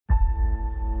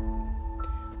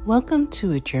Welcome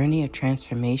to a journey of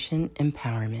transformation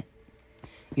empowerment.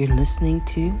 You're listening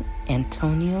to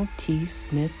Antonio T.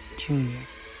 Smith Jr.,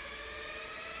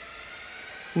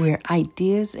 where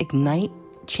ideas ignite,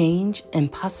 change,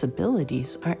 and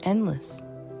possibilities are endless.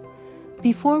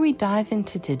 Before we dive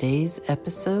into today's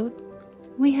episode,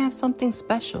 we have something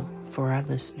special for our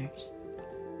listeners.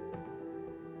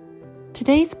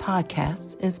 Today's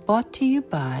podcast is brought to you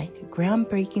by a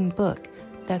groundbreaking book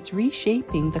that's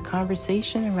reshaping the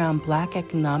conversation around Black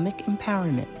economic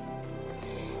empowerment.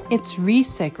 It's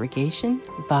Resegregation,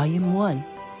 Volume 1,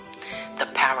 The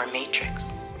Power Matrix,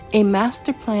 a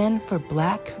master plan for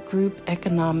Black group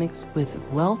economics with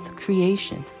wealth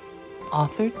creation,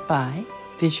 authored by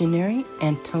visionary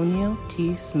Antonio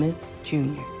T. Smith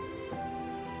Jr.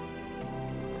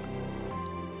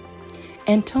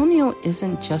 Antonio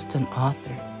isn't just an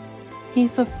author.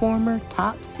 He's a former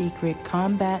top-secret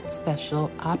combat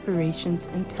special operations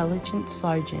intelligence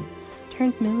sergeant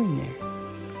turned millionaire.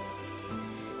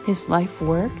 His life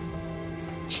work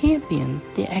championed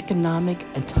the economic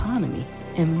autonomy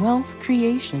and wealth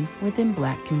creation within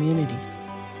Black communities.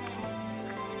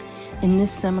 In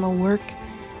this seminal work,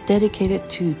 dedicated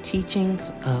to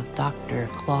teachings of Dr.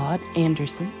 Claude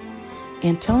Anderson,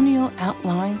 Antonio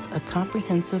outlines a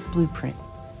comprehensive blueprint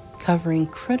covering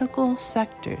critical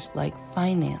sectors like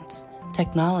finance,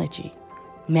 technology,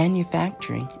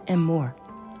 manufacturing, and more.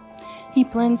 He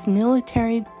blends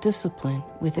military discipline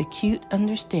with acute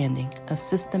understanding of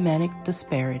systematic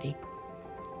disparity.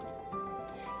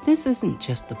 This isn't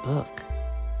just a book.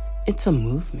 It's a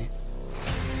movement,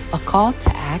 a call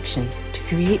to action to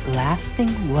create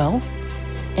lasting wealth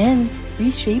and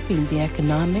reshaping the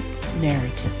economic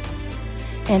narrative.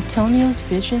 Antonio's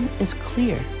vision is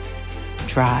clear.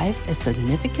 Drive a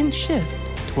significant shift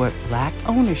toward Black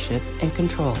ownership and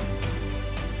control.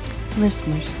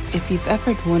 Listeners, if you've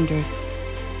ever wondered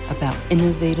about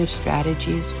innovative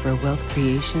strategies for wealth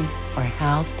creation or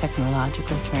how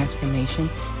technological transformation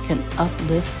can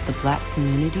uplift the Black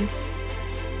communities,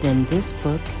 then this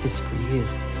book is for you.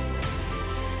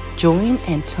 Join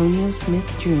Antonio Smith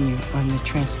Jr. on the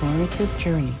transformative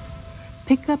journey.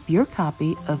 Pick up your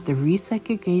copy of the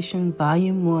Resegregation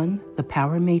Volume 1, The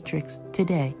Power Matrix,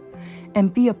 today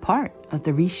and be a part of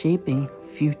the reshaping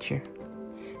future.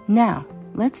 Now,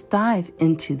 let's dive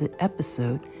into the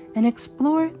episode and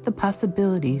explore the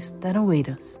possibilities that await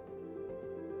us.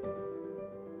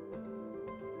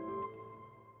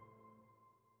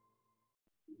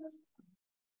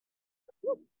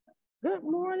 Good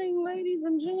morning, ladies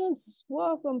and gents.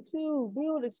 Welcome to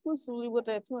Build Exclusively with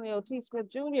Antonio T. Smith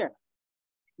Jr.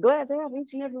 Glad to have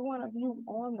each and every one of you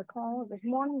on the call this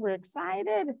morning. We're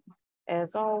excited,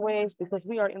 as always, because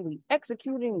we are in the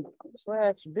executing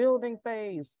 / building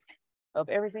phase of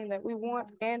everything that we want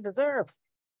and deserve.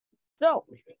 So,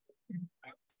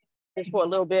 just for a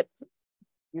little bit,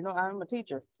 you know, I'm a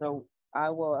teacher, so I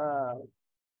will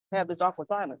have this awkward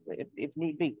silence if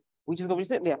need be. We just gonna be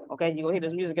sitting there, okay? You're gonna hear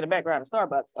this music in the background of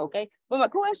Starbucks, okay? But my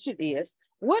question is,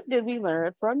 what did we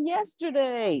learn from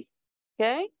yesterday?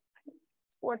 Okay?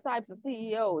 4 types of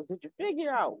CEOs. Did you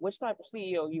figure out which type of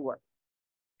CEO you were?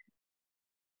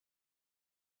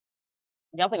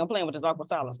 Y'all think I'm playing with this awkward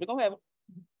silence? We're gonna have it.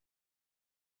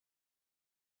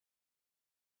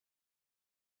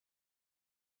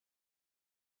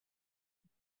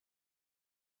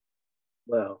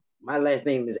 Well, my last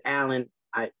name is Allen.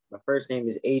 My first name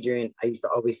is Adrian. I used to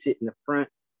always sit in the front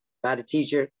by the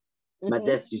teacher. My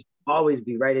desk used to always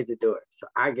be right at the door. So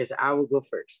I guess I will go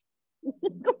first.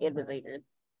 Go ahead, Ms. Adrian.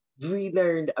 We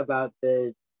learned about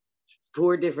the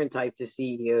 4 different types of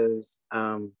CEOs.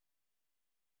 I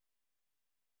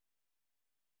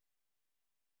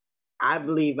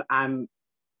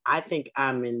think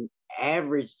I'm an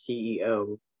average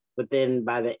CEO, but then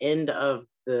by the end of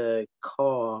the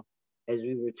call, as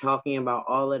we were talking about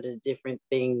all of the different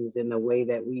things and the way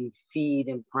that we feed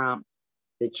and prompt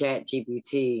the chat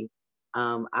GPT,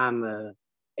 I'm a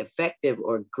effective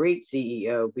or great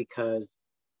CEO because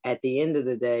at the end of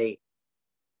the day,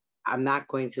 I'm not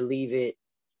going to leave it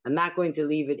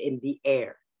in the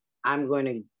air. I'm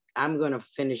going to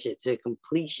finish it to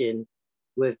completion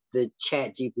with the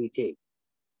chat GPT.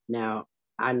 Now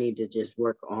I need to just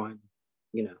work on,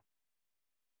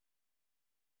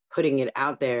 putting it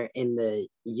out there in the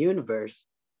universe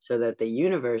so that the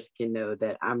universe can know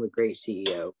that I'm a great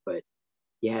CEO, but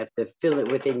you have to feel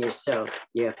it within yourself.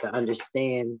 You have to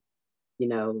understand,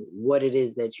 what it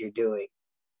is that you're doing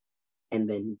and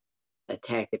then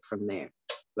attack it from there.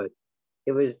 But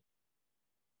it was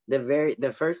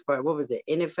the first part, what was it?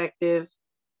 Ineffective,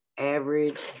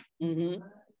 average,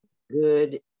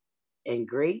 good, and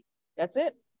great. That's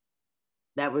it.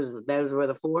 those were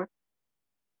the 4?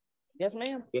 Yes,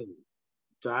 ma'am. Yeah.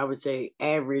 So I would say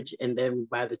average, and then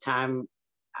by the time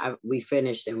we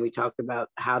finished and we talked about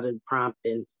how to prompt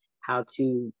and how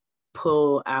to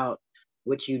pull out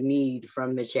what you need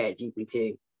from the Chat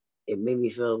GPT, it made me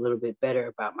feel a little bit better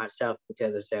about myself,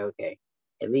 because I said, okay,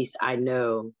 at least I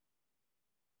know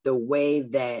the way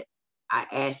that I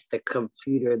ask the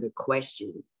computer the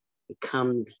questions, it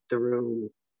comes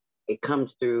through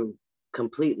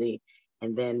completely.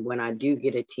 And then when I do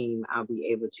get a team, I'll be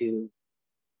able to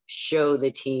show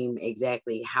the team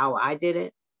exactly how I did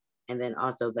it, and then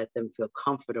also let them feel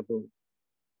comfortable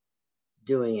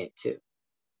doing it too.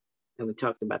 And we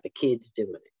talked about the kids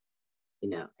doing it,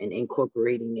 and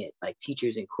incorporating it, like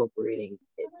teachers incorporating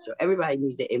it. So everybody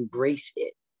needs to embrace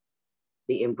it.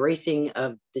 The embracing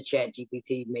of the Chat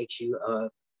GPT makes you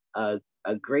a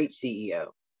great CEO,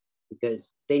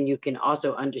 because then you can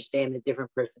also understand the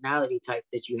different personality types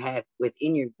that you have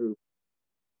within your group.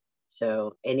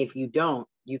 So, and if you don't,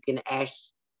 you can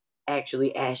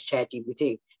actually ask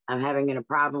ChatGPT, I'm having a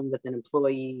problem with an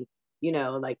employee,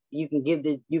 like you can give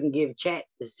Chat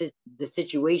the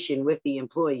situation with the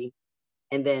employee,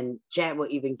 and then Chat will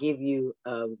even give you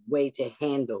a way to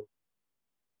handle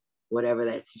whatever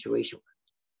that situation was.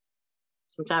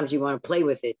 Sometimes you want to play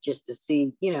with it just to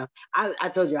see, I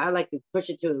told you, I like to push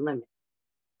it to the limit.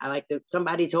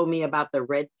 Somebody told me about the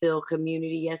red pill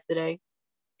community yesterday,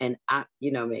 and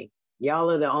me,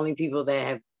 y'all are the only people that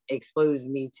have exposed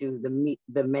me to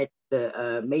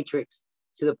the matrix,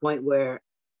 to the point where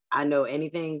I know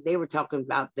anything. They were talking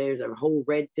about there's a whole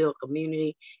red pill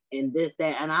community and this,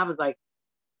 that, and I was like,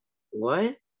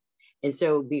 what? And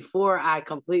so before I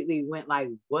completely went like,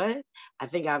 what? I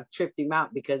think I've tripped him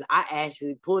out, because I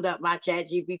actually pulled up my Chat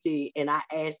GPT and I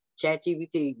asked Chat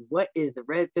GPT, what is the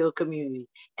red pill community?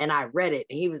 And I read it,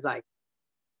 and he was like,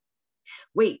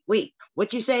 wait,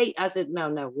 what you say? I said, no,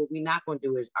 what we're not going to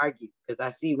do is argue, because I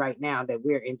see right now that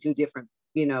we're in two different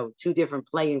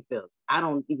playing fields. I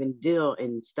don't even deal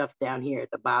in stuff down here at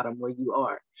the bottom where you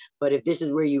are. But if this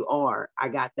is where you are, I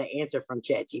got the answer from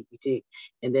ChatGPT.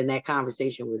 And then that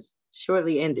conversation was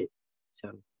shortly ended.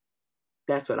 So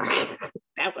that's what I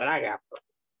got.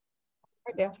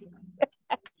 Thank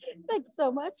you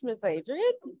so much, Miss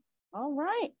Adrian. All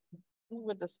right. We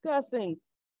were discussing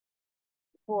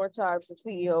 4 types of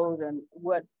CEOs and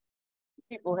what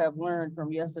people have learned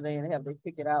from yesterday, and have they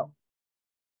figured out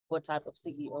what type of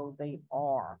CEO they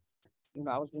are.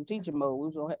 I was in teaching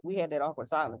mode. We had that awkward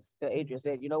silence. Adrian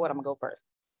said, you know what, I'm gonna go first.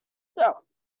 So,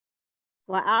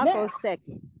 well, I'll go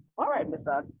second. All right, Miss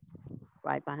Audrey.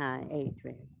 Right behind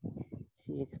Adrian.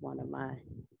 She's one of my.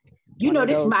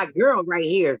 This is my girl right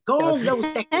here. Go on, go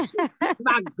second.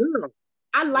 My girl.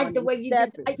 I like the way you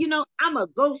did. I'm a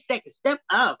go second. Step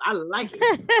up. I like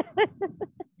it.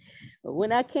 But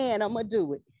when I can, I'm gonna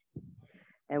do it.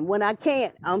 And when I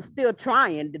can't, I'm still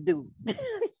trying to do it.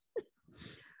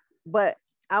 But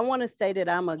I want to say that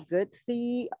I'm a good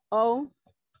CEO.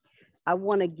 I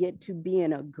want to get to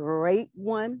being a great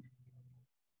one.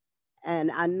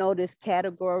 And I know this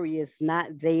category is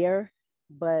not there,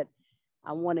 but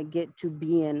I want to get to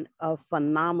being a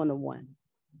phenomenal one,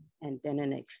 and then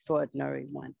an extraordinary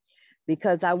one,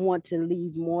 because I want to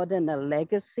leave more than a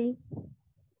legacy,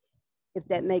 if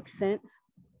that makes sense.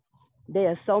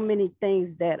 There are so many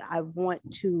things that I want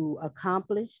to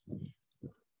accomplish,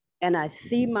 and I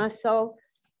see myself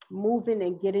moving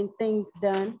and getting things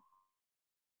done.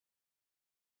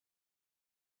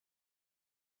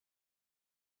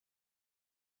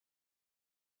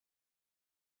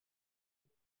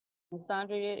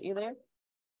 Sandra, you there?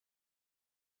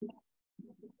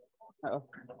 Oh,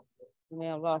 you may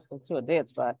have lost her to a dead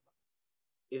spot.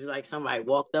 It's like somebody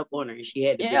walked up on her and she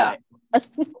had to be like,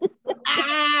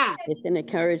 It's an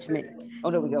encouragement.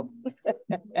 Oh, there we go.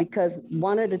 Because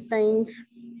one of the things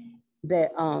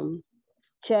that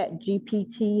Chat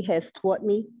GPT has taught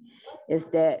me is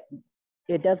that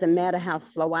it doesn't matter how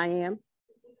slow I am,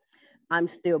 I'm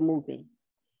still moving.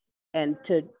 And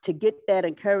to get that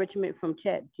encouragement from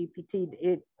Chat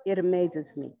GPT, it amazes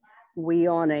me. We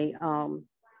on a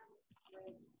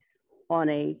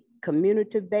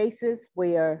community basis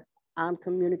where I'm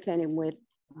communicating with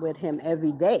him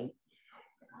every day.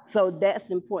 So that's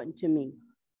important to me.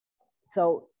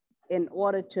 So in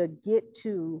order to get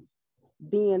to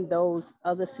being those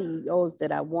other CEOs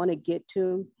that I want to get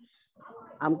to,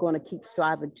 I'm going to keep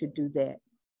striving to do that.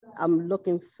 I'm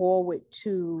looking forward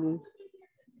to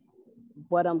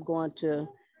what I'm going to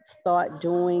start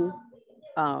doing,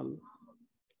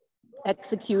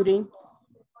 executing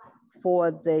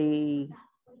for the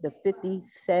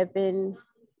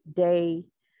 57-day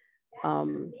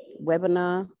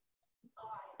webinar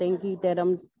thingy that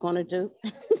I'm gonna do.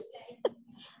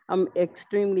 I'm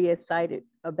extremely excited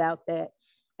about that.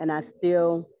 And I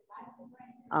still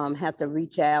have to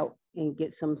reach out and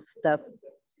get some stuff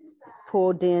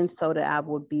pulled in so that I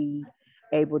would be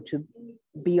able to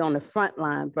be on the front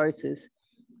line versus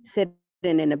sitting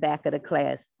in the back of the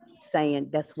class saying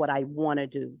that's what I want to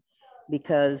do,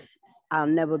 because I'll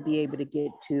never be able to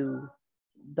get to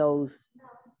those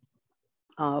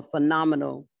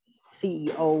phenomenal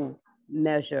CEO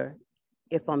measure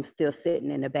if I'm still sitting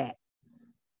in the back.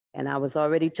 And I was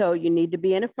already told you need to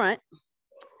be in the front.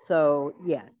 So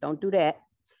yeah, don't do that.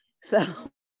 So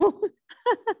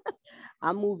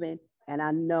I'm moving, and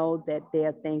I know that there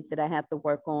are things that I have to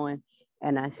work on,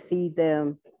 and I see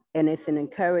them, and it's an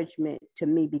encouragement to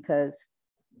me because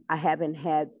I haven't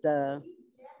had the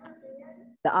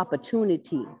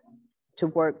opportunity to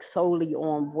work solely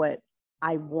on what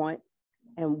I want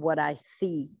and what I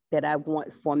see that I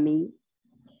want for me,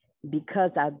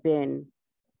 because I've been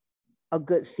a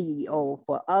good CEO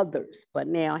for others, but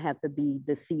now I have to be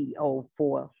the CEO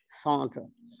for Sandra,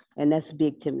 and that's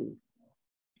big to me.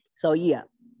 So yeah,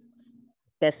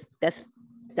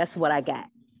 that's what I got,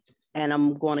 and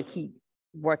I'm going to keep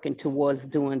working towards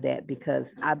doing that, because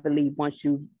I believe once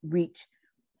you reach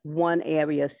one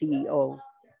area CEO,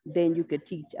 then you could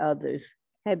teach others.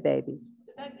 Hey, baby.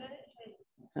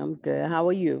 I'm good. How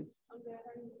are you?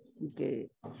 Good.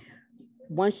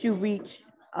 Once you reach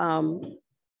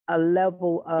a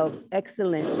level of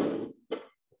excellence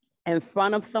in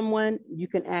front of someone, you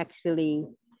can actually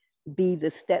be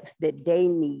the steps that they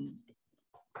need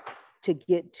to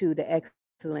get to the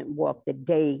excellent walk that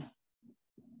they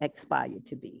aspire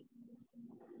to be.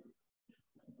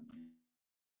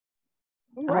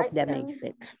 I hope that makes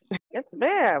sense. Yes,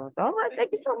 ma'am. All right.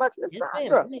 Thank you so much, Ms.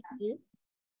 Sandra.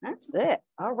 That's it.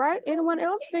 All right. Anyone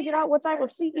else figured out what type of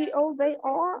CEO they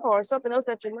are, or something else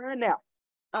that you learned now?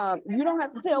 You don't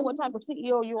have to tell what type of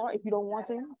CEO you are if you don't want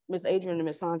to. Miss Adrian and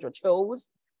Miss Sandra chose.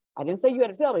 I didn't say you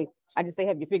had to tell me. I just say,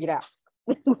 have you figured out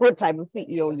what type of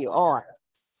CEO you are?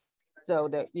 So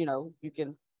that, you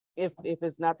can, if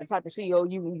it's not the type of CEO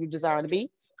you desire to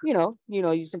be, you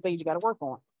some things you got to work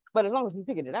on. But as long as you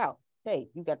figured it out, hey,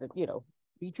 you got to,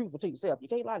 be truthful to yourself. You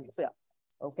can't lie to yourself.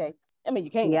 Okay. I mean,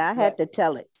 you can't. Yeah, I had to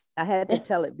tell it. I had to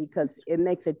tell it because it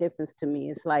makes a difference to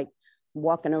me. It's like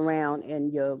walking around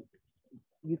and you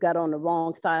got on the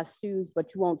wrong size shoes, but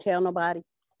you won't tell nobody,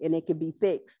 and it can be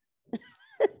fixed.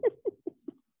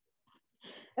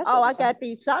 Oh, I got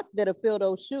these socks that'll fill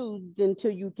those shoes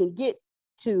until you can get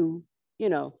to,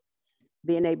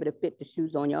 being able to fit the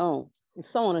shoes on your own, and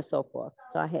so on and so forth.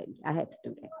 So I had to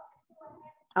do that.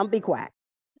 I'm be quiet.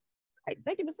 All right,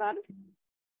 thank you, Ms. Sandra.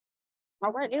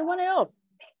 All right, anyone else?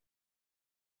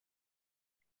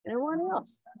 Anyone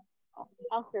else?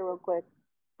 I'll share real quick.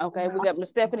 Okay, we got Miss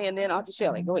Stephanie and then Auntie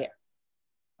Shelley. Go ahead.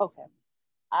 Okay.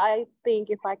 I think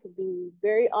if I could be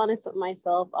very honest with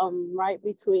myself, I'm right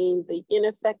between the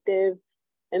ineffective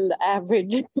and the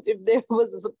average. If there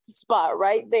was a spot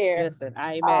right there. Listen,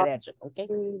 I ain't mad at you, okay?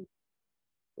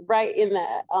 Right in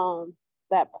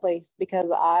that place,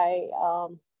 because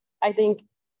I think,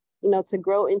 to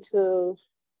grow into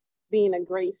being a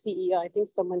great CEO, I think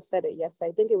someone said it yesterday,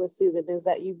 I think it was Susan, is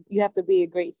that you have to be a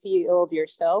great CEO of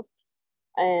yourself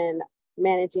and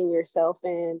managing yourself,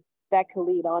 and that could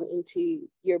lead on into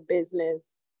your business.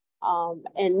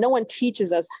 And no one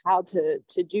teaches us how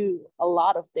to do a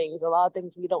lot of things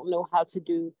we don't know how to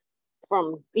do,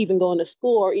 from even going to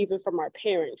school or even from our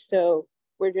parents. So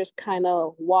we're just kind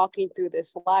of walking through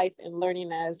this life and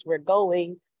learning as we're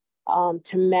going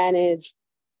to manage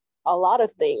a lot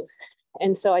of things.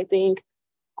 And so I think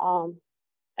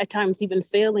at times even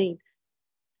failing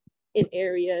in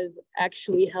areas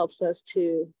actually helps us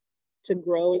to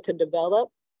grow and to develop.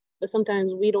 But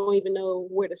sometimes we don't even know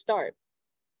where to start.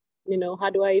 How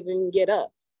do I even get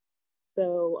up?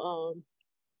 So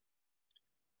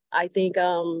I think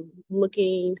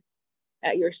looking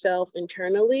at yourself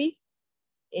internally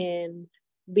and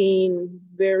being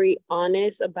very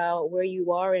honest about where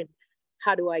you are and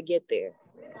how do I get there?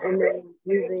 And then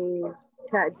using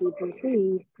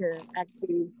ChatGPT to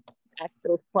actually ask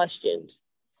those questions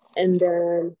and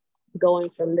then going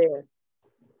from there.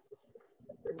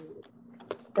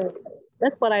 So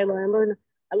that's what I learned.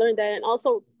 I learned that, and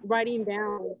also writing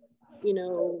down,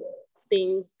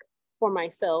 things for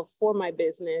myself, for my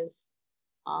business,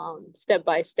 step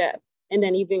by step. And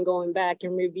then even going back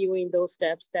and reviewing those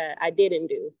steps that I didn't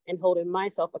do and holding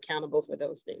myself accountable for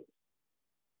those things.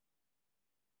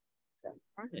 So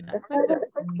I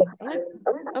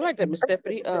like that, Miss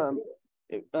Stephanie.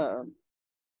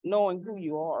 Knowing who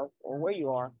you are or where you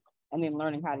are, and then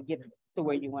learning how to get to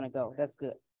where you want to go. That's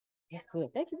good.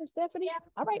 Good. Thank you, Ms. Stephanie.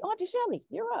 All right, Auntie Shelley,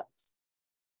 you're up.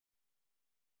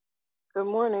 Good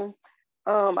morning.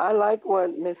 I like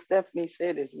what Miss Stephanie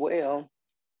said as well.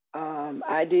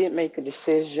 I did make a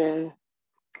decision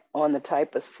on the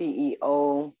type of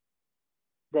CEO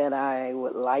that I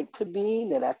would like to be,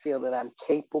 that I feel that I'm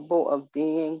capable of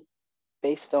being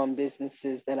based on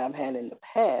businesses that I've had in the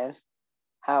past.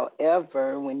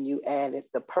 However, when you added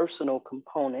the personal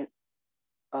component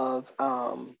of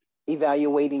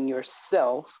evaluating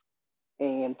yourself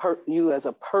and you as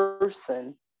a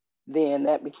person, then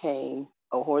that became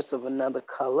a horse of another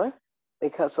color,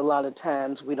 because a lot of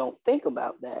times we don't think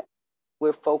about that.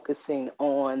 We're focusing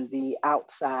on the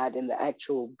outside and the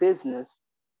actual business.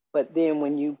 But then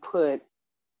when you put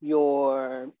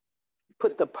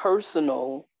the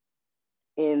personal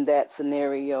in that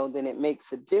scenario, then it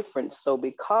makes a difference. So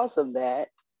because of that,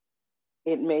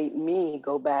 it made me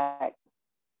go back.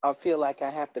 I feel like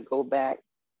I have to go back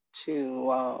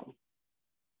to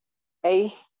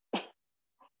and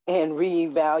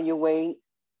reevaluate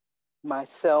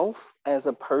myself as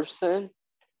a person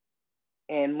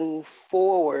and move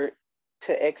forward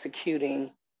to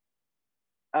executing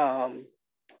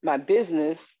my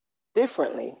business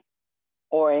differently,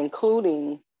 or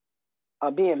including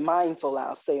being mindful,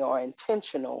 I'll say, or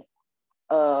intentional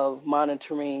of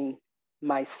monitoring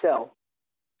myself.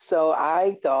 So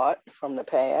I thought from the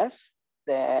past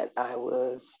that I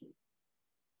was,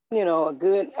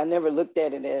 I never looked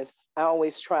at it as, I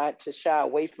always tried to shy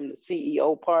away from the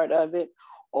CEO part of it,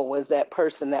 or was that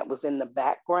person that was in the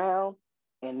background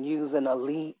and using a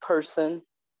lead person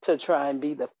to try and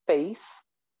be the face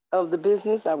of the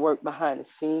business. I worked behind the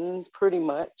scenes pretty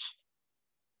much.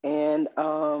 And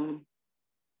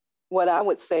what I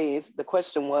would say is, the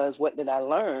question was, what did I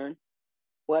learn?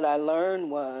 What I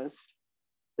learned was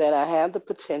that I have the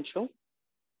potential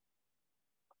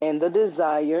and the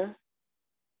desire,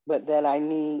 but that I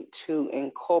need to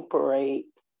incorporate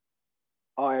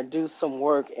or do some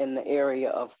work in the area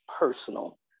of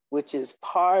personal, which is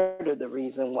part of the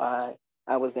reason why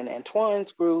I was in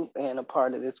Antoine's group and a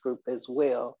part of this group as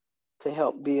well, to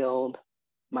help build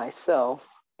myself.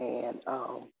 And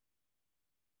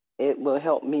it will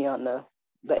help me on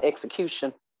the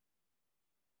execution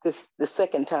the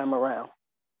second time around,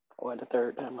 or the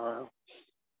third time around.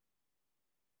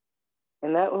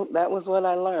 And that was what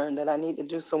I learned, that I need to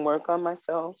do some work on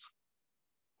myself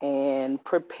and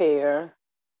prepare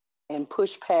and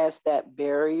push past that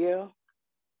barrier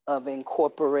of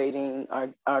incorporating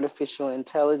artificial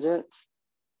intelligence,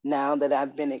 now that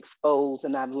I've been exposed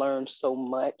and I've learned so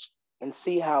much, and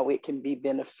see how it can be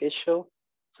beneficial.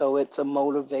 So it's a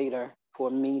motivator for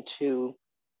me to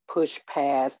push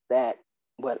past that,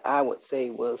 what I would say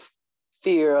was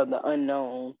fear of the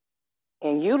unknown,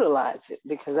 and utilize it,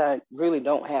 because I really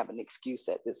don't have an excuse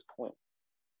at this point.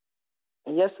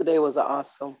 And yesterday was an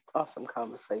awesome, awesome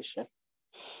conversation.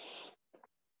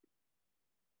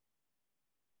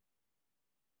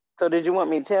 So did you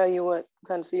want me to tell you what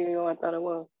kind of CEO I thought it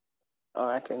was?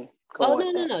 Or I can go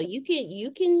on. No. You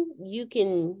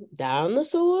can down the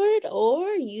sword, or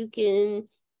you can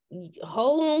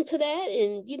hold on to that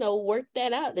and work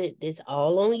that out. It's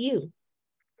all on you.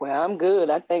 Well, I'm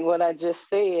good. I think what I just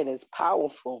said is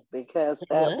powerful, because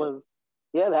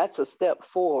that's a step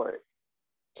forward.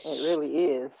 It really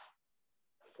is.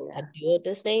 I do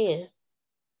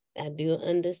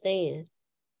understand.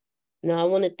 Now, I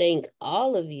want to thank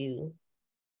all of you.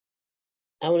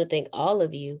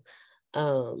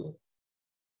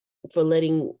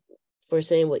 For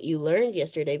saying what you learned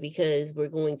yesterday, because we're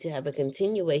going to have a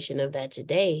continuation of that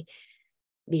today.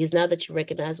 Because now that you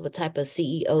recognize what type of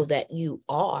CEO that you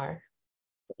are,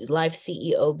 life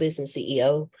CEO, business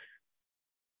CEO,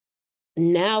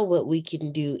 now what we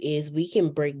can do is we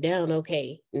can break down,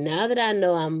 okay, now that I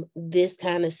know I'm this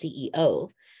kind of CEO,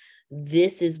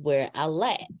 this is where I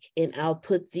lack. And I'll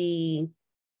put the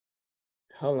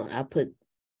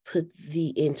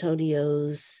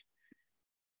Antonio's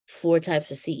 4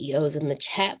 types of CEOs in the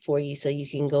chat for you, so you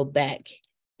can go back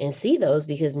and see those,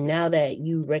 because now that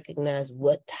you recognize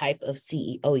what type of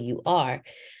CEO you are,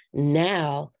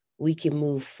 now we can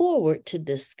move forward to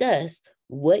discuss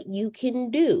what you can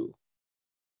do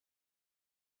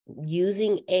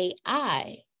using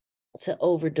AI to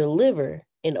over-deliver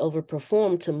and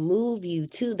over-perform to move you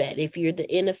to that. If you're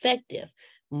the ineffective,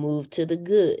 move to the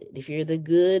good. If you're the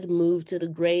good, move to the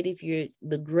great. If you're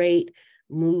the great,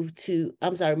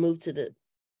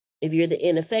 if you're the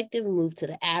ineffective, move to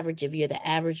the average. If you're the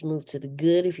average, move to the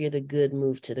good. If you're the good,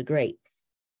 move to the great.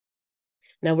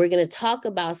 Now we're going to talk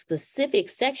about specific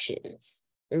sections.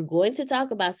 We're going to talk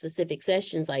about specific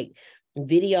sections, like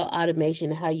video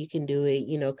automation, how you can do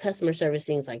it, customer service,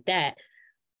 things like that.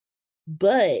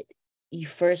 But you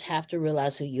first have to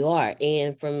realize who you are.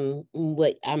 And from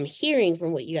what I'm hearing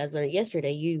from what you guys learned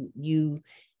yesterday,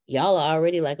 y'all are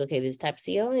already like, okay, this type of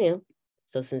CEO I am.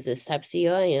 So since this type of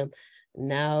CEO I am,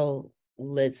 now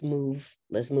let's move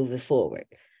it forward.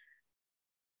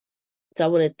 So I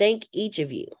want to thank each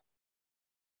of you.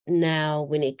 Now,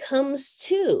 when it comes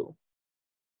to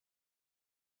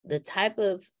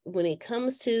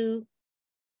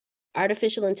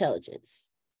artificial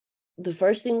intelligence, the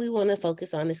first thing we want to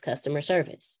focus on is customer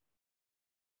service.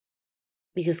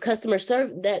 Because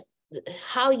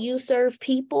how you serve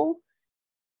people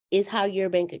is how your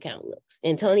bank account looks.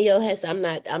 Antonio I'm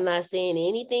not saying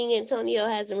anything Antonio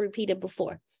hasn't repeated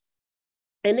before.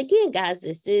 And again, guys,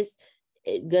 this is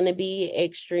going to be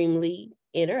extremely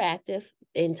interactive.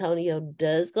 Antonio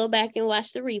does go back and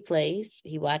watch the replays.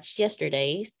 He watched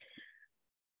yesterday's.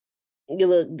 You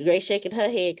look Grace shaking her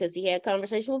head because he had a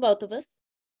conversation with both of us.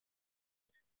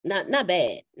 Not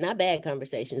bad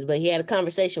conversations, but he had a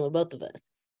conversation with both of us.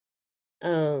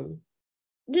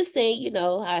 Just saying,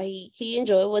 how he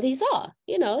enjoyed what he saw.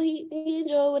 He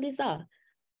enjoyed what he saw.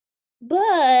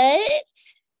 But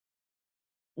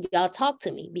y'all talk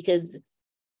to me, because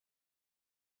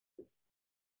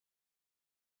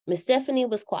Miss Stephanie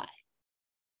was quiet.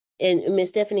 And Miss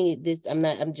Stephanie,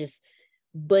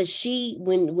 but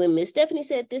when Miss Stephanie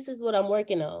said, this is what I'm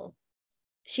working on,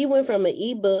 she went from an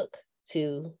ebook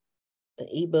to an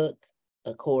ebook,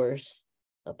 a course,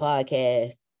 a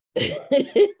podcast.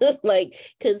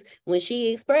 Because when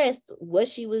she expressed what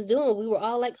she was doing, we were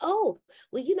all like, oh,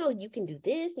 well, you can do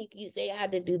this, you say how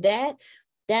to do that.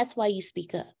 That's why you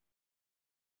speak up.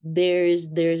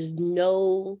 There's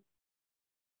no,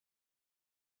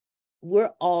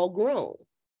 we're all grown,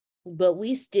 but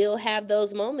we still have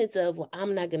those moments of, well,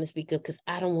 I'm not going to speak up because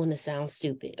I don't want to sound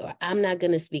stupid, or I'm not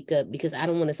going to speak up because I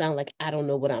don't want to sound like I don't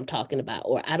know what I'm talking about,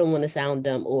 or I don't want to sound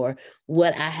dumb, or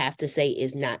what I have to say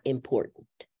is not important.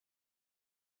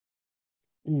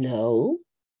 No,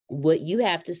 what you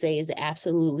have to say is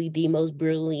absolutely the most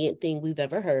brilliant thing we've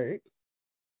ever heard.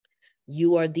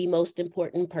 You are the most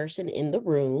important person in the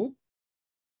room,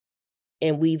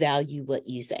 and we value what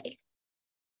you say.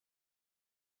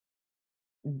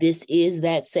 This is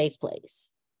that safe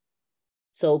place.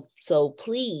 So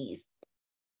please,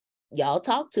 y'all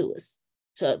talk to us.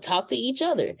 So talk to each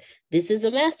other. This is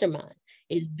a mastermind.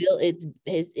 It's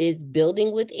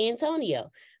building with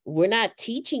Antonio. We're not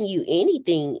teaching you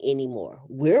anything anymore.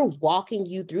 We're walking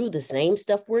you through the same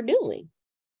stuff we're doing.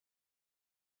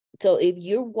 So if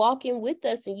you're walking with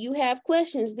us and you have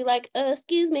questions, be like,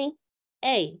 excuse me,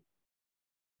 hey,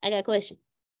 I got a question.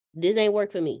 This ain't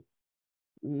work for me.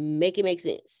 Make it make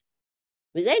sense.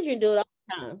 Ms. Adrian do it all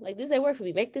the time. Like, this ain't work for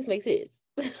me. Make this make sense.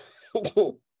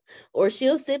 Or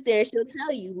she'll sit there and she'll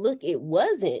tell you, look, it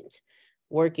wasn't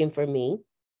working for me.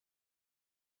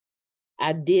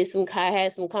 I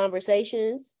had some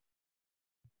conversations,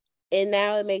 and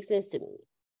now it makes sense to me.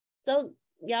 So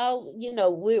y'all,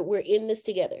 we're in this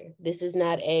together. This is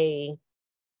not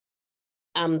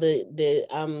I'm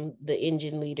the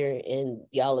engine leader and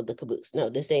y'all are the caboose.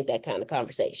 No, this ain't that kind of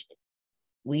conversation.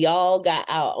 We all got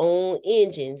our own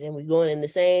engines and we're going in the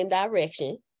same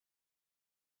direction.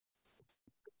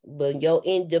 But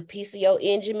the piece of your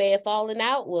engine may have fallen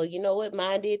out. Well, you know what?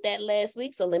 Mine did that last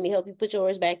week. So let me help you put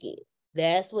yours back in.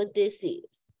 That's what this is.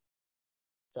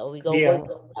 So we go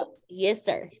work. Yes,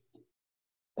 sir.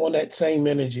 On that same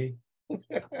energy. And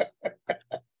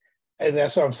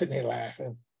that's why I'm sitting here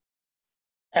laughing.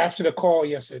 After the call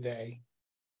yesterday,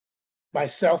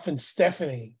 myself and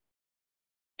Stephanie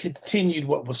continued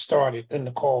what was started in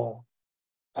the call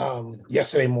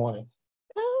yesterday morning.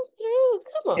 Come through.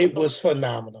 Come on. It was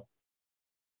phenomenal.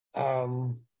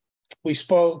 We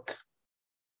spoke.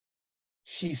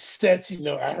 She said,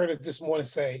 I heard her this morning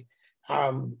say,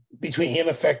 between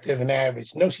ineffective and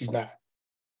average. No, she's not.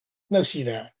 No, she's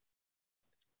not.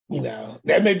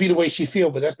 That may be the way she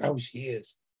feels, but that's not who she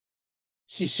is.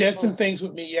 She shared some things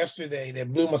with me yesterday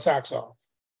that blew my socks off.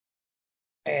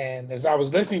 And as I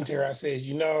was listening to her, I said,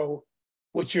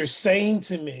 what you're saying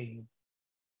to me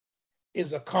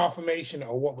is a confirmation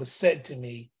of what was said to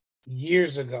me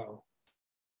years ago.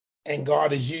 And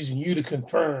God is using you to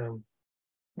confirm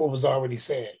what was already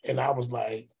said. And I was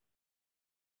like,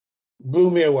 blew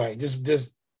me away,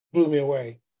 just blew me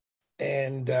away.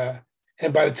 And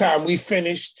by the time we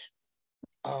finished,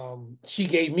 she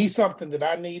gave me something that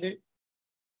I needed.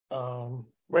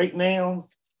 Right now,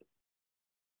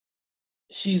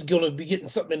 she's going to be getting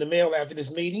something in the mail after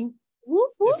this meeting.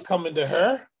 Whoop, whoop. It's coming to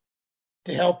her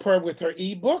to help her with her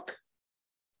ebook.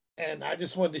 And I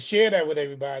just wanted to share that with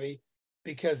everybody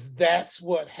because that's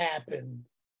what happened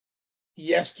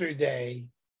yesterday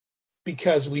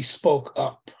because we spoke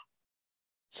up.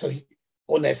 So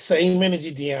on that same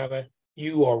energy, Deanna,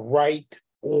 you are right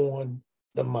on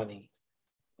the money.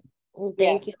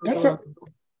 Thank you. That's all.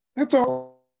 That's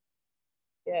all.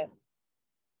 Yeah.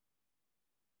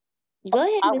 Go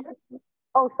ahead, Miss.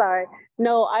 Oh, sorry.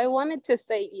 No, I wanted to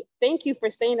say thank you for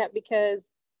saying that because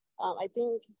I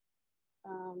think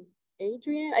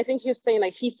Adrian, I think she was saying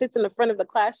like she sits in the front of the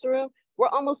classroom. We're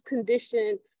almost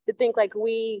conditioned to think like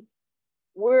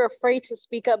we're afraid to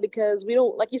speak up because we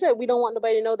don't, like you said, we don't want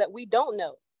nobody to know that we don't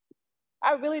know.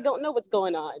 I really don't know what's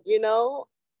going on, you know?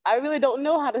 I really don't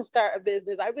know how to start a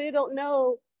business. I really don't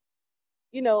know,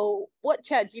 you know, what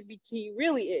ChatGPT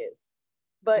really is.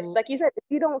 But like you said, if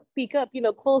you don't speak up, you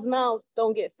know, closed mouths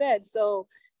don't get fed. So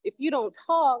if you don't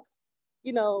talk,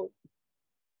 you know,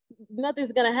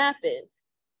 nothing's gonna happen.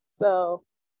 So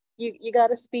you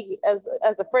gotta speak. As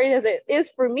afraid as it is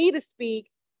for me to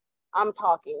speak, I'm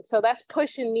talking. So that's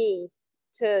pushing me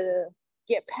to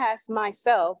get past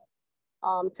myself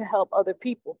to help other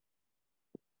people.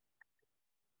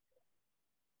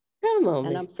 Come on,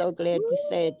 And Miss. I'm so glad you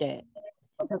said that.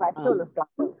 Because I feel the stuff.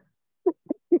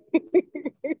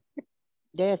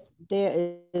 There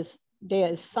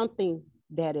is something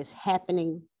that is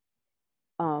happening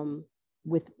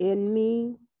within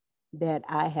me that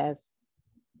I have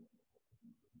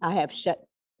shut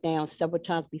down several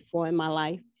times before in my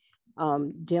life,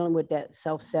 dealing with that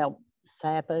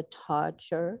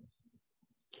self-sabotager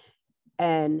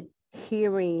and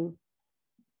hearing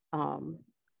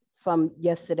from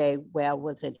yesterday where I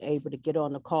wasn't able to get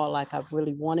on the call like I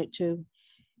really wanted to,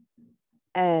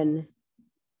 and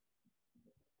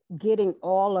getting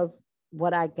all of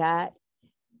what I got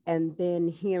and then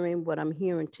hearing what I'm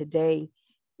hearing today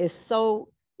is so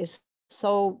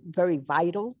very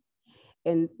vital.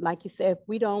 And like you said, if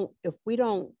we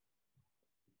don't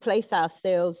place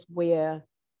ourselves where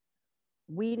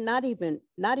we not even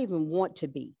want to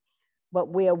be, but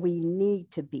where we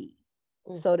need to be,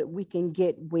 so that we can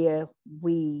get where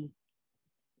we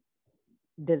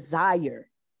desire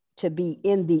to be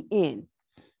in the end.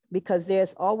 Because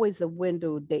there's always a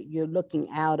window that you're looking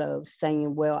out of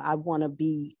saying, well, I want to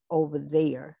be over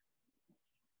there.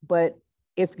 But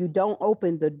if you don't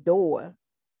open the door,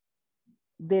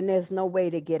 then there's no way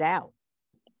to get out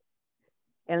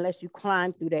unless you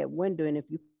climb through that window. And if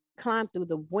you climb through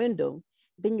the window,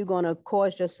 then you're going to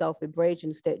cause yourself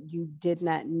abrasions that you did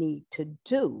not need to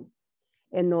do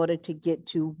in order to get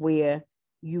to where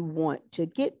you want to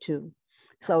get to.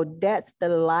 So that's the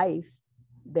life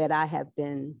that I have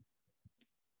been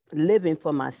living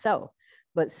for myself.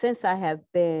 But since I have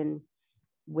been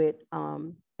with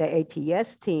the ATS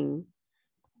team,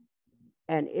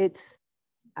 and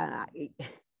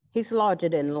he's larger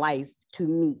than life to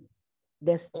me.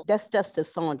 That's just a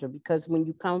Sandra, because when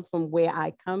you come from where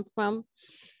I come from,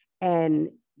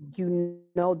 and you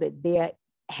know that there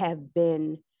have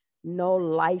been no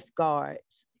lifeguards,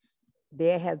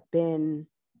 there have been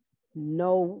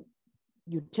no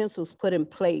utensils put in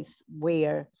place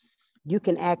where you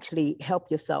can actually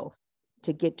help yourself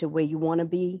to get to where you want to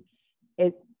be.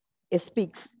 It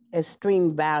speaks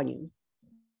extreme volume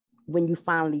when you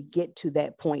finally get to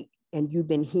that point and you've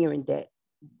been hearing that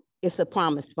it's a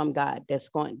promise from God that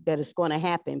it's going to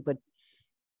happen, but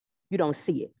you don't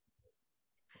see it.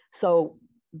 So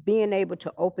being able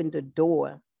to open the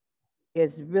door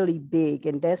is really big,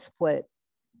 and that's what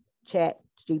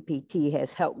ChatGPT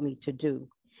has helped me to do.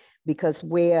 Because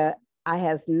where I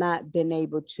have not been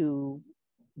able to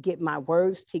get my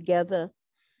words together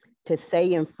to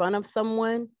say in front of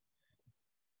someone,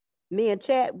 me and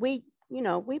Chat, we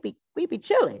be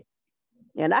chilling.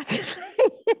 And I can say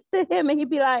it to him and he'd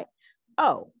be like,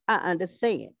 oh, I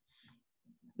understand.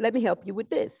 Let me help you with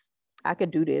this. I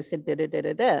could do this and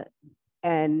da-da-da-da-da.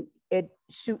 And it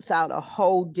shoots out a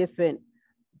whole different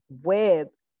web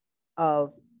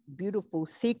of beautiful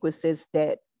sequences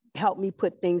that help me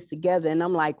put things together. And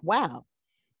I'm like, wow,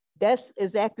 that's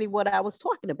exactly what I was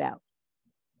talking about.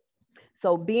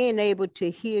 So being able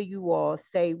to hear you all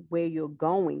say where you're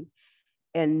going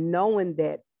and knowing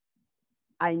that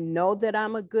I know that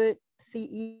I'm a good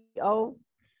CEO,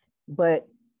 but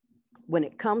when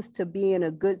it comes to being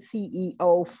a good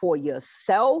CEO for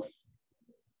yourself,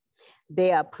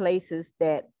 there are places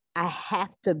that I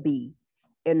have to be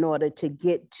in order to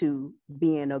get to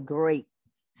being a great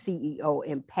CEO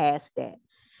and past that.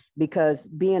 Because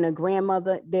being a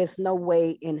grandmother, there's no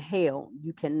way in hell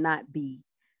you cannot be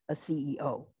a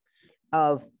CEO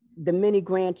of the many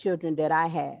grandchildren that I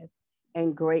have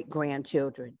and great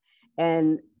grandchildren.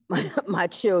 And my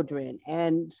children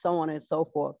and so on and so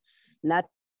forth. Not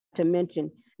to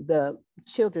mention the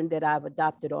children that I've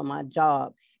adopted on my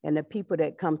job and the people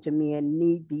that come to me and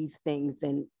need these things,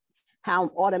 and how I'm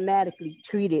automatically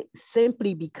treated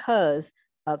simply because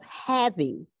of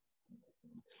having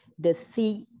the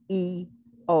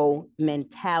CEO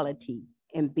mentality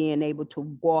and being able to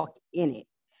walk in it.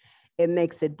 It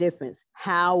makes a difference.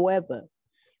 However,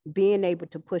 being able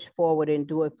to push forward and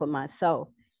do it for myself,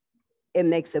 it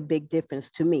makes a big difference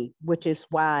to me, which is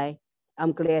why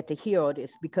I'm glad to hear all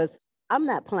this, because I'm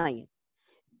not playing.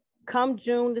 Come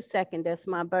June the 2nd, that's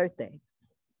my birthday.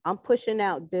 I'm pushing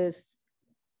out this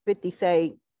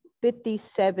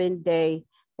 57-day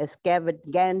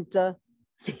extravaganza.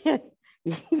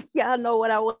 Y'all know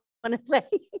what I want to say.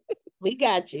 We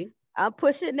got you. I'm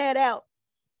pushing that out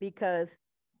because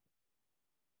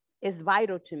it's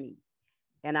vital to me.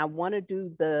 And I want to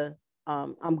do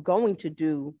I'm going to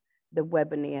do the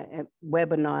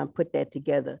webinar and put that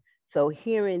together. So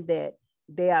hearing that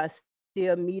there are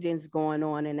still meetings going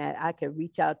on and that I can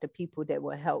reach out to people that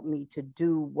will help me to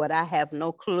do what I have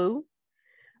no clue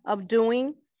of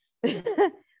doing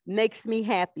makes me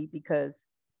happy, because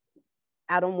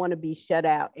I don't want to be shut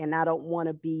out and I don't want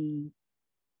to be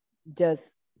just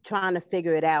trying to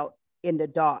figure it out in the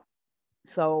dark.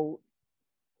 So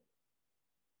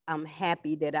I'm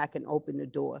happy that I can open the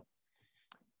door.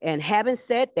 And having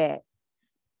said that,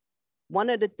 one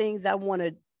of the things I want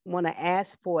to ask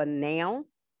for now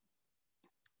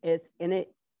is, and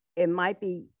it might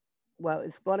be, well,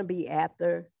 it's going to be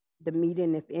after the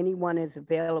meeting, if anyone is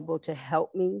available to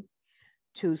help me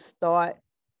to start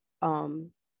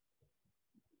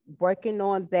working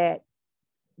on that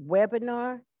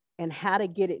webinar and how to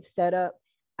get it set up.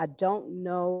 I don't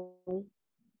know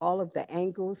all of the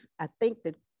angles. I think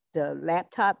that the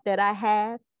laptop that I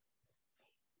have,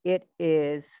 it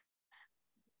is,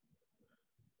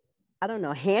 I don't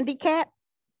know, handicap,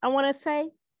 I want to say,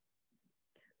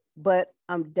 but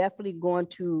I'm definitely going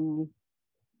to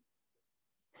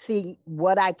see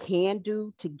what I can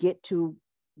do to get to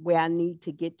where I need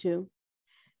to get to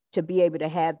be able to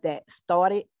have that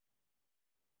started,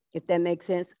 if that makes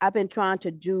sense. I've been trying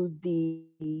to do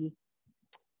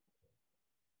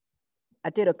I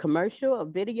did a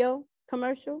video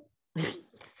commercial.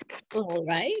 All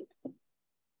right.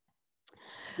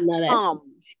 No,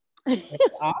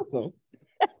 that's awesome.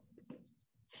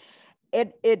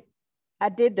 I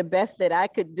did the best that I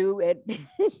could do at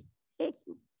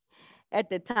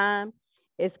the time.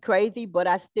 It's crazy, but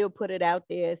I still put it out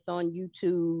there. It's on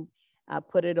YouTube. I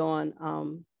put it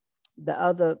on the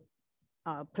other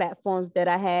platforms that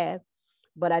I have,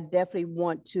 but I definitely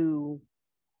want to,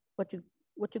 what you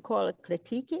call it,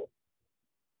 critique it?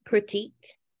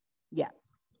 Critique. Yeah.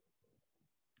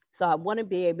 So I want to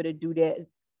be able to do that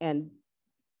and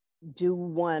do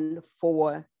one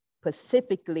for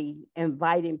specifically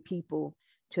inviting people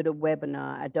to the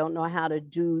webinar. I don't know how to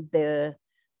do the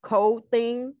code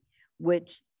thing,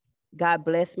 which God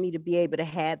bless me to be able to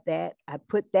have that. I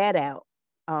put that out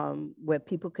where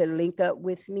people can link up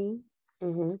with me.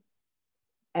 Mm-hmm.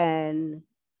 And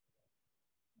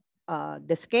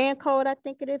the scan code, I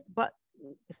think it is, but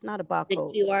it's not a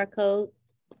barcode. The QR code.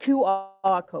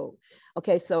 QR code.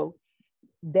 Okay, so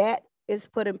that is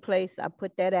put in place. I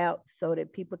put that out so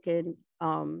that people can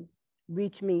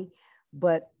reach me,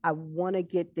 but I want to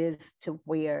get this to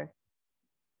where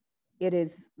it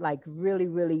is like really,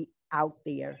 really out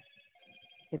there,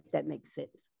 if that makes sense.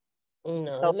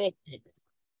 No, it makes sense.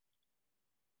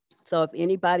 So if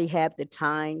anybody have the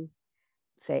time,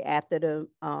 say after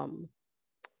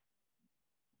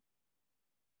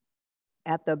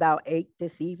about 8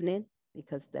 this evening,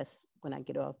 because that's when I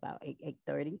get off, about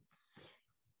 8:30.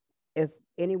 If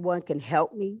anyone can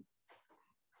help me,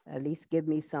 at least give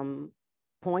me some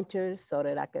pointers so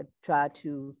that I could try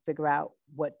to figure out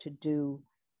what to do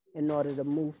in order to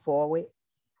move forward.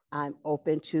 I'm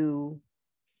open to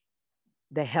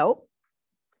the help,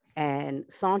 and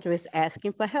Sandra is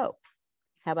asking for help.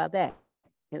 How about that?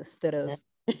 Instead of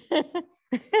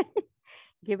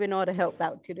giving all the help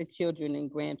out to the children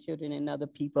and grandchildren and other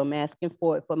people, I'm asking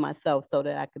for it for myself so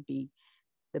that I could be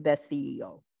the best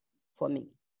CEO for me.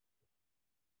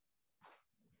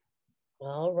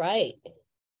 All right.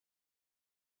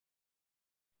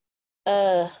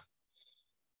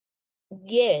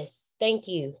 Yes, thank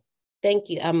you. Thank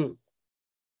you.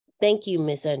 Thank you,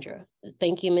 Miss Sandra.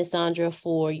 Thank you, Miss Sandra,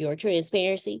 for your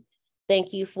transparency.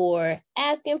 Thank you for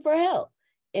asking for help.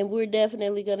 And we're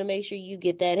definitely going to make sure you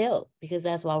get that help, because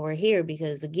that's why we're here,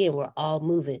 because again, we're all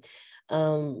moving.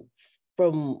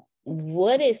 From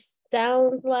what it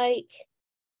sounds like,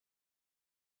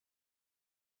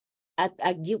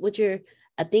 I get what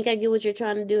I think I get what you're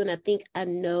trying to do, and I think I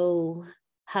know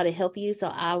how to help you. So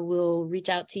I will reach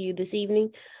out to you this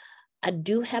evening. I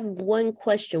do have one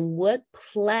question. What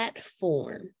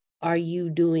platform are you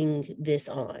doing this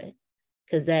on?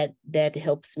 Because that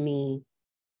helps me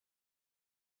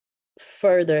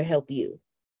further help you.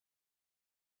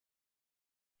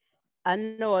 I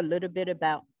know a little bit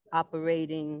about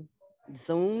operating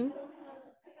Zoom.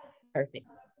 Perfect.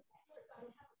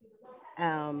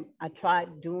 I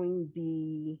tried doing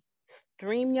the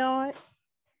StreamYard,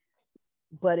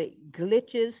 but it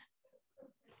glitches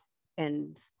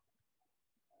and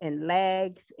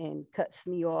lags and cuts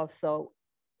me off. So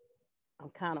I'm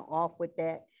kind of off with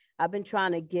that. I've been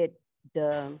trying to get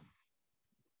the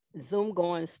Zoom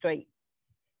going straight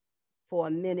for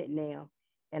a minute now.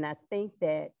 And I think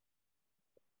that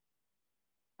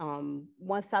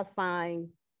once I find,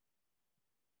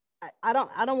 I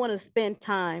don't want to spend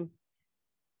time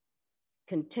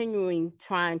continuing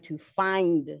trying to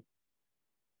find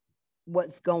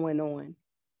what's going on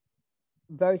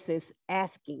versus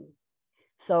asking.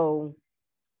 So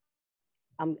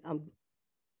I'm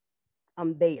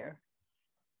there.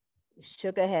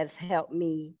 Sugar has helped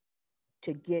me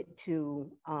to get to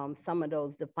some of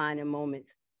those defining moments.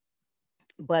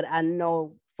 But I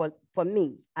know for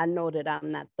me, I know that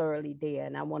I'm not thoroughly there,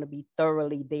 and I want to be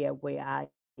thoroughly there where I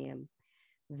am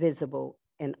visible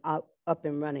and up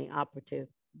and running operative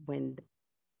when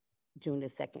June the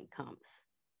 2nd comes.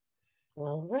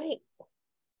 All right.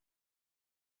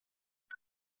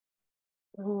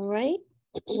 All right.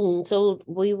 So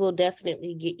we will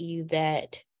definitely get you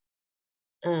that.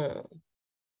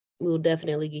 We'll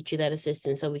definitely get you that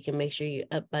assistance so we can make sure you're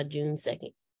up by June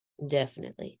 2nd.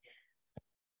 Definitely.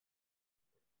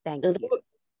 Thank you.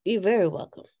 You're very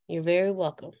welcome. You're very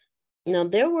welcome. Now,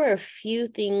 there were a few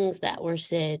things that were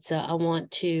said, so I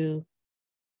want to,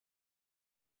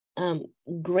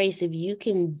 Grace, if you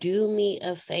can do me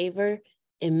a favor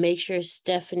and make sure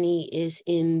Stephanie is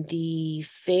in the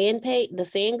fan page, the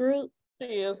fan group. She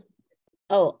is.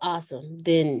 Oh, awesome.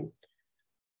 Then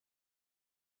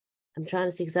I'm trying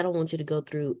to see, because I don't want you to go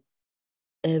through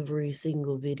every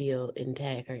single video and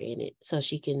tag her in it, so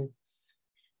she can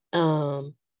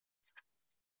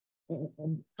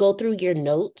go through your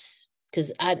notes,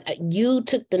 because you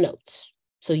took the notes,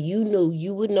 so you know,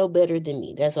 you would know better than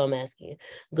me. That's what I'm asking you.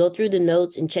 Go through the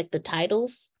notes and check the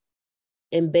titles,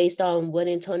 and based on what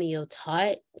Antonio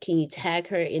taught, can you tag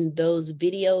her in those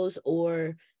videos,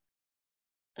 or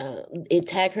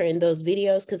tag her in those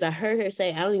videos? Because I heard her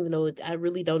say, I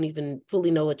really don't even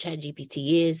fully know what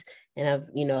ChatGPT is, and I've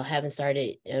haven't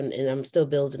started, and I'm still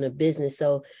building a business.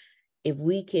 So if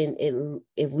we can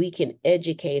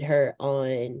educate her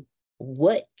on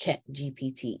what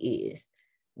ChatGPT is,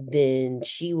 then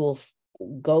she will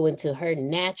go into her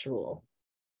natural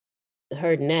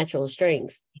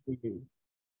strengths and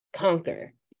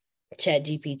conquer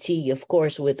ChatGPT, of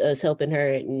course, with us helping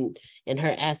her and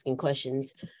her asking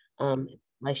questions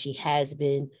like she has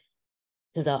been,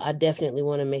 because I definitely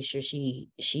want to make sure she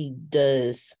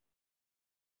does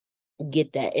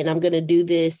get that. And I'm going to do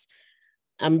this.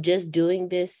 I'm just doing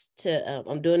this to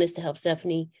I'm doing this to help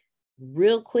Stephanie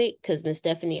real quick, because Miss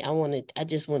Stephanie, I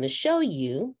just want to show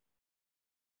you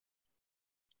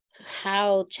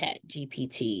how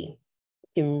ChatGPT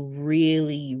can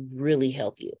really, really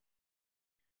help you.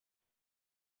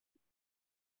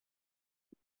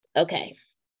 Okay.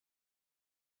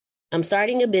 I'm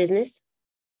starting a business,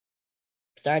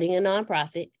 starting a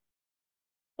nonprofit,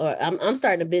 or I'm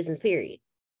starting a business, period.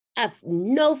 I have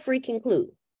no freaking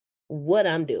clue what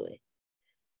I'm doing.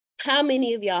 How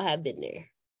many of y'all have been there?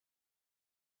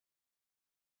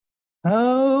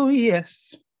 Oh,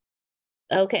 yes.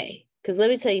 Okay, because let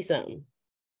me tell you something.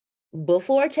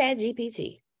 Before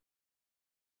ChatGPT,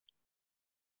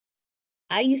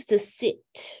 I used to sit.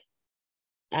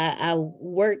 I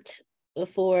worked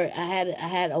before. I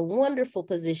had a wonderful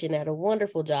position at a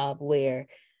wonderful job where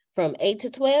from 8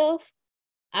 to 12,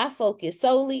 I focused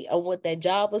solely on what that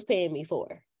job was paying me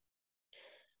for.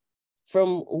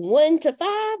 From 1 to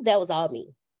 5, that was all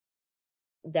me.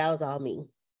 That was all me.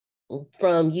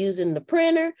 From using the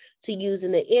printer to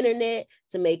using the internet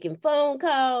to making phone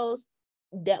calls,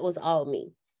 that was all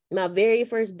me. My very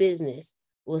first business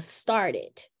was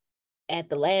started at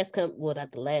the last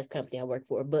not the last company I worked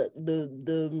for, but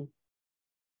the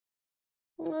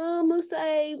I'm gonna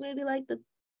say maybe like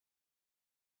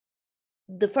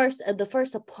the first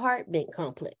apartment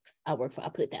complex I worked for. I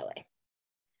put it that way,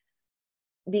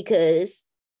 because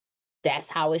that's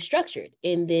how it's structured.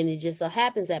 And then it just so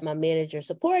happens that my manager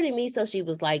supported me. So she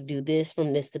was like, do this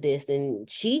from this to this. And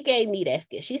she gave me that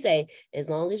skill. She said, as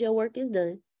long as your work is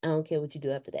done, I don't care what you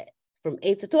do after that. From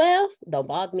 8 to 12, don't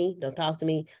bother me. Don't talk to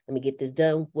me. Let me get this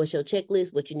done. What's your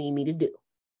checklist? What you need me to do?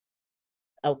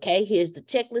 Okay, here's the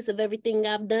checklist of everything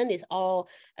I've done. It's all,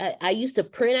 I used to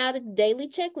print out a daily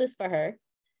checklist for her.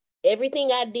 Everything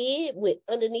I did went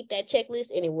underneath that checklist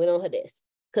and it went on her desk.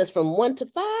 Because from 1 to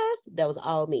 5, that was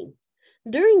all me.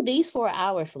 During these 4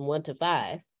 hours from 1 to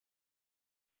 5,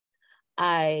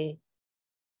 I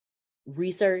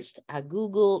researched, I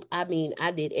Googled,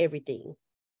 I did everything.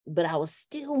 But I was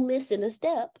still missing a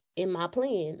step in my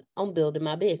plan on building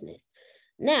my business.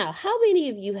 Now, how many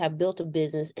of you have built a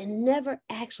business and never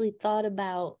actually thought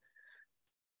about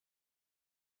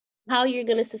how you're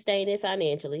going to sustain it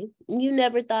financially? You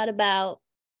never thought about,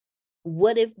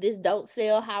 what if this don't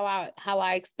sell how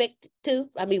I expect it to?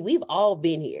 I mean, we've all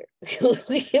been here.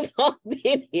 We've all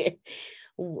been here.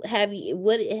 Have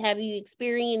you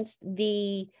experienced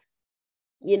the,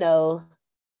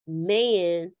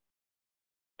 man,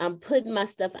 I'm putting my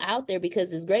stuff out there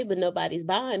because it's great, but nobody's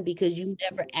buying, because you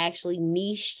never actually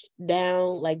niched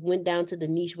down, like went down to the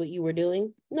niche what you were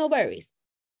doing? No worries.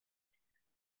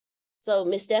 So,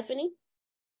 Miss Stephanie,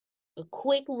 a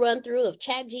quick run through of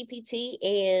ChatGPT,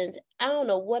 and I don't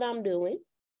know what I'm doing.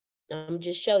 I'm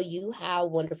just show you how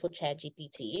wonderful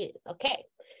ChatGPT is. Okay,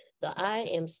 so I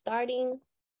am starting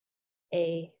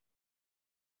a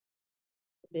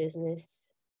business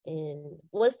in,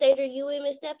 what state are you in,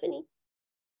 Miss Stephanie?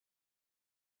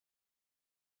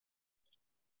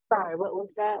 Sorry, what was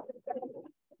that?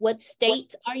 What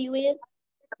state are you in?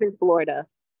 I'm in Florida.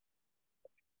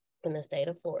 In the state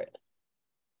of Florida.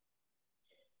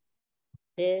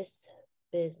 This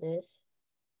business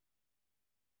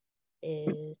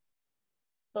is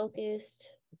focused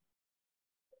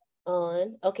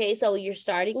on, okay, so you're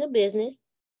starting a business.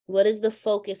 What is the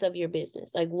focus of your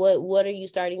business? Like, what are you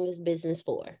starting this business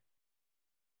for?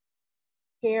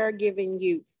 Caregiving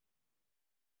youth.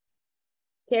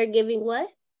 Caregiving what?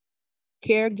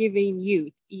 Caregiving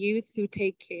youth who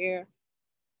take care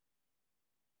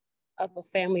of a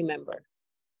family member.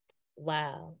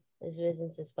 Wow, this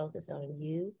business is focused on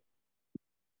youth.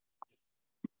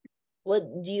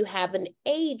 What do you have an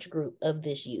age group of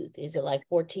this youth? Is it like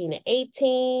 14 to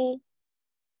 18?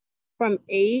 From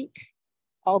 8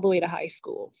 all the way to high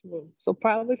school. So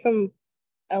probably from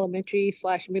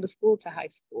elementary/middle school to high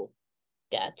school.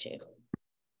 Gotcha.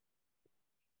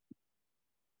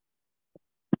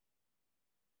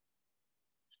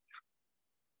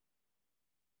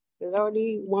 There's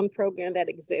already one program that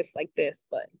exists like this,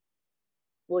 but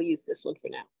we'll use this one for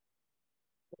now.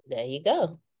 There you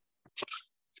go.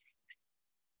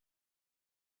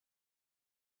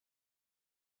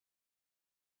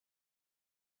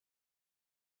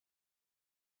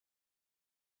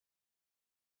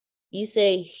 You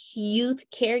say youth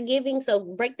caregiving. So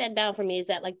break that down for me. Is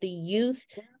that like the youth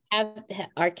are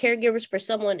caregivers for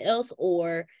someone else,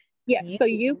 or? Yeah, so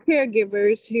youth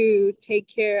caregivers who take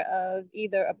care of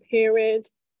either a parent,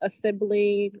 a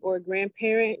sibling, or a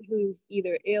grandparent who's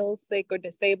either ill, sick, or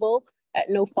disabled at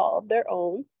no fault of their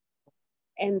own.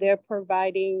 And they're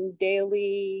providing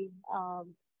daily,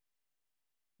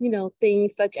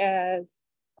 things such as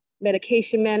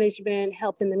medication management,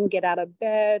 helping them get out of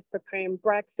bed, preparing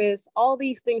breakfast, all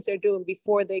these things they're doing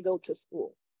before they go to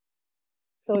school.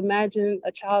 So imagine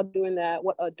a child doing that,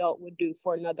 what an adult would do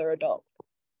for another adult.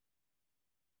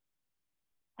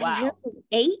 Wow.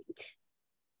 8?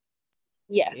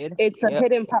 Yes, it's a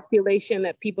hidden population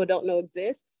that people don't know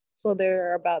exists. So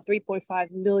there are about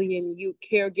 3.5 million youth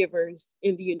caregivers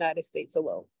in the United States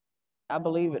alone. I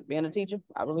believe it. Being a teacher,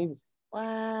 I believe it.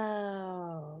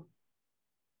 Wow.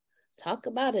 Talk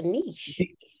about a niche.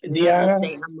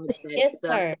 Deanna, yes,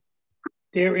 sir.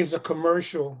 There is a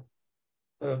commercial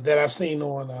that I've seen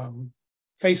on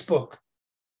Facebook.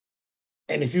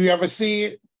 And if you ever see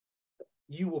it,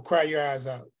 you will cry your eyes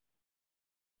out.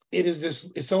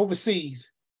 It's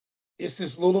overseas. It's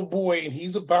this little boy, and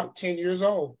he's about 10 years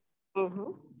old.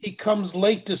 Mm-hmm. He comes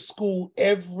late to school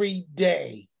every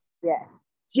day. Yeah.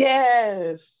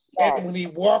 Yes. And when he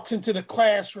walks into the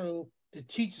classroom, the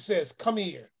teacher says, "Come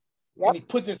here." Yep. And he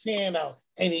puts his hand out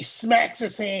and he smacks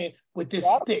his hand with this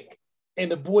stick.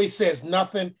 And the boy says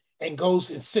nothing and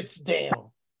goes and sits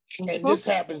down. Mm-hmm. And this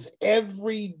happens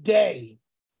every day.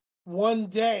 One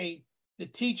day, the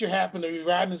teacher happened to be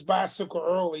riding his bicycle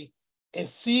early and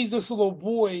sees this little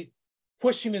boy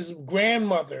pushing his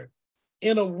grandmother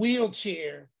in a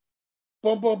wheelchair,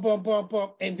 bump, bump, bump, bump,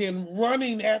 bump, and then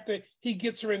running after he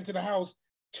gets her into the house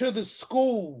to the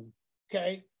school,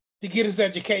 okay, to get his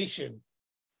education.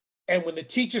 And when the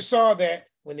teacher saw that,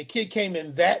 when the kid came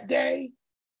in that day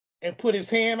and put his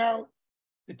hand out,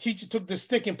 the teacher took the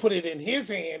stick and put it in his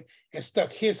hand and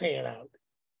stuck his hand out.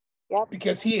 Yep.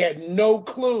 Because he had no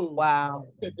clue Wow.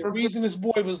 that the reason this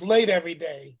boy was late every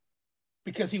day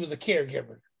because he was a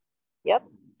caregiver. Yep.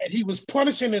 And he was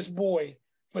punishing this boy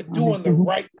for doing the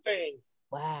right thing.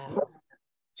 Wow.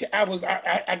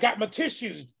 I got my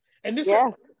tissues. And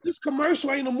this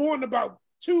commercial ain't no more than about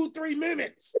 2-3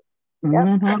 minutes. Yep.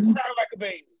 I cried like a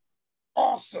baby.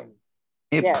 Awesome.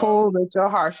 It pulled at your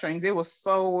heartstrings. It was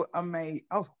so amazing.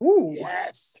 I was, ooh.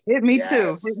 Yes. Hit me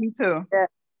too. Hit me too. Yeah.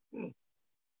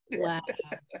 Wow.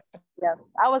 Yeah,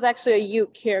 I was actually a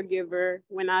youth caregiver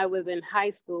when I was in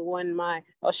high school. I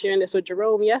was sharing this with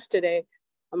Jerome yesterday,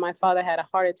 when my father had a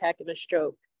heart attack and a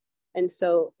stroke. And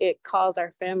so it caused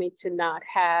our family to not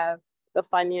have the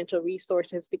financial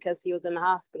resources because he was in the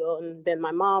hospital, and then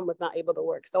my mom was not able to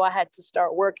work. So I had to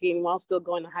start working while still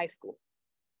going to high school.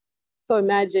 So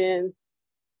imagine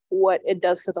what it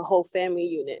does to the whole family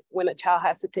unit when a child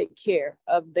has to take care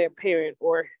of their parent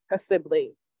or a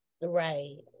sibling.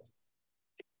 Right.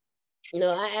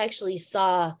 No, I actually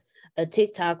saw a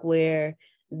TikTok where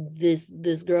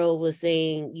this girl was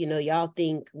saying, you know, y'all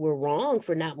think we're wrong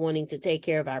for not wanting to take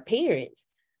care of our parents,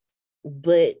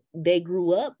 but they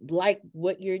grew up like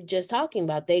what you're just talking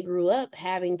about. They grew up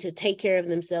having to take care of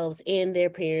themselves and their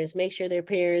parents, make sure their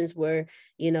parents were,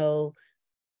 you know,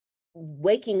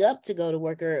 waking up to go to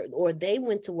work, or they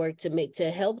went to work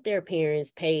to help their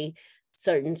parents pay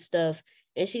certain stuff.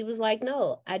 And she was like,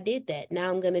 no, I did that. Now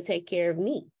I'm going to take care of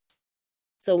me.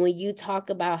 So when you talk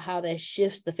about how that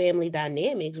shifts the family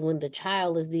dynamics, when the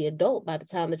child is the adult, by the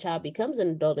time the child becomes an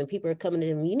adult and people are coming to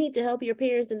them, you need to help your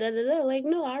parents and da-da-da. Like,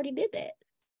 no, I already did that.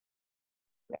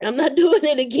 I'm not doing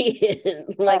it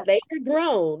again. Like, they are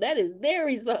grown. That is their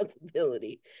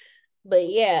responsibility. But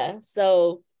yeah,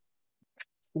 so,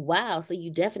 wow. So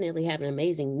you definitely have an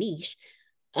amazing niche.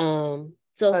 So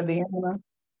Deanna?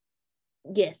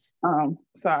 Yes.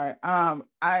 Sorry.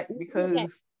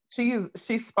 Because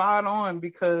she's spot on,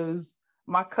 because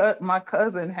my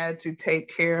cousin had to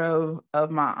take care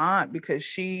of my aunt because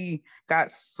she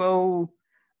got so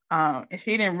and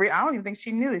she didn't I don't even think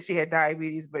she knew that she had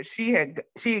diabetes, but she had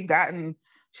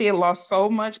lost so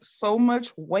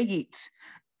much weight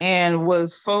and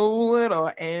was so little,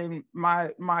 and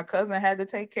my cousin had to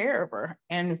take care of her,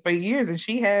 and for years, and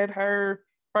she had her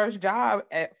first job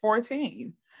at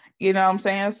 14. You know what I'm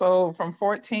saying? So from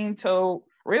 14 till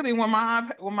really when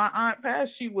my aunt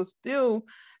passed, she was still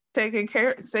taking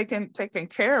care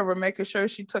of her, making sure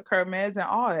she took her meds and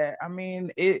all that. I mean,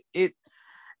 it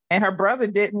and her brother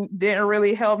didn't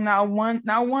really help not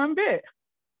one bit.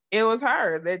 It was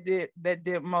her that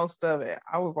did most of it.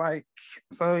 I was like,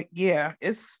 so yeah,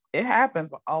 it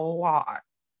happens a lot.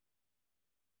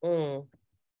 Yeah.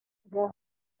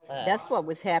 That's what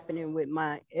was happening with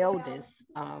my eldest.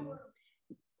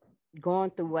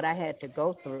 Going through what I had to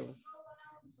go through.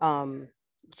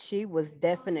 She was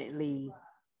definitely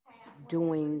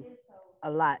doing a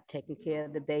lot, taking care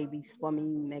of the babies for me,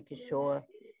 making sure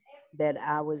that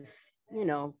I was, you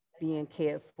know, being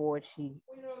cared for. She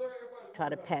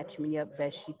tried to patch me up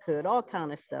best she could, all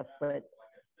kind of stuff. But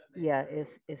yeah,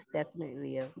 it's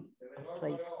definitely a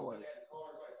place for it.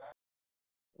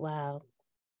 Wow.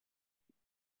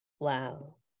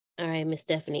 All right, Miss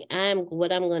Stephanie,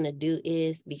 what I'm going to do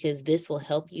is, because this will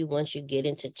help you once you get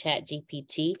into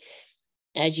ChatGPT.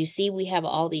 As you see, we have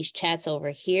all these chats over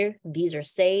here. These are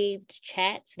saved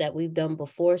chats that we've done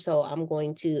before. So I'm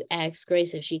going to ask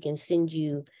Grace if she can send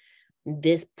you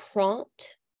this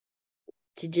prompt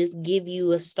to just give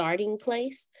you a starting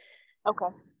place. Okay.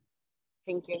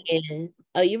 Thank you.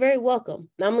 And you're very welcome.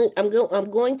 I'm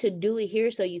going to do it here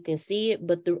so you can see it,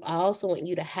 but I also want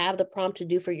you to have the prompt to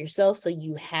do for yourself, so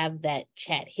you have that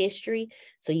chat history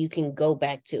so you can go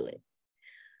back to it.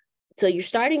 So you're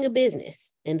starting a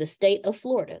business in the state of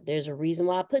Florida. There's a reason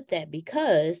why I put that,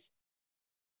 because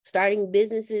starting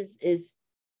businesses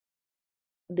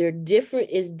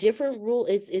different rules.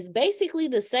 It's basically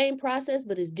the same process,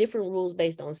 but it's different rules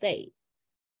based on state.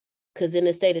 Because in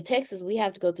the state of Texas, we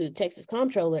have to go through the Texas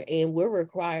Comptroller, and we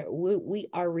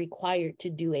are required to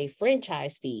do a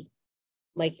franchise fee,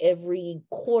 like every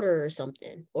quarter or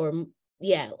something, or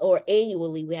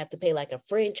annually we have to pay like a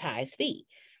franchise fee.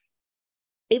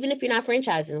 Even if you're not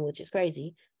franchising, which is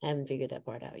crazy. I haven't figured that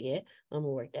part out yet. I'm gonna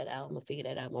work that out. I'm gonna figure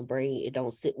that out. My brain, it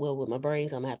don't sit well with my brain,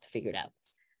 so I'm gonna have to figure it out,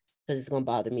 because it's gonna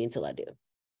bother me until I do.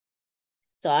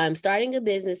 So I'm starting a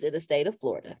business in the state of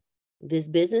Florida. This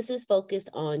business is focused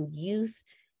on youth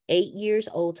 8 years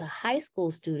old to high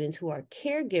school students who are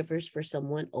caregivers for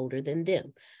someone older than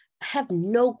them. I have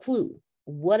no clue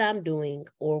what I'm doing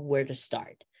or where to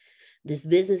start. This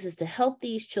business is to help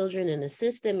these children and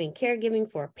assist them in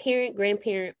caregiving for a parent,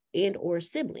 grandparent, and or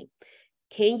sibling.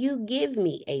 Can you give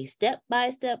me a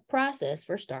step-by-step process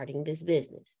for starting this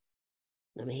business?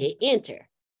 I'm gonna hit enter.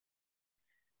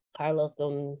 Carlos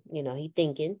gonna, he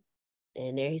thinking,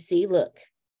 and there you see, look.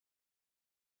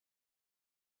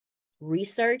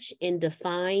 Research and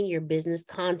define your business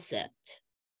concept.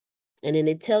 And then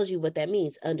it tells you what that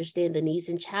means. Understand the needs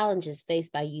and challenges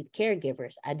faced by youth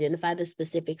caregivers. Identify the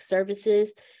specific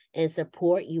services and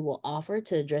support you will offer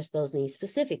to address those needs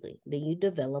specifically. Then you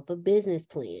develop a business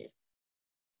plan.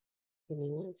 Give me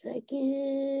 1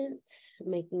 second.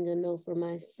 Making a note for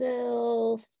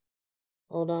myself.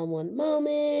 Hold on one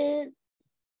moment.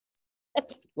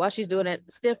 While she's doing that,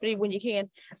 Stephanie, when you can,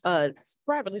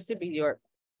 privately send me your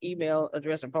email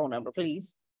address and phone number,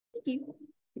 please. Thank you.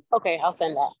 Okay, I'll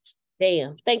send that.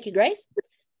 Damn. Thank you, Grace.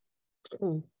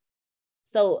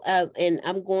 So, and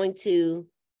I'm going to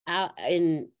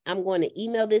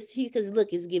email this to you because look,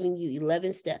 it's giving you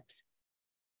 11 steps.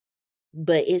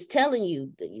 But it's telling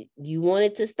you that you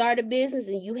wanted to start a business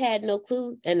and you had no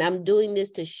clue. And I'm doing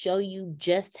this to show you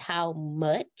just how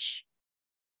much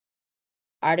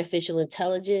artificial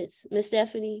intelligence, Miss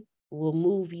Stephanie, will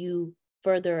move you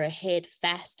further ahead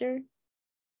faster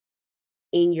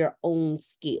in your own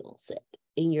skill set,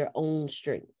 in your own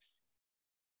strengths.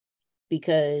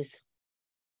 Because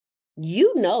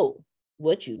you know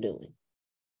what you're doing.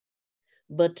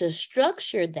 But to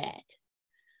structure that,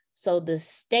 so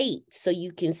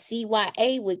you can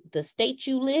CYA with the state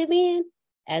you live in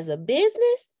as a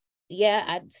business. Yeah,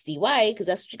 I CYA because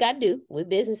that's what you got to do with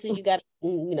businesses. You got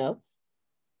to,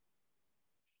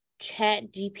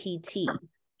 ChatGPT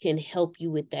can help you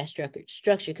with that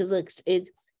structure. Because look,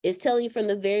 it's telling you from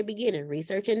the very beginning,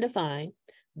 research and define,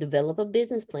 develop a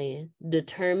business plan,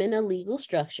 determine a legal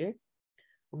structure,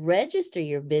 register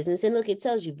your business. And look, it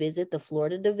tells you visit the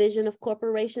Florida Division of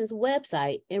Corporations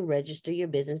website and register your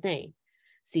business name.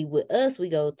 See, with us, we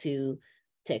go to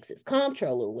Texas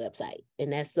Comptroller website.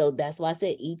 And that's why I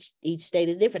said each state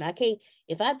is different. I can't,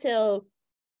 if I tell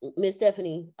Miss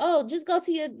Stephanie, oh, just go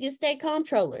to your state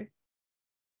comptroller.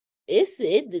 This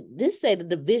say the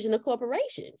Division of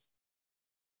Corporations.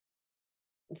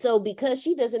 So because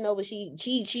she doesn't know what she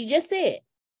just said,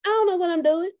 I don't know what I'm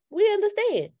doing. We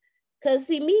understand. Because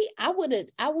see, me, I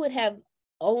would have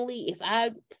only,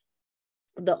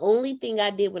 the only thing I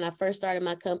did when I first started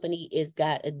my company is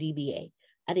got a DBA.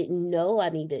 I didn't know I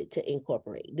needed to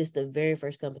incorporate. This is the very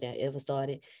first company I ever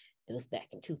started. It was back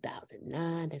in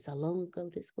 2009. That's how long ago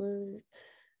this was.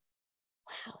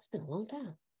 Wow, it's been a long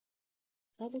time.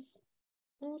 That was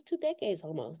almost 2 decades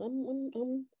almost.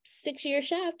 I'm 6 years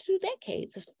shy of 2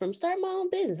 decades from starting my own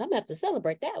business. I'm gonna have to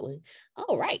celebrate that one.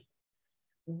 All right.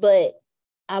 But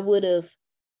I would have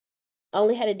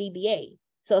only had a DBA.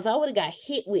 So if I would have got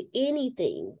hit with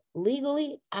anything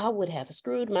legally, I would have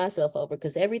screwed myself over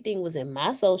because everything was in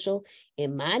my social,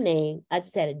 in my name. I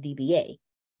just had a DBA.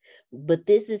 But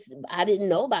I didn't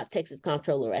know about Texas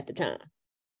Comptroller at the time.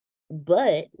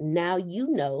 But now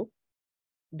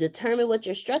determine what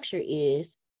your structure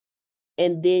is,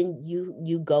 and then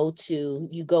you go to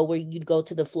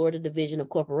the Florida Division of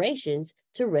Corporations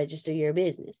to register your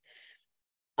business.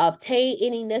 Obtain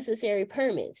any necessary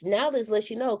permits. Now this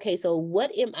lets you know, okay, so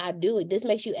what am I doing? This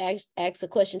makes you ask a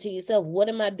question to yourself. What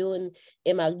am I doing?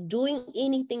 Am I doing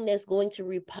anything that's going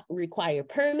to require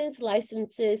permits,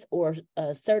 licenses, or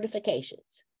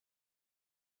certifications?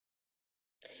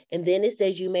 And then it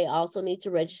says you may also need to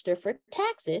register for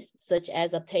taxes, such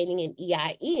as obtaining an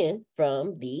EIN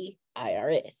from the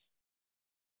IRS.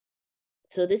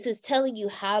 So this is telling you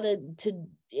how to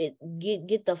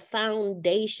get the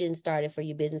foundation started for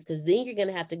your business, because then you're going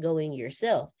to have to go in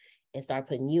yourself and start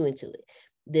putting you into it.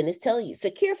 Then it's telling you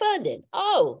secure funding.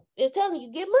 Oh, it's telling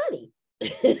you get money.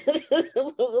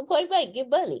 Point blank, get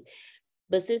money.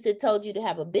 But since it told you to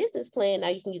have a business plan, now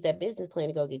you can use that business plan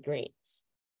to go get grants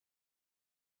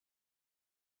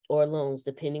or loans,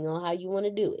 depending on how you want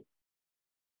to do it.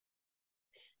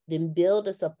 Then build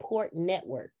a support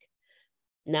network.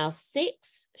 Now,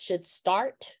 6 should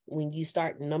start when you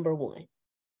start number 1.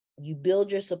 You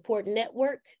build your support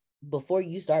network before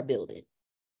you start building.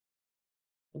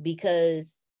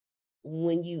 Because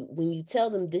when you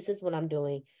tell them this is what I'm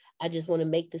doing, I just want to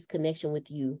make this connection with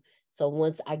you. So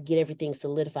once I get everything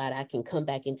solidified, I can come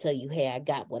back and tell you, hey, I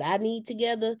got what I need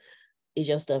together. Is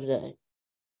your stuff done?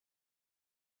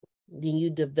 Then you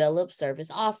develop service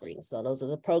offerings. So those are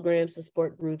the programs, the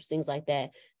support groups, things like that.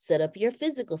 Set up your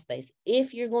physical space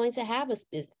if you're going to have a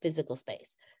physical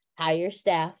space. Hire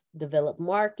staff, develop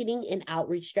marketing and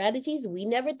outreach strategies. We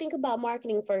never think about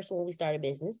marketing first when we start a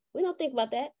business. We don't think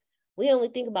about that. We only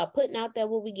think about putting out there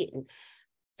what we're getting.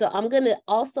 So I'm going to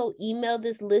also email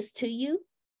this list to you,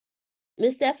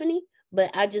 Miss Stephanie, but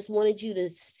I just wanted you to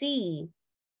see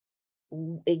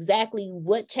exactly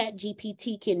what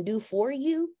ChatGPT can do for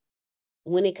you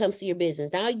when it comes to your business.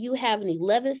 Now you have an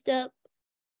 11-step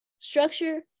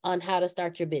structure on how to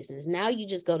start your business. Now you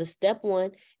just go to step 1,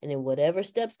 and then whatever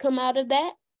steps come out of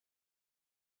that,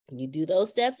 you do those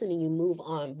steps and then you move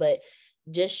on. But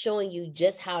just showing you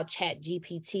just how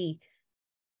ChatGPT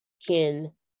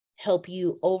can help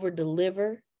you over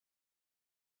deliver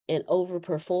and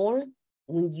overperform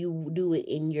when you do it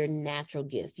in your natural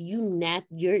gifts.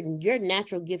 Your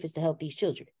natural gift is to help these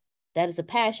children. That is a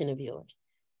passion of yours.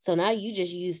 So now you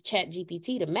just use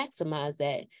ChatGPT to maximize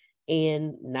that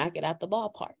and knock it out the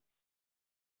ballpark.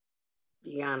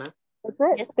 Deanna. That's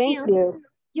it. Yes, Thank ma'am. you.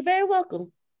 You're very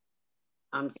welcome.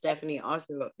 Stephanie,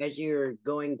 also, as you're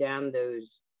going down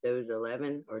those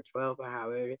 11 or 12 or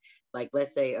however, like,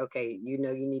 let's say, okay, you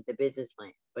know, you need the business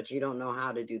plan, but you don't know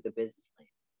how to do the business plan.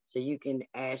 So you can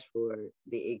ask for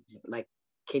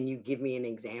can you give me an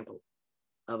example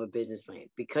of a business plan?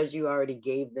 Because you already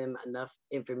gave them enough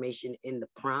information in the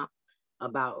prompt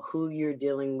about who you're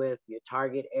dealing with, your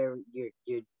target area,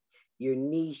 your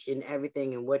niche and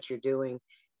everything and what you're doing,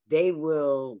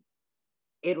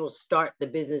 it'll start the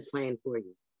business plan for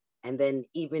you. And then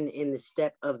even in the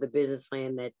step of the business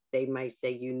plan that they might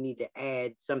say you need to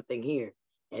add something here.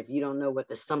 If you don't know what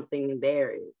the something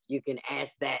there is, you can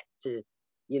ask that to,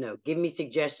 give me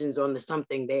suggestions on the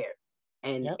something there.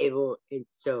 And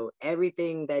so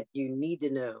everything that you need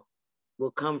to know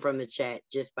will come from the chat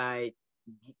just by,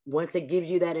 once it gives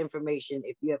you that information.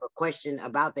 If you have a question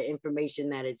about the information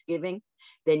that it's giving,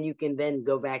 then you can then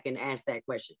go back and ask that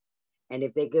question. And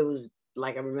if it goes,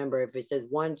 like, I remember if it says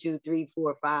 1, 2, 3,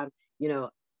 4, 5,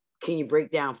 can you break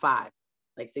down 5?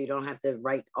 Like, so you don't have to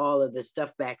write all of the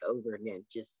stuff back over again.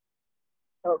 Just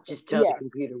tell the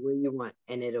computer what you want,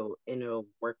 and it'll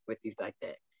work with you like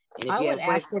that. And if I would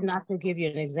ask it not to give you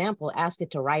an example, ask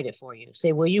it to write it for you.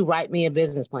 Say, will you write me a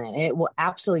business plan? And it will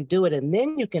absolutely do it. And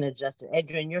then you can adjust it.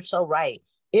 Adrian, you're so right.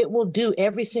 It will do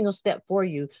every single step for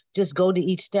you. Just go to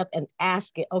each step and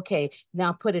ask it, okay,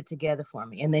 now put it together for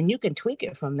me. And then you can tweak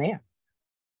it from there.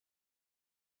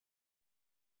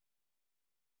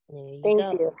 Thank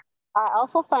you. I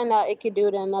also find out it could do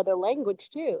it in another language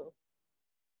too.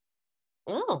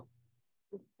 Oh.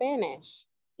 Spanish.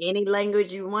 Any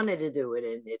language you wanted to do it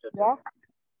in, it'll do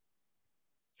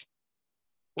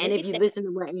it. And if you listen to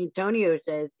what Antonio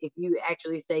says, if you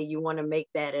actually say you want to make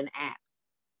that an app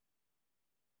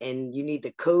and you need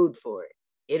the code for it,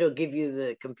 it'll give you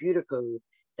the computer code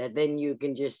that then you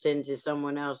can just send to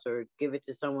someone else or give it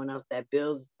to someone else that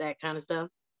builds that kind of stuff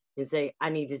and say,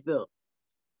 I need this built.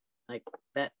 Like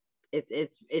that.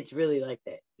 It's really like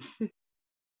that.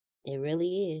 It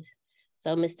really is.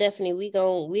 So Miss Stephanie,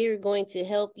 we're going to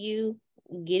help you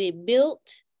get it built.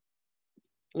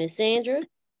 Miss Sandra,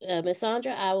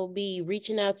 I will be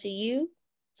reaching out to you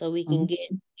so we can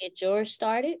get yours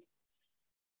started.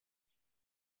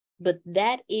 But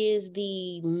that is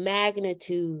the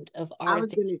magnitude of artificial. I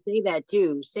was going to say that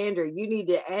too. Sandra, you need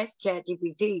to ask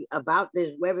ChatGPT about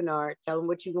this webinar. Tell them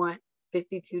what you want,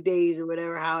 52 days or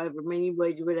whatever, however many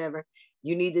ways, whatever.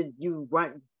 You need to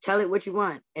tell it what you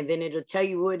want, and then it'll tell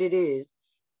you what it is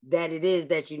that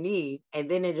you need, and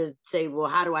then it'll say, well,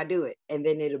 how do I do it? And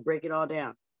then it'll break it all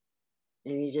down.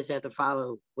 And you just have to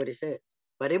follow what it says.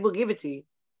 But it will give it to you.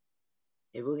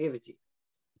 It will give it to you.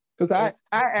 Because I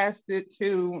asked it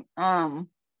to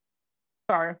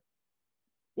sorry.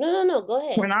 No, go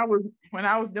ahead. When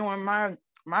I was doing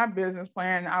my business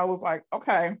plan, I was like,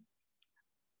 okay.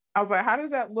 I was like, how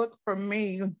does that look for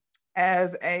me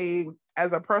as a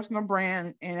personal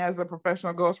brand and as a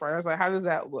professional ghostwriter? I was like, how does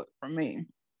that look for me?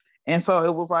 And so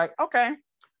it was like, okay,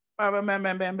 bam, bam,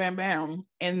 bam, bam, bam, bam.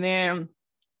 And then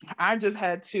I just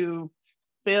had to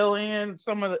fill in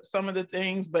some of the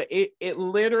things, but it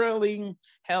literally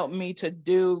helped me to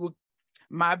do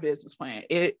my business plan.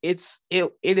 It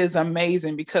is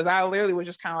amazing, because I literally was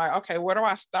just kind of like, okay, where do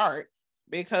I start?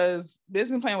 Because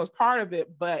business plan was part of it,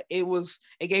 but it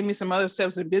gave me some other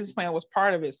steps, and business plan was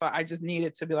part of it. So I just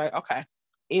needed to be like, okay,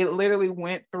 it literally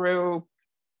went through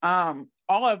all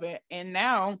of it. And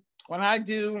now when I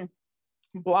do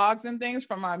blogs and things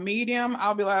for my Medium,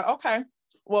 I'll be like, okay,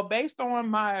 well, based on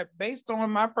my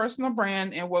personal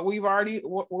brand and what we've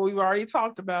already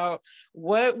talked about,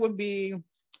 what would be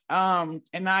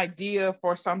an idea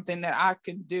for something that I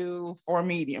could do for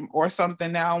Medium, or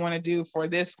something that I want to do for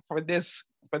this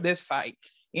site,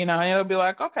 and it'll be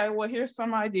like, okay, well, here's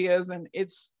some ideas. And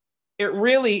it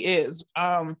really is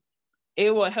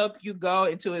it will help you go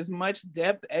into as much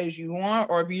depth as you want,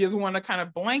 or if you just want to kind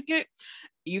of blanket,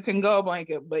 you can go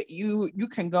blanket, but you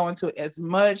can go into as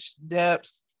much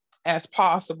depth as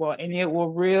possible, and it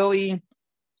will really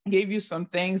give you some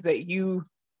things that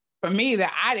for me,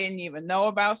 that I didn't even know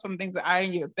about, some things that I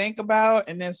didn't even think about,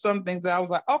 and then some things that I was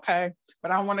like, okay,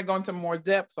 but I want to go into more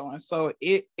depth on. So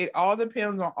it all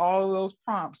depends on all of those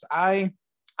prompts. I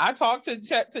talked to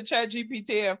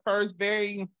ChatGPT at first,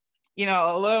 very,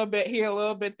 a little bit here, a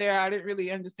little bit there. I didn't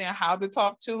really understand how to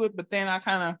talk to it, but then I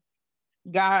kind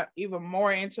of got even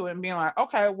more into it and being like,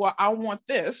 okay, well, I want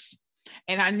this,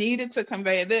 and I needed to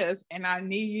convey this, and I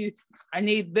need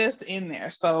this in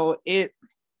there. So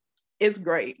it's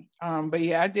great. But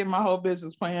yeah, I did my whole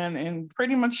business plan, and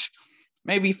pretty much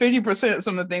maybe 50%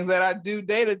 some of the things that I do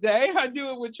day to day, I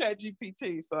do it with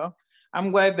ChatGPT. So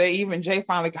I'm glad that even Jay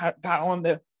finally got on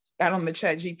the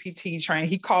ChatGPT train.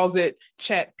 He calls it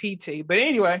Chat PT. But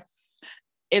anyway,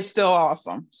 it's still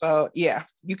awesome. So yeah,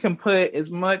 you can put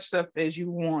as much stuff as you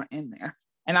want in there.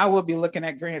 And I will be looking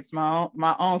at grants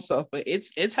my own self, but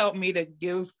it's helped me to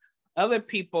give other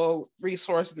people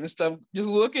resources and stuff. Just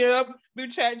look it up through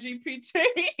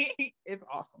ChatGPT. It's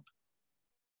awesome.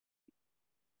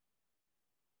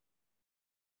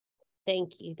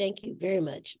 Thank you very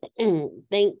much.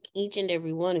 Thank each and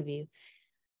every one of you.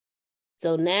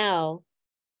 So now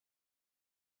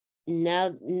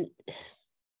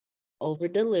over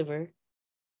deliver,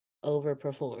 over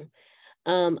perform.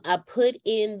 I put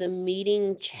in the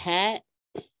meeting chat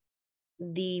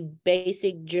the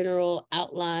basic general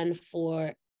outline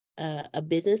for a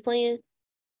business plan.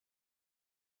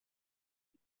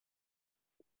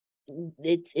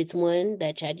 It's one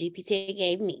that ChatGPT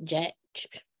gave me.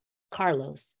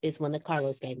 Carlos is one that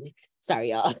Carlos gave me. Sorry,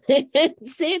 y'all.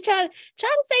 See, try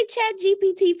to say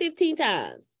ChatGPT 15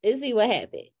 times and see what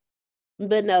happened.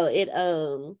 But no,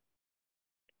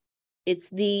 it's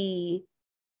the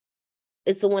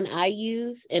one I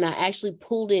use, and I actually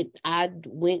pulled it. I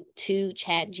went to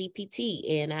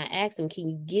ChatGPT and I asked him, can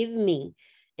you give me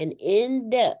an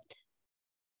in-depth,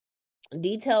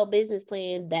 detailed business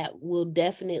plan that will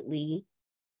definitely,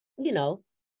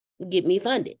 get me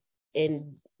funded?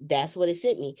 And that's what it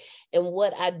sent me. And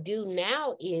what I do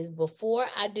now is before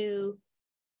I do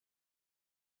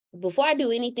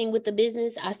anything with the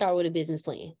business, I start with a business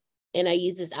plan. And I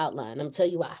use this outline. I'm gonna tell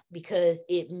you why. Because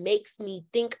it makes me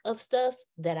think of stuff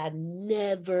that I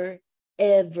never,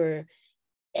 ever,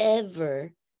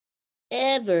 ever,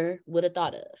 ever would have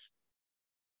thought of.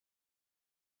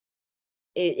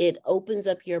 It opens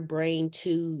up your brain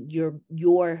to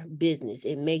your business.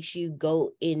 It makes you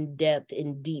go in depth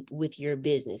and deep with your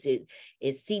business. It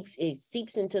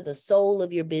seeps into the soul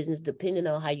of your business, depending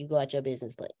on how you go at your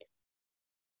business plan.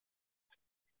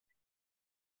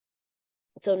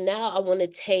 So now I want to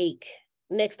take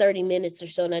next 30 minutes or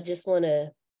so, and I just want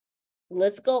to,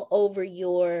 let's go over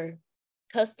your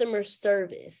customer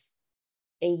service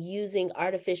and using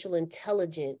artificial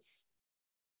intelligence,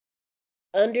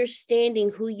 understanding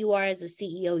who you are as a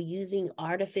CEO, using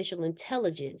artificial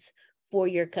intelligence for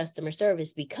your customer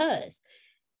service. Because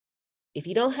if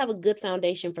you don't have a good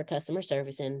foundation for customer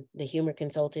service, and the Humor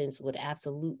Consultants would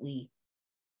absolutely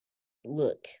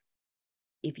look,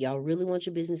 if y'all really want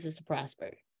your businesses to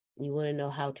prosper, you want to know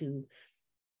how to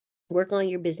work on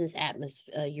your business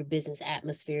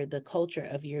atmosphere, the culture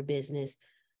of your business,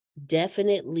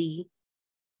 definitely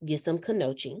get some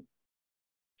coaching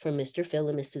from Mr. Phil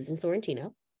and Miss Susan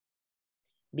Sorrentino,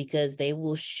 because they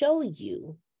will show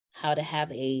you how to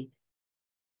have a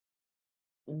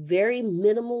very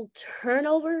minimal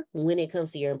turnover when it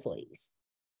comes to your employees.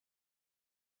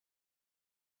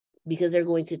 Because they're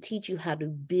going to teach you how to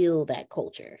build that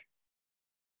culture.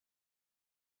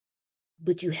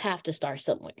 But you have to start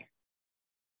somewhere.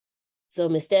 So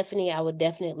Miss Stephanie, I would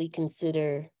definitely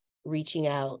consider reaching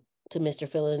out to Mr.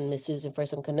 Phil and Miss Susan for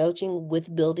some coaching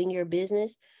with building your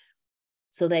business,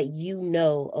 so that you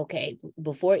know, okay,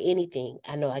 before anything,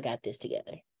 I know I got this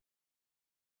together.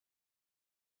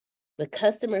 But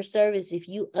customer service, if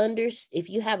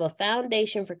you have a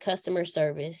foundation for customer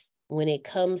service when it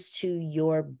comes to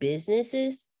your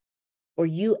businesses, or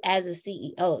you as a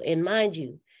CEO, and mind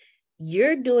you,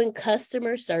 you're doing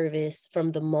customer service from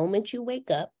the moment you wake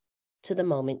up to the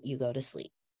moment you go to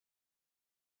sleep.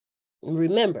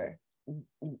 Remember,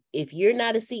 if you're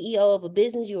not a CEO of a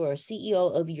business, you are a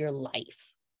CEO of your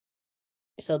life.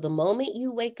 So the moment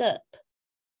you wake up,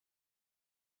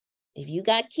 if you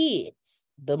got kids,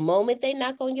 the moment they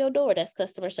knock on your door, that's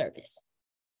customer service.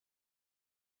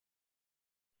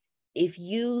 If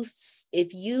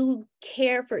you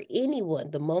care for anyone,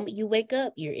 the moment you wake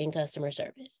up, you're in customer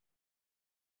service.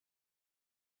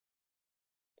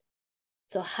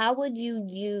 So how would you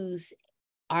use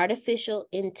artificial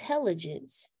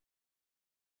intelligence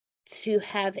to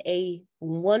have a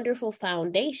wonderful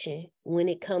foundation when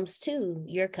it comes to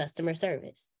your customer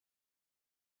service?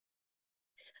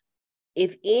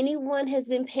 If anyone has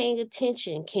been paying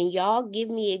attention, can y'all give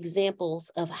me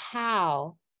examples of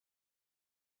how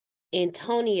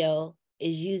Antonio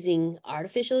is using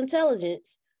artificial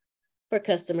intelligence for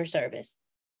customer service?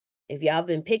 If y'all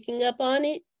been picking up on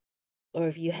it, or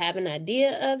if you have an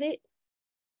idea of it.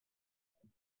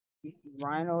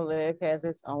 Rhino Leg has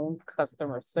its own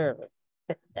customer service.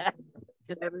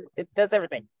 It does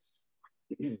everything.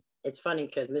 It's funny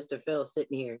because Mr. Phil's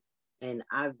sitting here, and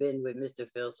I've been with Mr.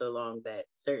 Phil so long that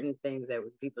certain things that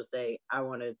when people say, I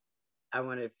want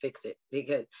to fix it,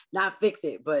 because not fix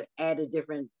it, but add a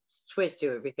different twist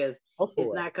to it, because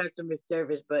it's not customer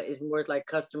service, but it's more like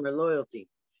customer loyalty.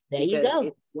 There you go.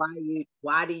 It's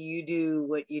why do you do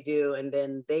what you do, and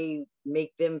then they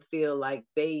make them feel like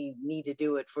they need to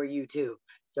do it for you too.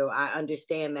 So I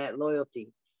understand that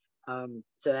loyalty.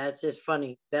 So that's just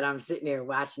funny that I'm sitting there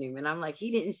watching him, and I'm like,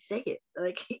 he didn't say it.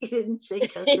 Like, he didn't say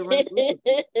customer loyalty.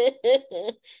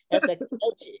 That's that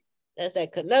Kanochi. That's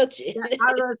that Kanochi.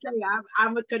 I was gonna say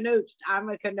I'm a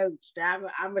Kanochi.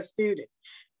 I'm a student.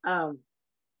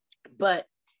 But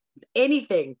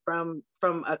anything from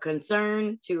a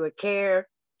concern to a care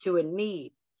to a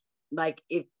need, like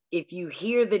if you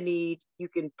hear the need, you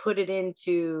can put it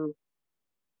into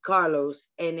Carlos,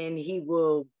 and then he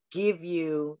will give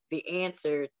you the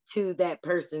answer to that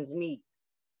person's need.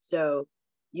 So,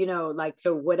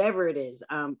 so whatever it is,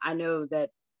 I know that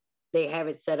they have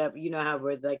it set up, how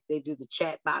where like they do the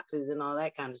chat boxes and all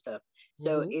that kind of stuff.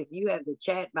 So if you have the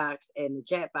chat box and the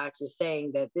chat box is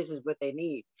saying that this is what they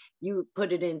need, you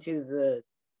put it into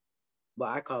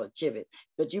I call it Chivit,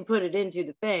 but you put it into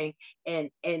the thing,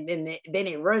 and then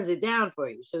it runs it down for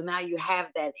you. So now you have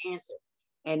that answer.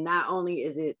 And not only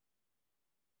is it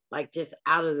like just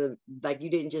you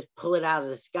didn't just pull it out of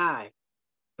the sky,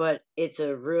 but it's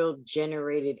a real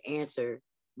generated answer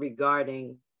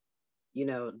regarding,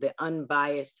 the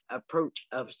unbiased approach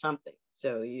of something.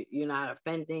 So you're not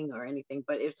offending or anything,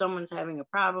 but if someone's having a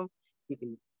problem, you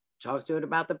can talk to it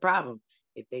about the problem.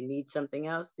 If they need something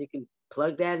else, you can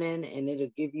plug that in and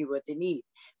it'll give you what they need.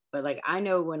 But like, I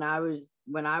know when I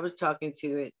was talking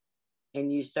to it,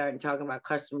 and you started talking about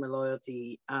customer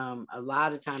loyalty, a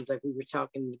lot of times, like we were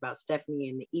talking about Stephanie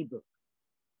and the ebook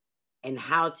and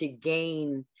how to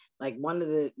gain, like one of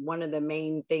the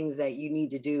main things that you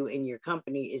need to do in your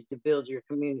company is to build your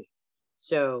community.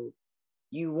 So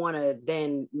you want to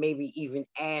then maybe even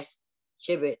ask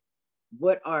Chibit,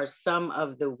 what are some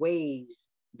of the ways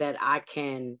that I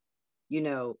can,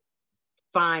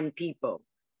 find people?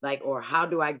 Like, or how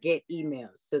do I get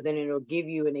emails? So then it'll give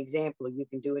you an example. You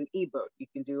can do an ebook, you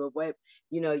can do a web,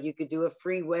 you could do a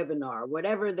free webinar,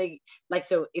 whatever they like.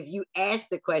 So if you ask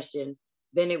the question,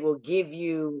 then it will give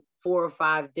you 4 or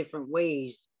 5 different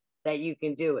ways that you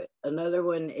can do it. Another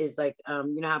one is like,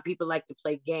 how people like to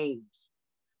play games.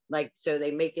 Like, so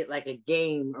they make it like a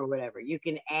game or whatever. You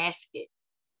can ask it.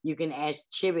 You can ask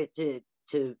Chibit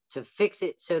to fix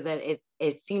it so that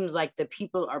it seems like the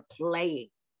people are playing.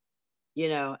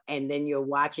 And then you'll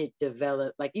watch it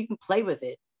develop. Like, you can play with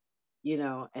it,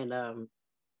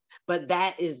 but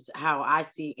that is how I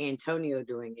see Antonio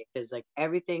doing it. Because like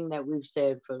everything that we've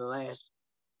said for the last,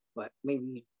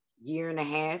 maybe year and a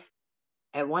half,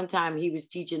 at one time he was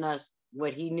teaching us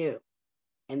what he knew.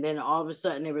 And then all of a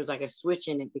sudden there was like a switch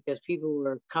in it because people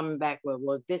were coming back with,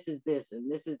 well, this is this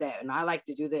and this is that. And I like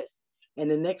to do this.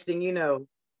 And the next thing you know,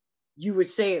 you would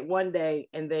say it one day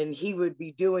and then he would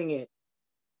be doing it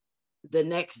the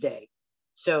next day.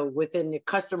 So within the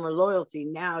customer loyalty,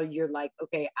 now you're like,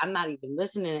 okay, I'm not even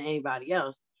listening to anybody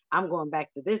else. I'm going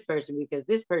back to this person because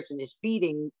this person is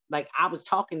feeding, like I was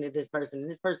talking to this person and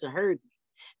this person heard me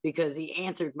because he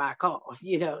answered my call,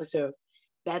 so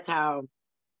that's how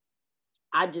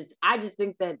I just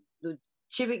think that the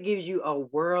Chibit gives you a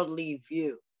worldly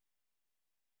view.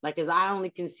 Like, as I only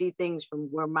can see things from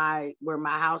where my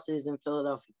house is in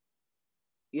Philadelphia,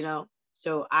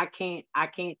 so I can't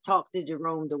talk to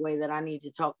Jerome the way that I need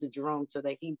to talk to Jerome so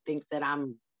that he thinks that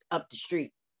I'm up the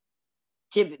street.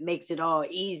 Chibit makes it all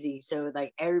easy so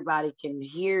like everybody can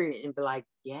hear it and be like,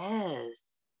 yes,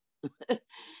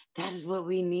 that is what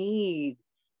we need.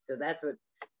 So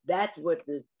that's what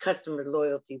the customer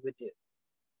loyalty would do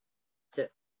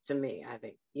to me. I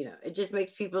think, it just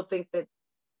makes people think that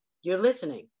you're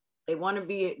listening. They want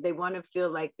to feel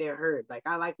like they're heard. Like,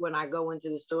 I like when I go into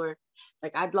the store,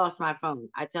 like I'd lost my phone.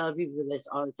 I tell people this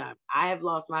all the time. I have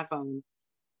lost my phone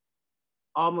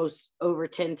almost over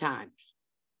 10 times.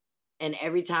 And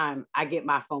every time I get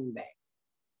my phone back,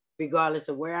 regardless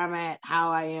of where I'm at,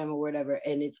 how I am, or whatever.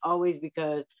 And it's always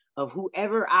because of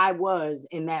whoever I was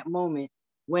in that moment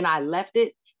when I left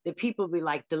it. The people be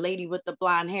like, the lady with the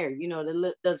blonde hair, you know,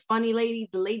 the funny lady,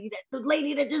 the lady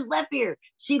that just left here,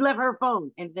 she left her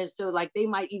phone. And then so like they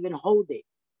might even hold it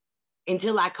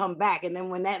until I come back. And then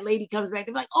when that lady comes back,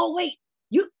 they're like, oh wait,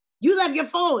 you left your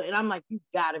phone. And I'm like, you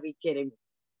gotta be kidding me.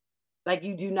 Like,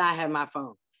 you do not have my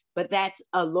phone. But that's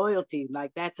a loyalty.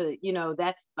 Like, that's a, you know,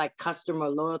 that's like customer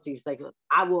loyalty. It's like,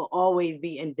 I will always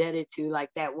be indebted to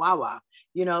like that Wawa,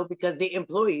 you know, because the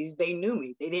employees, they knew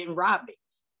me. They didn't rob me.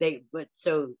 But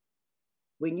so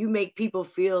when you make people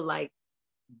feel like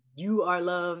you are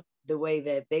loved the way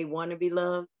that they want to be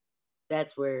loved,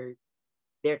 that's where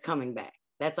they're coming back.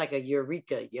 That's like a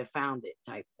eureka, you found it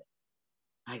type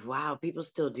thing. Like, wow, people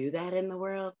still do that in the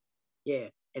world? Yeah.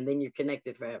 And then you're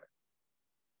connected forever.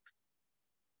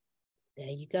 There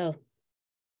you go.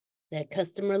 That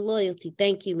customer loyalty.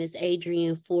 Thank you, Miss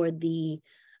Adrian, for the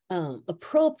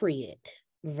appropriate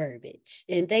verbiage.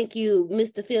 And thank you,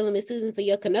 Mr. Phil and Miss Susan, for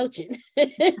your connotation.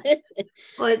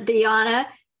 Well, Deanna,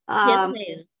 Yes,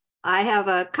 ma'am. I have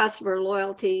a customer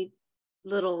loyalty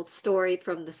little story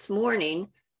from this morning.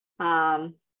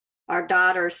 Our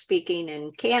daughter's speaking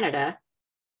in Canada,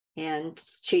 and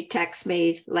she texted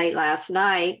me late last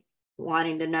night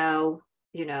wanting to know,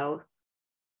 you know,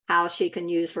 how she can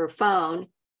use her phone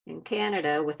in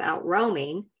Canada without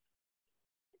roaming.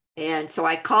 And so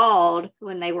I called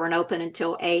when they weren't open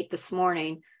until 8 this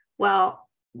morning. Well,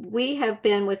 we have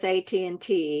been with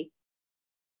AT&T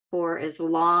for as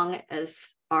long as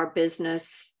our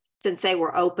business, since they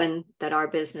were open, that our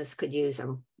business could use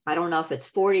them. I don't know if it's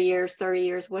 40 years, 30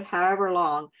 years, however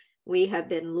long, we have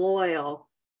been loyal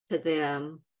to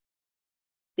them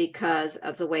because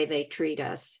of the way they treat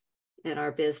us in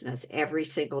our business every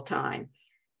single time.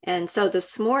 And so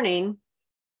this morning,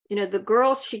 you know, the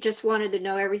girl, she just wanted to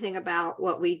know everything about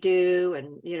what we do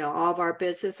and, you know, all of our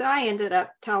business. I ended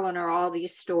up telling her all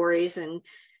these stories and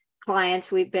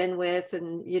clients we've been with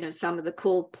and, you know, some of the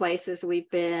cool places we've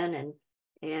been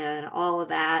and all of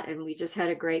that. And we just had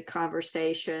a great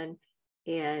conversation,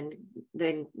 and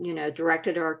then, you know,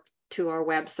 directed her to our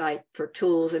website for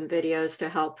tools and videos to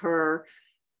help her,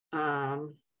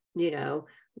 you know,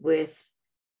 with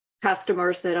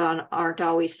customers that aren't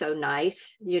always so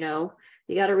nice. You know,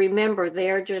 you got to remember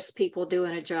they're just people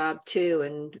doing a job too.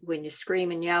 And when you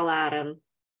scream and yell at them,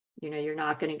 you know, you're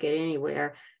not going to get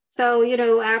anywhere. So, you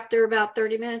know, after about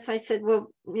 30 minutes, I said,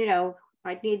 well, you know,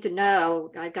 I need to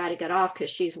know, I got to get off because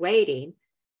she's waiting.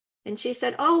 And she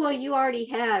said, oh, well, you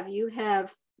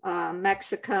have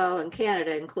Mexico and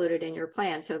Canada included in your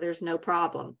plan, so there's no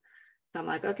problem. So I'm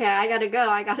like, okay, I got to go.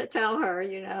 I got to tell her,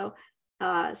 you know.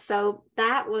 So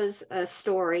that was a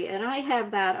story. And I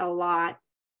have that a lot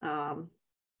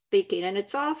speaking. And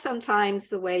it's all sometimes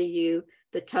the way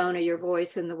the tone of your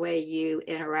voice and the way you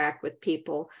interact with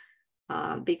people.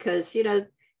 Because, you know,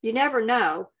 you never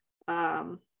know,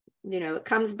 you know, it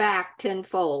comes back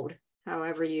tenfold,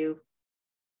 however you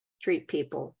treat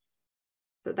people.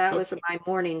 So that was my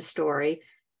morning story.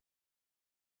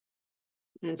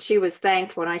 And she was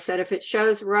thankful. And I said, if it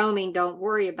shows roaming, don't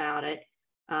worry about it.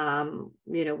 You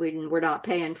know, we're not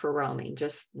paying for roaming.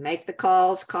 Just make the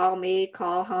calls, call me,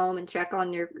 call home and check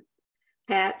on your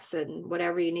pets and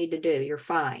whatever you need to do. You're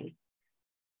fine.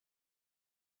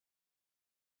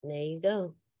 There you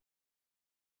go.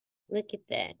 Look at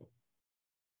that.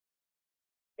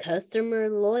 Customer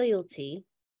loyalty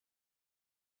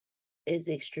is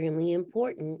extremely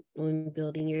important when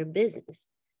building your business.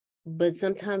 But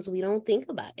sometimes we don't think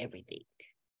about everything.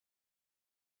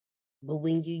 But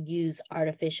when you use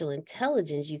artificial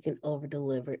intelligence, you can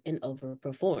over-deliver and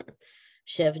over-perform.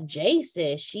 Chef Jay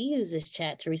says she uses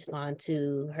chat to respond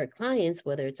to her clients,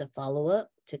 whether it's a follow-up,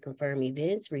 to confirm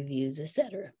events, reviews,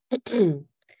 etc.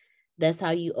 That's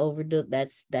how you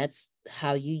that's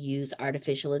how you use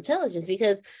artificial intelligence,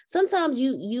 because sometimes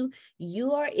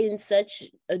you are in such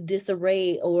a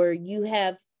disarray, or you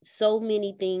have so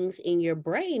many things in your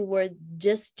brain where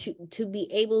just to be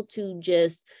able to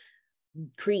just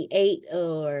create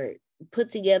or put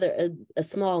together a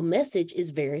small message is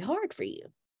very hard for you,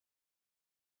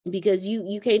 because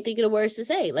you can't think of the words to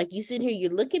say. Like, you sit here,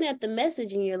 you're looking at the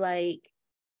message and you're like,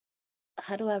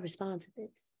 how do I respond to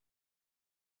this?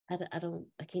 I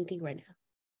can't think right now.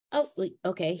 Oh,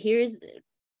 okay, here's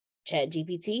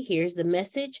ChatGPT, here's the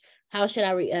message. How should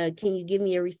I, can you give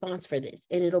me a response for this?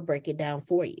 And it'll break it down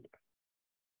for you.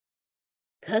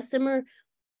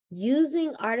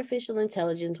 Using artificial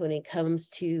intelligence when it comes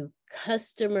to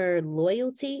customer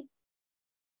loyalty,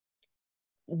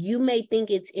 you may think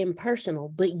it's impersonal,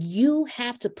 but you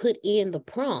have to put in the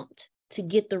prompt to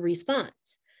get the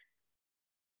response.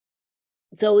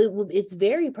 So it's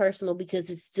very personal because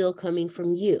it's still coming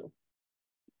from you.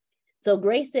 So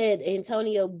Grace said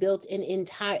Antonio built an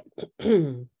entire,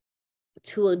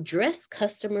 to address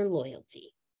customer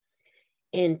loyalty,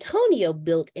 Antonio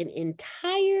built an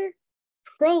entire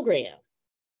program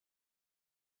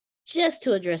just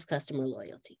to address customer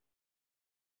loyalty.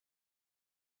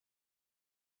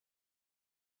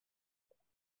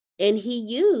 And he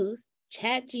used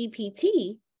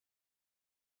ChatGPT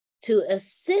to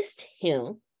assist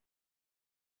him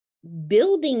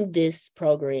building this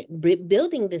program,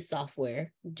 building this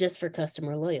software just for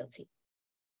customer loyalty.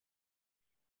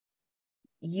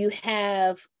 You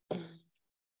have,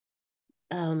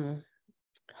 hold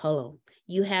on.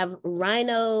 You have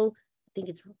Rhino, I think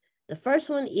it's, the first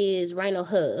one is Rhino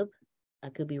Hub. I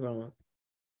could be wrong.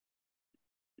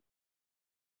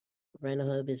 Rhino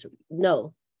Hub is,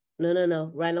 no.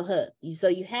 Rhino Hub. So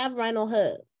you have Rhino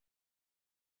Hub.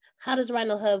 How does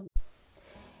Rhino Hub?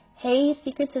 Hey,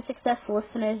 Secrets of Success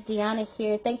listeners, Deanna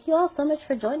here. Thank you all so much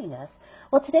for joining us.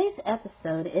 Well, today's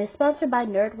episode is sponsored by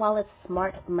NerdWallet's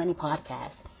Smart Money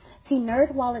Podcast. See,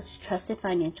 NerdWallet's trusted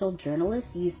financial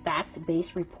journalists use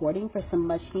fact-based reporting for some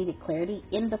much-needed clarity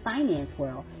in the finance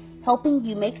world, helping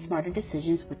you make smarter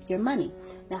decisions with your money.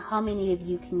 Now, how many of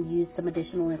you can use some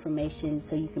additional information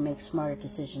so you can make smarter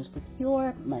decisions with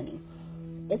your money?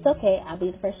 It's okay. I'll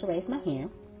be the first to raise my hand.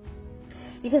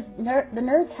 Because the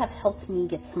nerds have helped me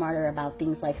get smarter about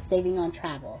things like saving on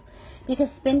travel. Because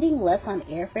spending less on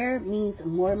airfare means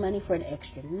more money for an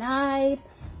extra night,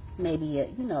 maybe a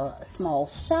small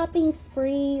shopping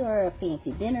spree or a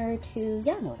fancy dinner or two.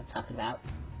 Y'all know what I'm talking about.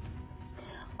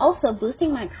 Also,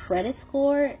 boosting my credit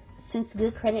score, since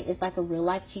good credit is like a real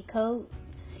life cheat code,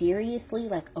 seriously,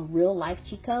 like a real life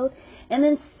cheat code. And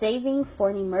then saving for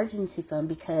an emergency fund,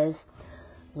 because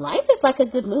life is like a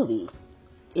good movie.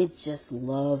 It just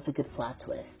loves a good plot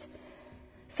twist.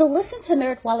 So listen to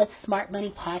NerdWallet's Smart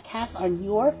Money Podcast on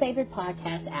your favorite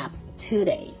podcast app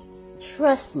today.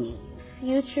 Trust me,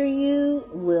 future you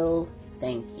will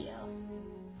thank you.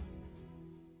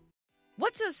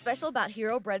 What's so special about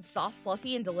Hero Bread's soft,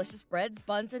 fluffy, and delicious breads,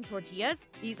 buns, and tortillas?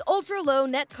 These ultra-low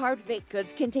net-carb baked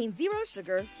goods contain zero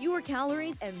sugar, fewer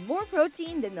calories, and more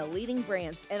protein than the leading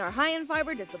brands, and are high in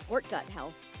fiber to support gut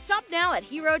health. Shop now at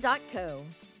hero.co.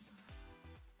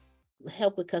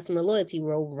 Help with customer loyalty,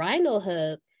 where Rhino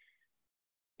Hub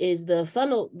is the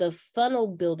funnel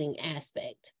building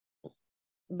aspect.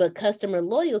 But customer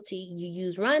loyalty, you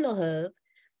use Rhino Hub,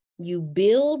 you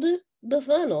build the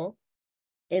funnel,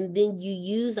 and then you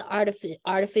use the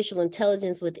artificial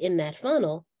intelligence within that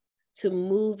funnel to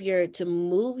move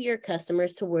your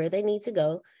customers to where they need to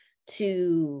go,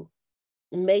 to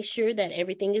make sure that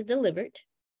everything is delivered,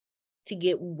 to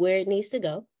get where it needs to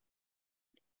go.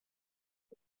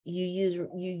 You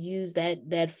use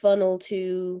that funnel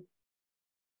to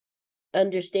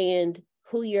understand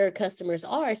who your customers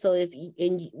are. So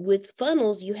with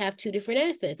funnels, you have two different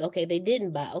aspects. Okay, they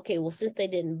didn't buy. Okay, well, since they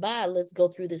didn't buy, let's go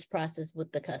through this process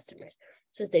with the customers.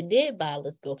 Since they did buy,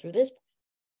 let's go through this.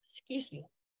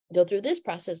 Go through this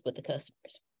process with the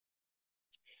customers.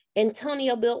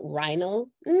 Antonio built Rhino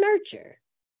Nurture.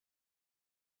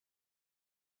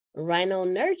 Rhino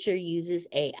Nurture uses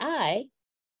AI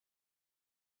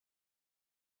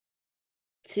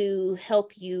to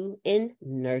help you in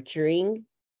nurturing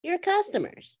your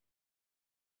customers.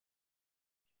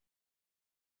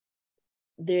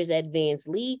 There's advanced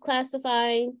lead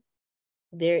classifying.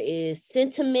 There is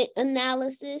sentiment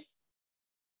analysis.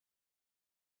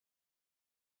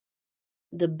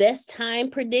 The best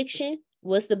time prediction.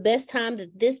 What's the best time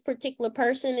that this particular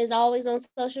person is always on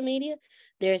social media?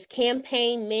 There's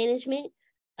campaign management,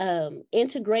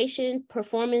 integration,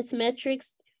 performance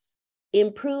metrics,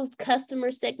 improved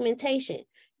customer segmentation.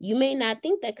 You may not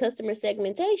think that customer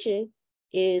segmentation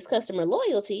is customer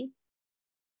loyalty,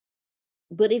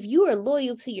 but if you are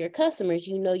loyal to your customers,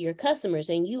 you know your customers,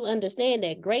 and you understand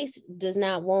that Grace does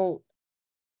not want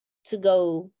to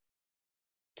go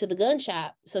to the gun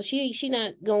shop, so she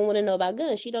not gonna want to know about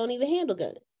guns. She don't even handle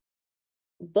guns.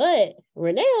 But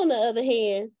Renee, on the other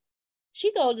hand,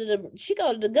 she go to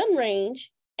the gun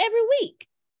range every week.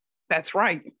 That's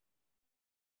right.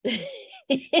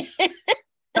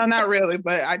 No, not really,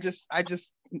 but I just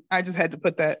had to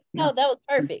put that. No, that was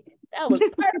perfect. That was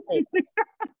perfect.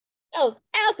 That was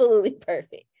absolutely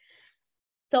perfect.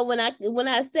 So when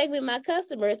I segment my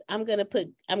customers, I'm gonna put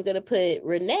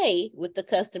Renee with the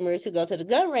customers who go to the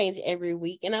gun range every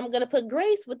week, and I'm gonna put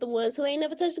Grace with the ones who ain't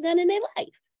never touched a gun in their life.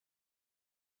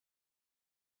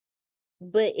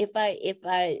 But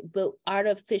but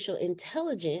artificial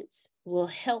intelligence will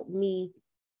help me.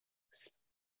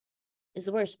 Is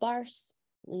the word sparse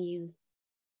when you?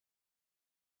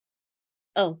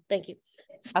 Oh, thank you.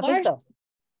 I think Sparse. so.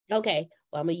 Okay,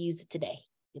 well, I'm gonna use it today.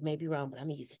 It may be wrong, but I'm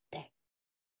gonna use it today.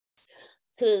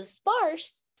 To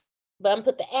sparse, but I'm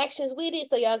gonna put the actions with it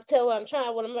so y'all can tell what I'm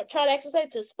trying to actually say,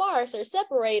 to sparse or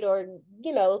separate or,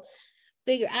 you know,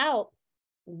 figure out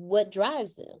what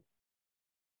drives them.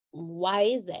 Why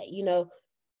is that? You know,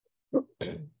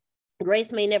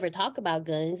 Grace may never talk about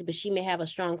guns, but she may have a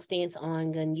strong stance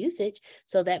on gun usage.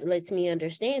 So that lets me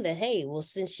understand that, hey, well,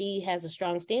 since she has a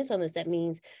strong stance on this, that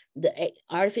means the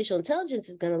artificial intelligence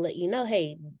is going to let you know,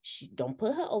 hey, don't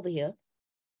put her over here.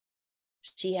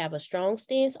 She have a strong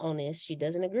stance on this. She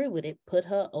doesn't agree with it. Put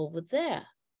her over there.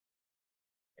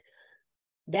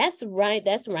 That's right.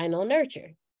 That's Rhino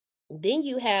Nurture. Then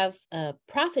you have a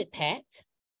Profit Pact,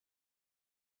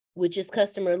 which is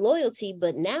customer loyalty.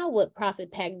 But now what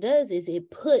Profit Pact does is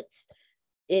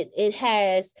it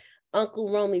has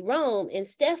Uncle Romy Rome and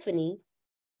Stephanie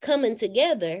coming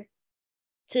together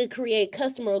to create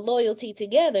customer loyalty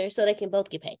together so they can both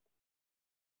get paid.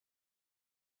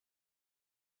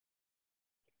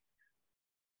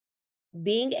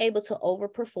 Being able to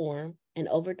overperform and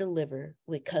overdeliver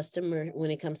with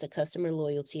when it comes to customer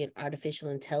loyalty and artificial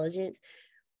intelligence,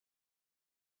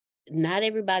 not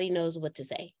everybody knows what to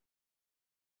say.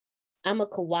 I'm a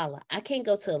koala. I can't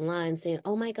go to a lion saying,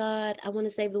 oh my God, I want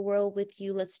to save the world with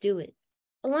you. Let's do it.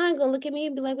 A lion gonna look at me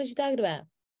and be like, what you talking about?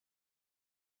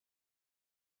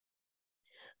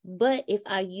 But if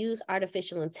I use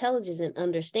artificial intelligence and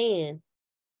understand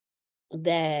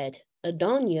that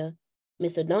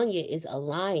Miss Adonia is a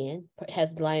lion,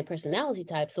 has the lion personality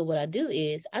type. So what I do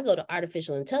is I go to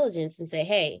artificial intelligence and say,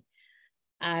 hey,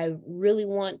 I really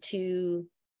want to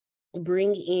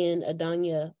bring in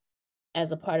Adonia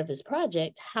as a part of this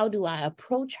project. How do I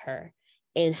approach her?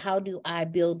 And how do I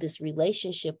build this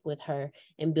relationship with her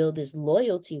and build this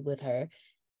loyalty with her?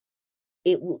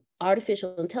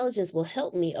 Artificial intelligence will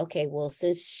help me. Okay, well,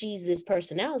 since she's this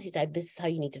personality type, this is how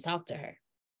you need to talk to her.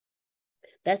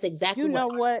 That's exactly you know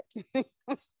what? Thank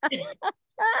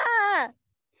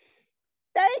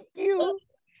you.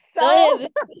 Go ahead.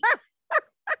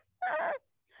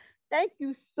 Thank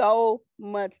you so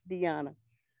much, Deanna.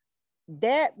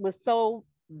 That was so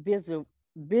visual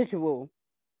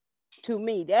to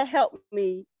me. That helped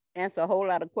me answer a whole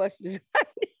lot of questions.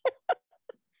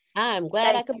 I'm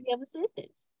glad I could be of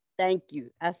assistance. Thank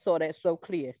you. I saw that so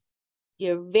clear.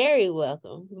 You're very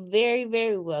welcome. Very,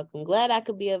 very welcome. Glad I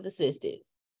could be of assistance.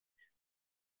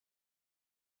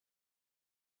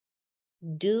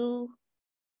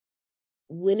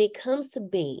 When it comes to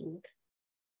being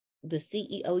the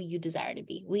CEO you desire to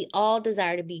be, we all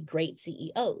desire to be great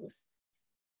CEOs,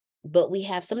 but we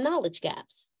have some knowledge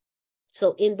gaps.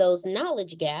 So in those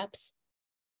knowledge gaps,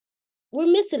 we're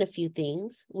missing a few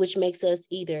things, which makes us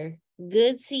either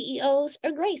good CEOs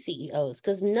or great CEOs,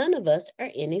 because none of us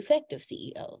are ineffective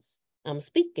CEOs. I'm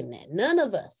speaking that. None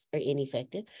of us are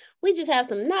ineffective. We just have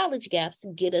some knowledge gaps to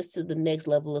get us to the next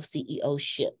level of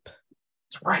CEO-ship.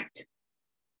 That's right.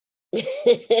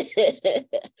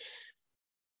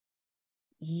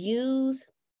 You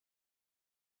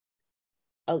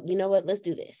know what? Let's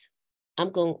do this.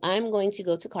 I'm going to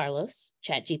go to Carlos,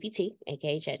 ChatGPT,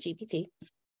 aka ChatGPT,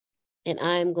 and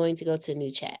I'm going to go to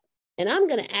new chat. And I'm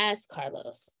going to ask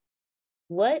Carlos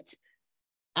what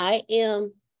I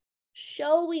am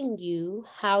showing you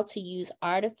how to use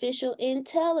artificial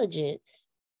intelligence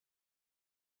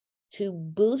to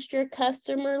boost your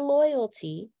customer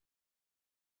loyalty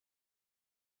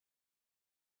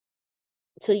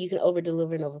so you can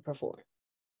over-deliver and over-perform.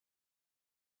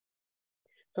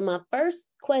 So my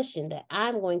first question that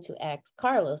I'm going to ask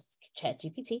Carlos,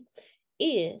 ChatGPT,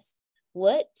 is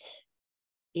what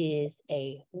is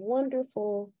a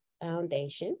wonderful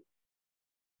foundation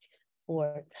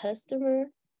for customer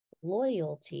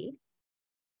loyalty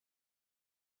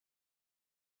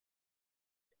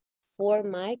for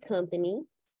my company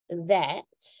that,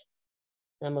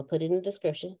 I'm going to put it in the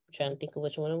description. I'm trying to think of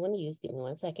which one I want to use. Give me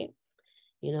 1 second.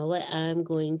 You know what? I'm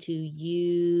going to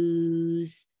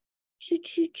use,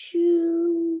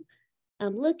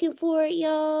 I'm looking for it,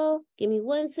 y'all. Give me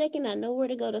 1 second. I know where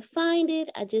to go to find it.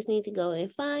 I just need to go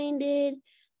and find it.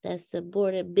 That's the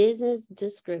Board of Business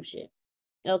description.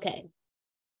 Okay.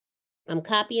 I'm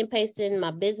copy and pasting my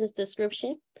business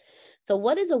description. So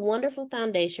what is a wonderful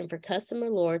foundation for customer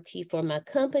loyalty for my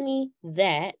company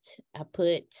that I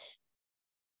put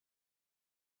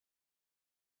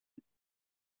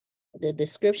the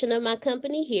description of my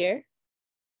company here,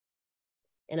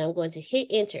 and I'm going to hit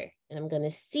enter. and I'm going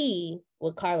to see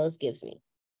what Carlos gives me,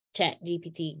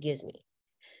 ChatGPT gives me.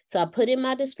 So I put in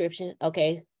my description.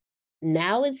 Okay,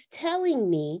 now it's telling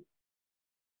me,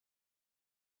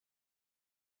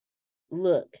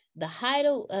 look, the height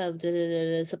of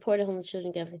the support of homeless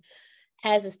children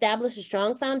has established a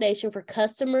strong foundation for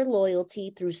customer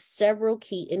loyalty through several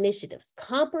key initiatives.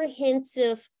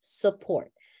 Comprehensive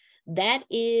support. That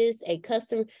is a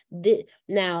customer.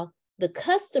 Now, the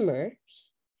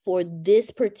customers for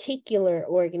this particular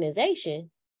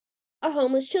organization are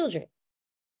homeless children.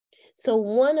 So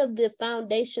one of the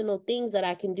foundational things that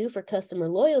I can do for customer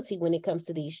loyalty when it comes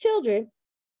to these children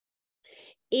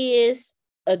is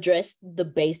address the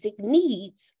basic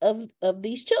needs of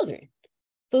these children: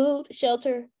 food,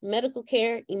 shelter, medical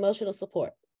care, emotional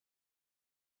support.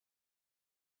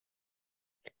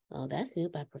 Oh, that's new.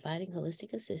 By providing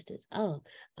holistic assistance. Oh,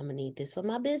 I'm gonna need this for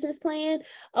my business plan.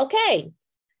 Okay,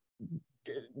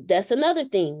 that's another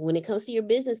thing. When it comes to your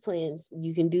business plans,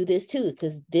 you can do this too,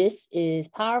 because this is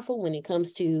powerful when it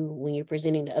comes to when you're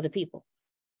presenting to other people.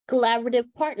 Collaborative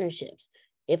partnerships.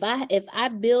 If I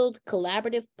build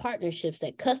collaborative partnerships,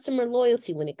 that customer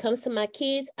loyalty, when it comes to my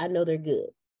kids, I know they're good.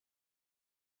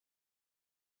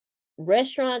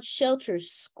 Restaurants, shelters,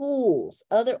 schools,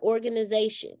 other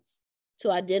organizations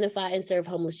to identify and serve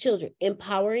homeless children.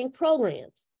 Empowering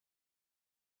programs.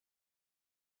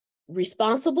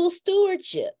 Responsible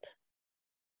stewardship.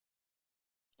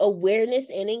 Awareness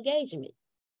and engagement.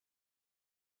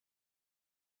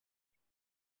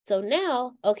 So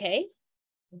now, okay,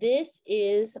 this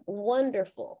is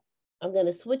wonderful. I'm going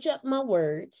to switch up my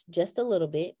words just a little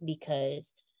bit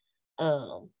because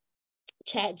ChatGPT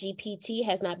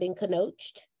has not been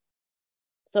coached.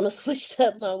 So I'm going to switch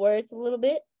up my words a little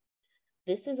bit.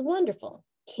 This is wonderful.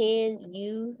 Can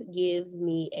you give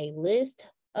me a list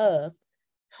of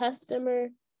customer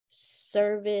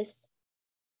service?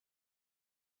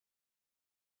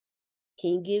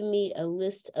 Can you give me a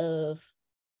list of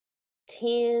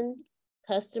 10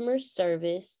 customer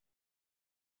service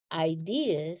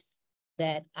ideas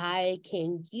that I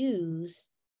can use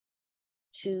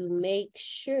to make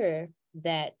sure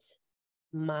that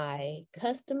my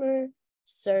customer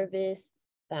service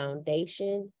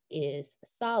foundation is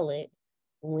solid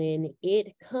when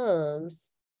it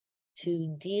comes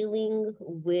to dealing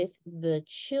with the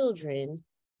children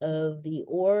of the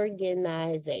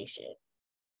organization?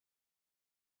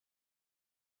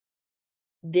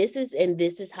 This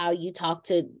is how you talk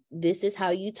to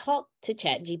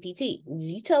ChatGPT.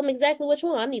 You tell them exactly which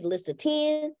one. I need a list of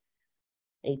 10.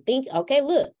 They think, okay,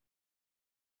 look.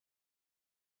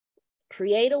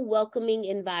 Create a welcoming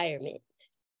environment.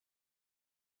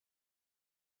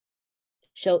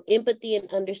 Show empathy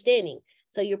and understanding.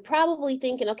 So you're probably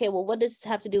thinking, okay, well, what does this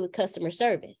have to do with customer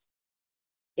service?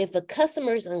 If a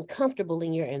customer is uncomfortable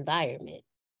in your environment,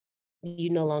 you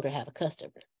no longer have a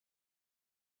customer.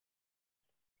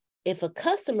 If a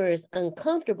customer is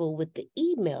uncomfortable with the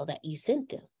email that you sent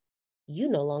them, you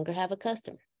no longer have a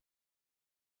customer.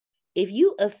 If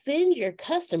you offend your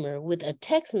customer with a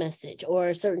text message or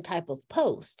a certain type of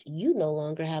post, you no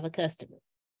longer have a customer.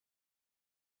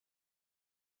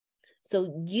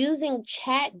 So using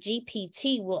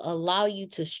ChatGPT will allow you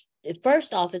to,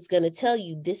 first off, it's going to tell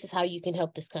you this is how you can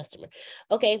help this customer.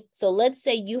 Okay, so let's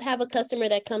say you have a customer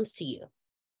that comes to you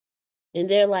and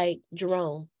they're like,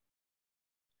 Jerome,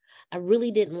 I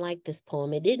really didn't like this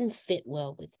poem. It didn't fit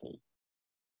well with me.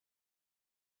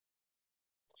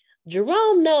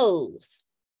 Jerome knows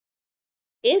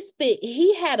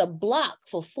he had a block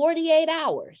for 48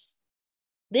 hours.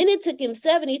 Then it took him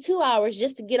 72 hours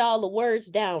just to get all the words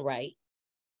down right.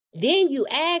 Then you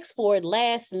asked for it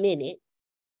last minute.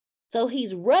 So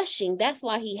he's rushing. That's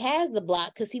why he has the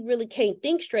block, because he really can't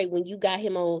think straight when you got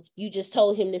him on. You just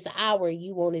told him this hour,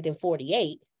 you want it in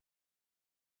 48.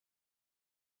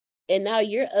 And now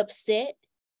you're upset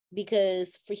because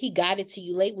he got it to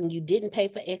you late when you didn't pay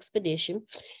for expedition.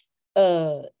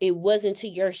 It wasn't to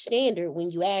your standard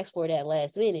when you asked for that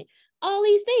last minute. All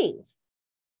these things.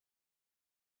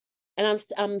 And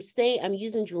I'm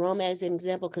using Jerome as an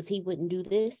example because he wouldn't do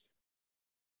this.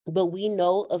 But we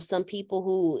know of some people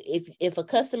who, if a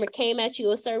customer came at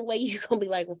you a certain way, you're gonna be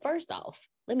like, well, first off,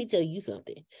 let me tell you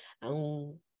something.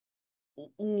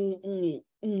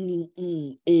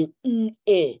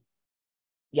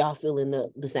 Y'all feeling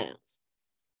the sounds.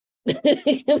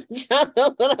 Y'all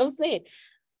know what I'm saying.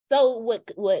 So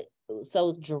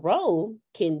Jerome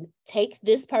can take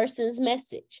this person's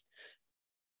message,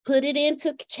 put it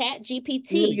into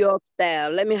ChatGPT. New York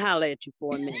style. Let me holler at you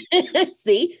for a minute.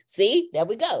 See, there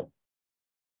we go.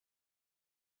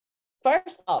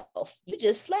 First off, you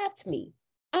just slapped me.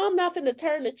 I'm not finna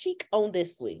turn the cheek on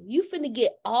this one. You finna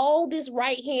get all this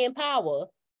right hand power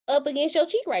up against your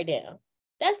cheek right now.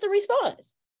 That's the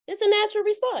response. It's a natural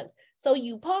response. So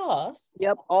you pause.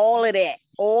 Yep, all of that.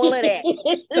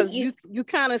 Because you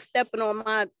kind of stepping on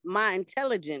my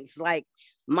intelligence. Like,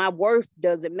 my worth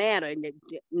doesn't matter.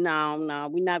 No,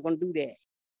 we're not gonna do that.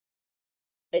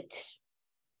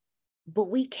 But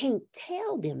we can't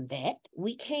tell them that.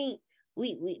 We can't.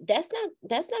 That's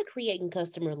not creating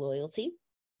customer loyalty.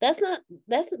 That's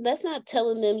not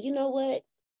telling them, you know what?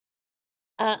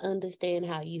 I understand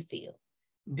how you feel.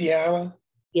 Deanna.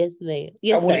 Yes, ma'am.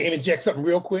 Yes, I want sir. to interject something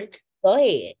real quick. Go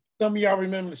ahead. Some of y'all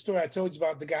remember the story I told you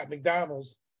about the guy at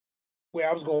McDonald's, where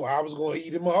I was going to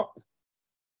eat him up,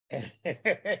 and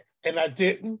I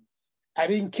didn't. I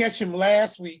didn't catch him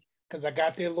last week because I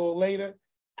got there a little later.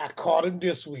 I caught him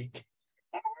this week.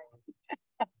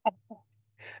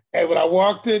 And when I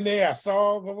walked in there, I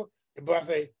saw him, but I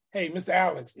say, "Hey, Mr.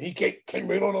 Alex," and he came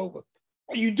right on over.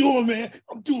 "How you doing, man?"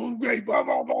 "I'm doing great." Blah,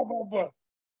 blah, blah, blah, blah.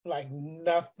 Like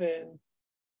nothing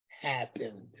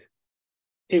happened.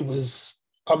 It was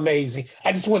amazing.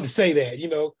 I just wanted to say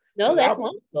that, No, that's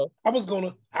wonderful. I was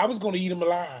gonna eat him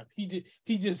alive. He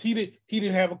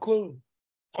didn't have a clue.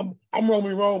 I'm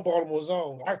Romy Rome, Baltimore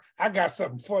Zone. I got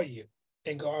something for you.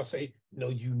 And God say, "No,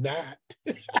 you not."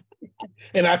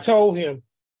 And I told him,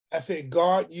 I said,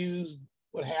 God used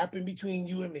what happened between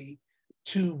you and me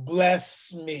to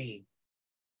bless me.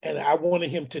 And I wanted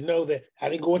him to know that. I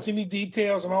didn't go into any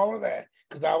details and all of that,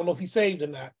 because I don't know if he saved or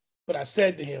not. But I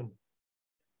said to him,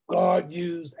 God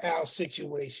used our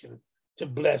situation to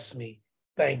bless me.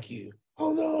 Thank you.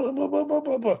 Oh, no, blah, blah, blah,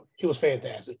 blah, blah. It was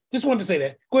fantastic. Just wanted to say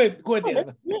that. Go ahead,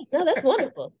 Deanna. No, that's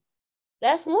wonderful.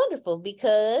 That's wonderful,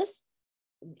 because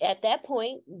at that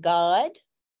point, God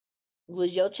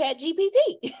was your Chat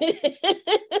GPT.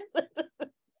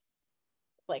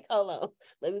 Like, hold on,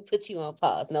 let me put you on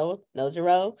pause. No,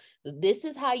 Jerome, this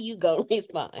is how you gonna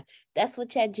respond. That's what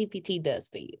Chat GPT does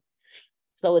for you.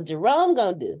 So what Jerome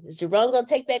gonna do is Jerome gonna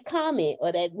take that comment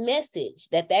or that message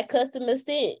that customer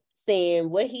sent saying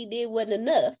what he did wasn't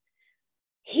enough.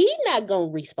 He's not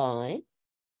gonna respond.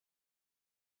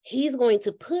 He's going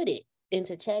to put it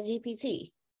into Chat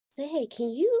GPT. Say, hey, can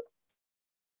you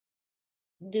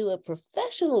do a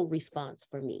professional response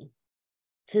for me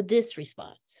to this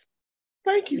response?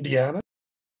 Thank you, Deanna.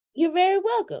 You're very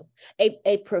welcome.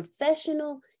 A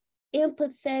professional,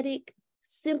 empathetic,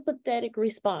 sympathetic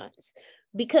response,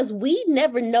 because we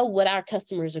never know what our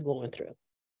customers are going through.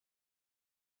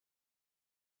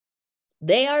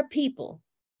 They are people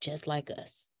just like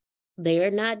us. They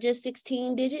are not just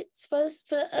 16 digits for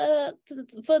them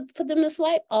to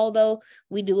swipe, although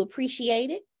we do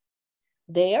appreciate it.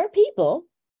 They are people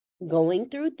going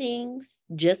through things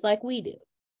just like we do.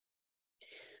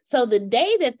 So the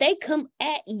day that they come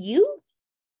at you,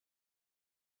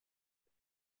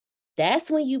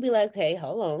 that's when you be like, hey,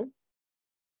 hold on.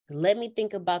 Let me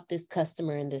think about this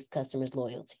customer and this customer's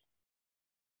loyalty.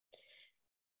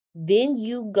 Then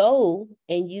you go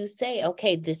and you say,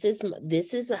 okay, this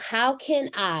is how can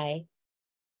I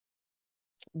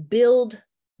build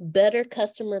better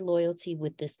customer loyalty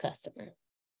with this customer?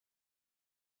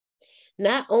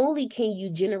 Not only can you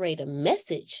generate a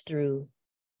message through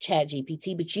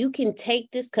ChatGPT, but you can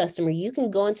take this customer, you can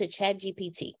go into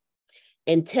ChatGPT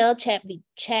and tell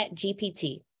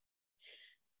ChatGPT,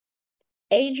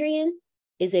 Adrian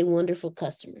is a wonderful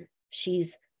customer.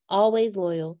 She's always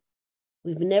loyal.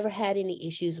 We've never had any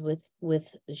issues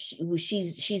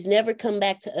she's never come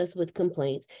back to us with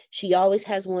complaints. She always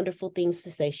has wonderful things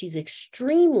to say. She's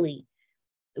extremely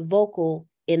vocal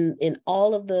in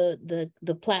all of the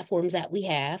platforms that we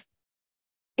have,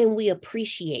 and we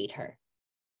appreciate her.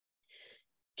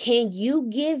 Can you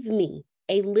give me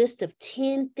a list of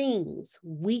 10 things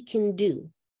we can do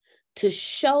to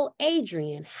show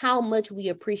Adrian how much we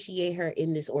appreciate her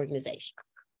in this organization?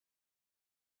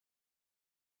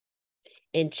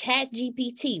 And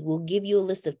ChatGPT will give you a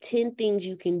list of 10 things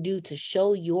you can do to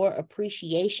show your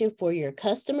appreciation for your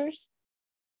customers.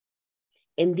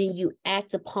 And then you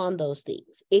act upon those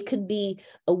things. It could be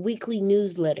a weekly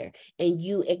newsletter and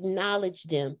you acknowledge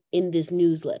them in this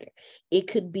newsletter. It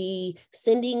could be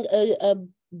sending a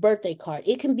birthday card.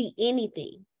 It can be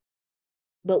anything.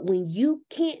 But when you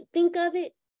can't think of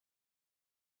it,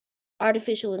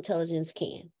 artificial intelligence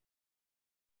can.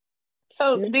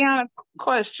 So, Deanna,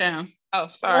 question. Oh,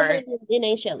 sorry. It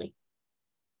ain't Shelley.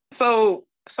 So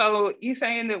you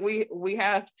saying that we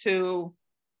have to,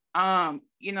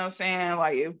 saying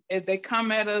like if they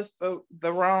come at us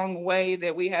the wrong way,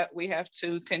 that we have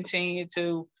to continue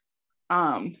to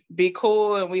be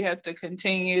cool, and we have to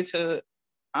continue to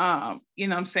you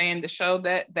know what I'm saying, to show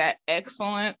that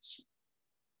excellence.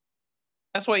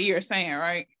 That's what you're saying,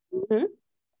 right? Mm-hmm.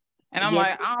 And I'm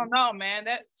like, I don't know, man,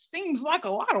 that seems like a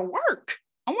lot of work.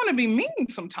 I want to be mean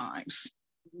sometimes.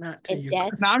 Not to you. No,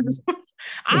 I'm just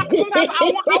sometimes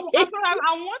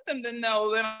I want them to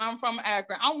know that I'm from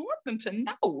Akron. I want them to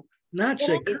know. Not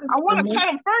your I want to cut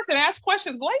them first and ask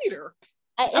questions later.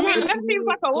 I mean, that seems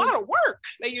like a lot of work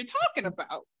that you're talking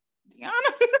about,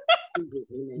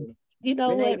 Deanna. You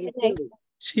know what, Renee?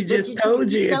 She just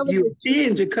told you if you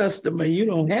offend your customer, you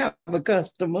don't have a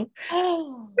customer. They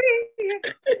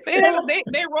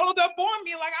rolled up on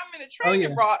me like I'm in a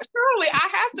training bra. Surely I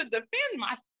have to defend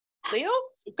myself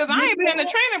because I ain't been in a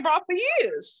training bra for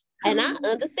years. And I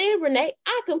understand, Renee.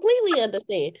 I completely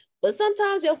understand. But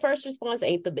sometimes your first response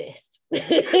ain't the best.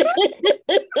 Then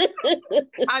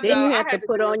you have to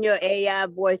put on your AI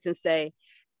voice and say,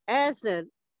 as a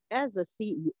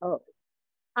CEO,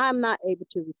 I'm not able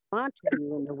to respond to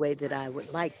you in the way that I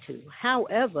would like to.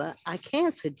 However, I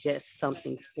can suggest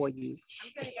something for you.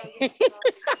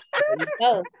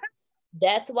 No,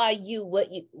 that's why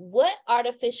what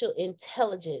artificial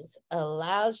intelligence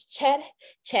allows Chat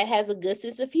has a good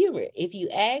sense of humor. If you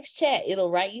ask Chat, it'll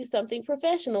write you something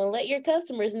professional and let your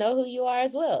customers know who you are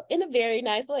as well in a very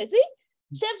nice way. See,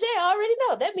 Chef J already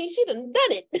know. That means she done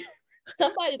it.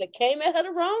 Somebody that came at her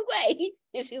the wrong way.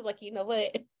 And she's like, you know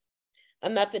what?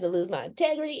 I'm not finna lose my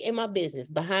integrity and my business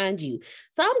behind you.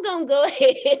 So I'm gonna go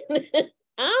ahead.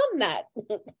 I'm not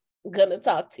gonna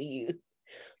talk to you,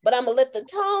 but I'm gonna let the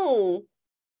tone,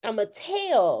 I'm gonna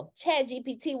tell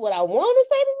ChatGPT what I want to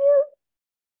say to you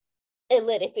and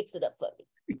let it fix it up for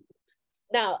me.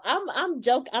 Now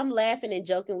I'm laughing and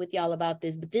joking with y'all about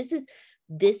this, but this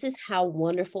is how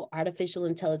wonderful artificial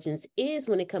intelligence is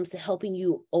when it comes to helping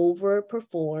you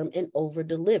overperform and over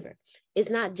deliver. It's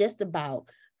not just about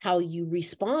how you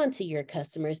respond to your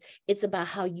customers, it's about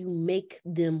how you make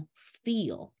them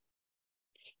feel.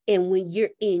 And when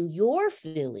you're in your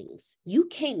feelings, you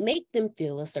can't make them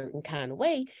feel a certain kind of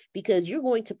way because you're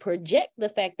going to project the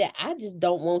fact that I just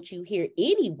don't want you here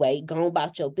anyway, going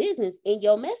about your business in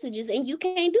your messages, and you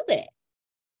can't do that.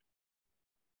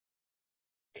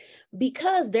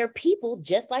 Because they're people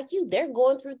just like you. They're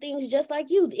going through things just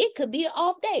like you. It could be an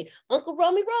off day. Uncle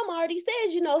Romy Roma already said,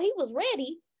 he was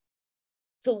ready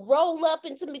to roll up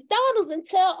into McDonald's and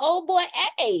tell old boy,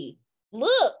 hey,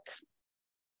 look,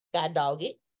 God dog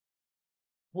it,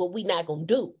 what we not gonna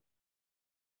do.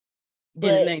 But,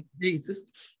 in the name of Jesus.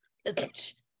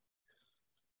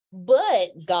 But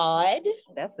God,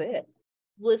 that's it,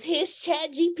 was his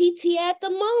Chat GPT at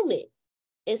the moment.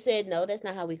 It said, no, that's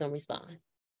not how we're gonna respond.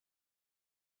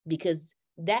 Because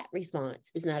that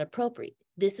response is not appropriate.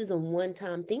 This is a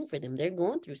one-time thing for them. They're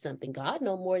going through something. God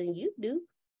knows more than you do.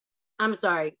 I'm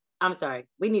sorry.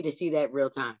 We need to see that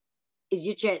real time. Is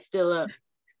your chat still up?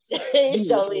 It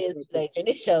surely is, Nathan.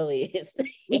 It surely is.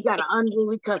 We got an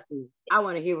unruly customer. I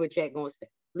want to hear what chat gonna say.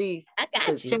 Please. I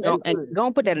got you. Go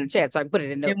and put that in the chat so I can put it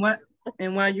in notes.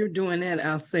 And while you're doing that,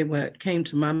 I'll say what came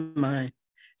to my mind.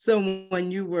 So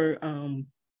when you were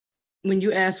when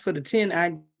you asked for the 10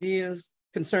 ideas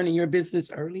concerning your business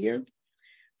earlier,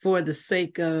 for the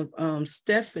sake of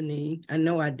Stephanie, I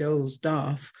know I dozed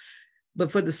off. But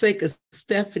for the sake of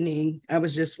Stephanie, I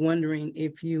was just wondering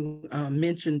if you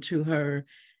mentioned to her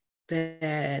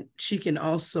that she can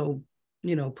also,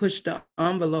 push the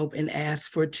envelope and ask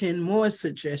for 10 more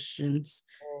suggestions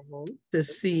to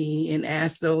see, and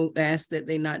ask that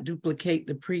they not duplicate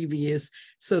the previous,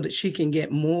 so that she can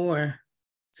get more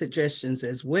suggestions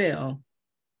as well,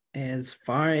 as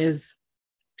far as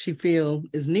she feel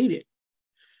is needed,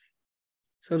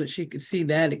 so that she could see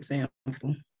that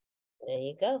example. There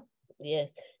you go.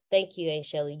 Yes. Thank you, Aunt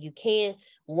Shelley. You can,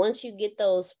 once you get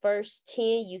those first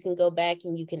 10, you can go back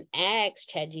and you can ask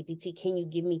ChatGPT, can you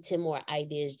give me 10 more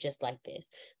ideas just like this?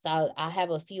 So I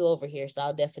have a few over here, so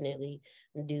I'll definitely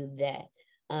do that.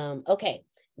 Okay,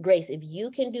 Grace, if you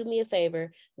can do me a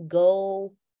favor,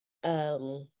 go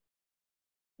on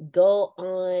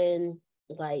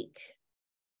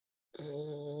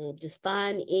just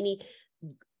find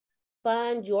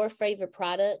your favorite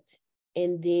product,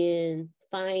 and then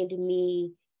find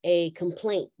me a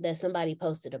complaint that somebody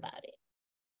posted about it.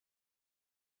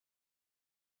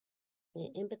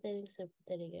 Empathetic,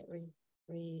 sympathetic,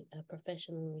 a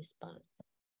professional response.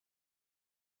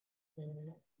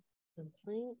 The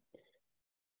complaint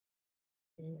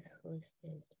is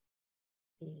listed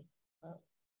below.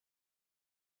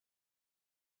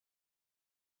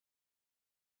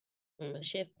 I'm gonna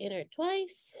shift enter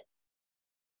twice.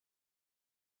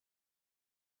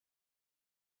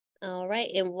 All right,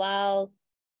 and while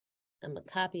I'm gonna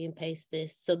copy and paste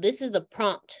this. So this is the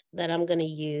prompt that I'm gonna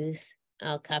use.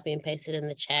 I'll copy and paste it in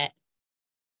the chat.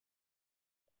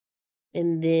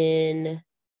 And then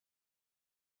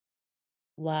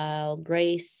while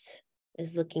Grace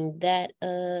is looking that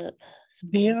up.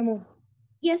 Deanna?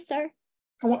 Yes, sir.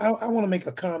 I want to make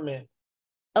a comment.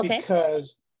 Okay.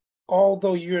 Because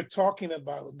although you're talking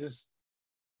about this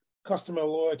customer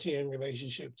loyalty in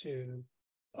relationship to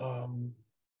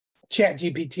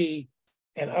ChatGPT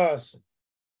and us,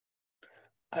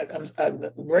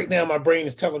 right now my brain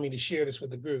is telling me to share this with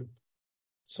the group.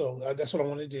 So that's what I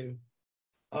want to do.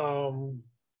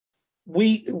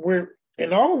 We're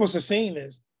and all of us are seeing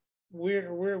this.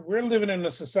 We're living in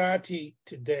a society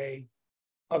today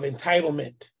of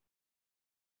entitlement,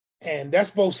 and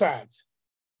that's both sides.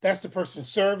 That's the person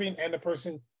serving and the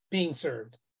person being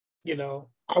served. You know,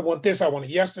 I want this, I want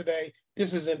it yesterday.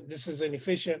 This isn't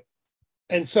efficient.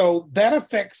 And so that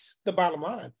affects the bottom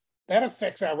line. That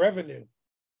affects our revenue.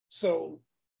 So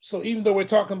even though we're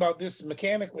talking about this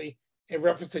mechanically in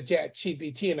reference to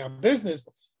ChatGPT in our business,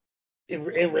 in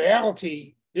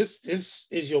reality, this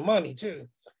is your money too.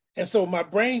 And so my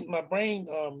brain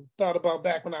thought about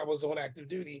back when I was on active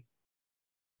duty.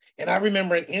 And I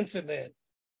remember an incident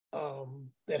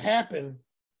that happened,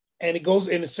 and it goes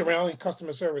in surrounding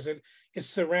customer service. It's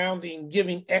surrounding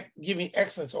giving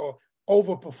excellence or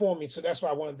overperforming. So that's why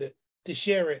I wanted to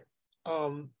share it.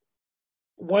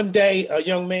 One day, a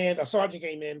young man, a sergeant,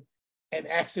 came in and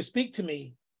asked to speak to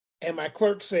me, and my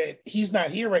clerk said, "He's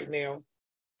not here right now.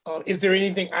 Is there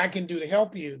anything I can do to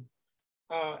help you?"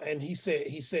 And he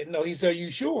said, "No." He said, "Are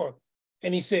you sure?"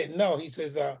 And he said, "No." He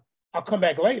says, "I'll come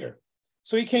back later."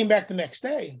 So he came back the next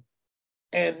day,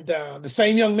 and the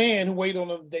same young man who waited on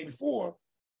him the day before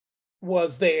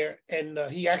was there, and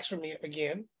he asked for me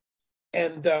again,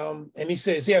 and he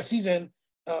says, "Yes, he's in.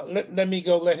 Let me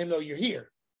go let him know you're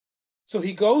here." So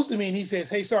he goes to me and he says,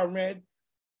 "Hey, Sergeant Red,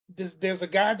 there's a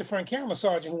guy at the front counter,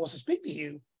 Sergeant, who wants to speak to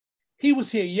you. He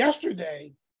was here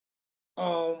yesterday,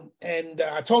 and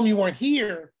I told him you weren't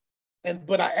here,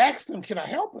 but I asked him, can I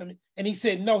help him? And he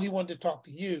said, no, he wanted to talk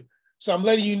to you. So I'm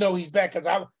letting you know he's back because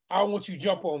I don't want you to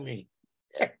jump on me."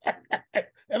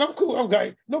 And I'm cool. I'm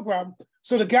like, no problem.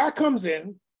 So the guy comes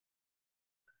in,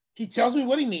 he tells me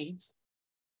what he needs,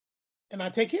 and I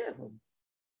take care of him.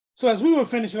 So as we were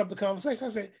finishing up the conversation,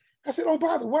 I said, "Oh,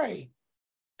 by the way,"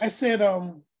 I said,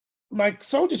 "My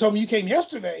soldier told me you came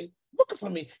yesterday looking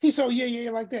for me." He said, "Oh, yeah,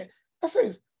 like that." I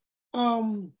says,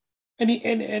 and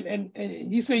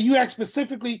he said, "You asked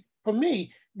specifically for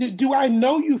me. Do I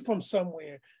know you from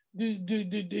somewhere?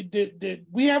 Did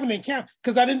we have an encounter?"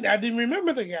 Because I didn't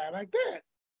remember the guy like that.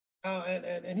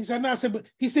 And he said, "No." I said, "But,"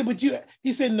 he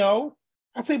said, "No."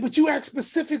 I said, "But you asked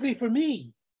specifically for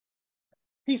me."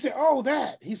 He said, "Oh,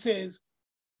 that." He says,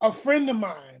 "A friend of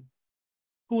mine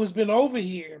who has been over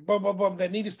here, blah, blah, blah,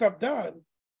 that needed stuff done.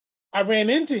 I ran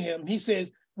into him." He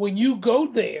says, "When you go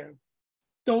there,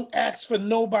 don't ask for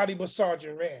nobody but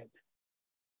Sergeant Red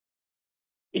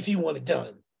if you want it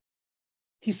done."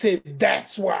 He said,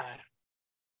 "That's why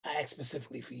I asked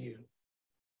specifically for you."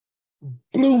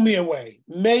 Blew me away,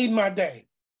 made my day.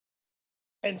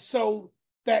 And so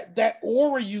that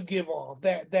aura you give off,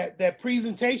 that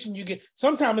presentation you get,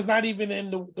 sometimes it's not even in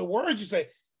the words you say,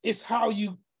 it's how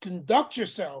you conduct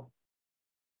yourself.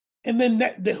 And then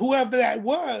whoever that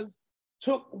was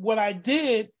took what I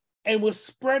did and was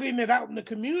spreading it out in the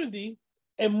community,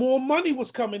 and more money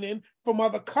was coming in from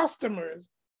other customers,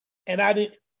 and I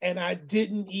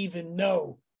didn't even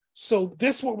know. So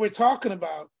this, what we're talking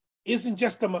about, isn't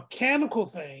just a mechanical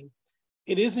thing.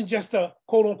 It isn't just a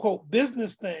quote unquote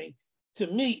business thing. To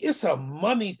me, it's a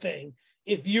money thing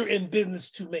if you're in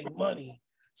business to make money.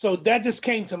 So that just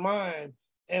came to mind.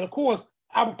 And of course,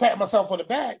 I would pat myself on the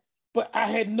back, but I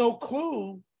had no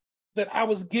clue that I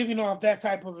was giving off that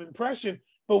type of impression.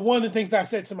 But one of the things I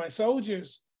said to my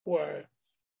soldiers were,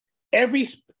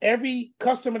 every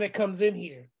customer that comes in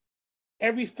here,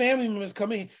 every family member that's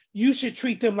coming in, you should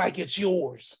treat them like it's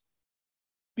yours,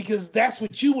 because that's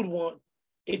what you would want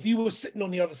if you were sitting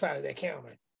on the other side of that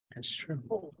counter. That's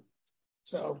true.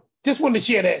 So just wanted to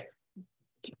share that.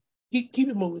 Keep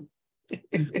it moving.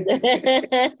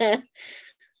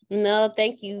 No,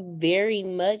 thank you very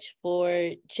much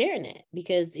for sharing that,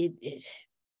 because it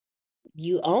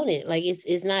you own it. Like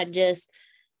it's not just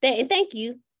that. And thank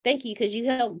you, because you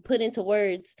helped put into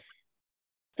words.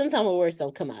 Sometimes the words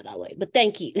don't come out that way, but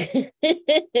thank you,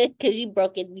 because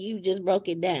you just broke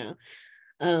it down.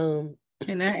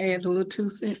 Can I add a little 2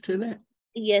 cents to that?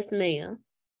 Yes, ma'am.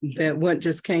 That what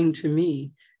just came to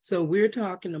me. So we're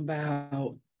talking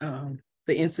about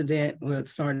the incident. Well, it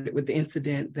started with the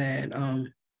incident that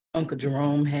Uncle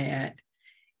Jerome had,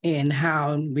 and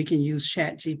how we can use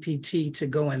ChatGPT to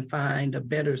go and find a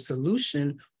better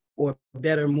solution or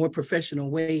better, more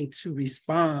professional way to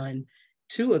respond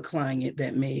to a client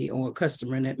that may, or a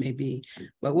customer that may be.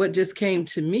 But what just came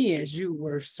to me as you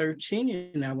were searching,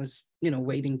 and I was,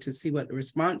 waiting to see what the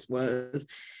response was,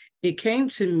 it came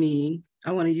to me,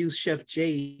 I want to use Chef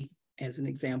J as an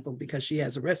example because she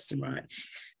has a restaurant,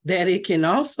 that it can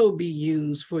also be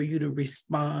used for you to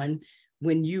respond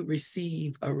when you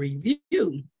receive a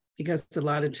review. Because a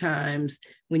lot of times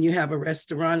when you have a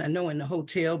restaurant, I know in the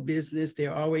hotel business,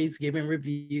 they're always giving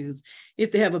reviews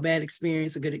if they have a bad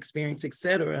experience, a good experience, et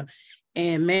cetera.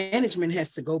 And management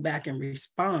has to go back and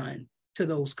respond to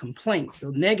those complaints,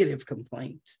 those negative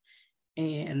complaints.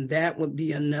 And that would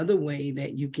be another way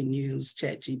that you can use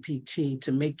ChatGPT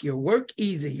to make your work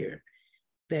easier.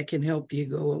 That can help you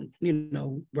go,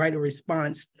 write a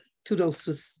response to those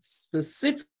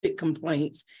specific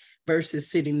complaints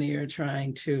versus sitting there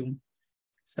trying to.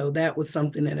 So that was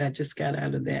something that I just got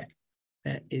out of that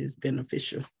is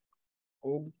beneficial.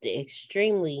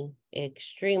 Extremely,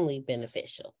 extremely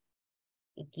beneficial.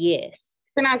 Yes.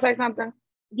 Can I say something?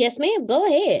 Yes, ma'am. Go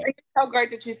ahead. It's so great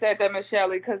that you said that, Miss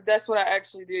Shelley, because that's what I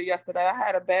actually did yesterday. I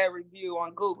had a bad review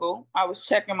on Google. I was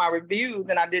checking my reviews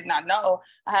and I did not know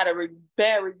I had a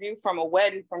bad review from a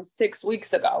wedding from 6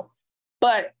 weeks ago.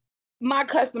 But my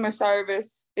customer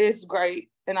service is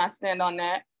great, and I stand on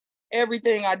that.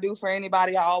 Everything I do for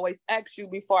anybody, I always ask you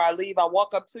before I leave. I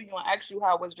walk up to you and ask you,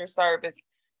 how was your service?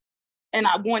 And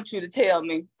I want you to tell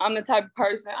me. I'm the type of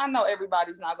person, I know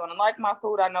everybody's not going to like my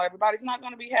food. I know everybody's not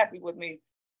going to be happy with me.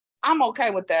 I'm okay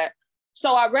with that.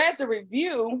 So I read the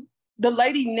review. The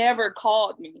lady never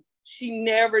called me. She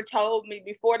never told me.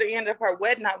 Before the end of her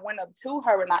wedding, I went up to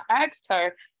her and I asked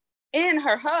her and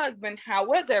her husband, how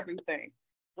was everything?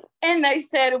 And they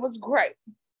said it was great.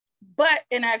 But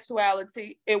in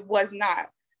actuality, it was not.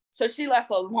 So she left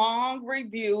a long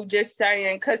review just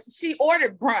saying, because she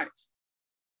ordered brunch.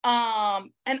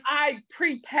 And I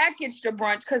pre-packaged the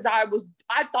brunch because I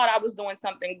thought I was doing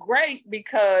something great,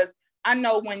 because I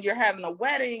know when you're having a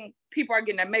wedding, people are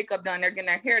getting their makeup done, they're getting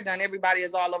their hair done, everybody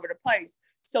is all over the place.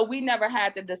 So we never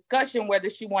had the discussion whether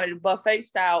she wanted a buffet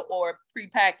style or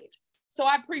pre-packaged. So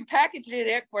I pre-packaged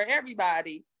it for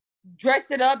everybody, dressed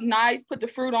it up nice, put the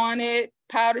fruit on it,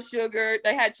 powdered sugar,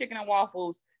 they had chicken and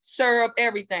waffles, syrup,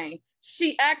 everything.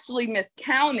 She actually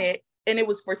miscounted, and it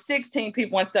was for 16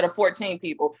 people instead of 14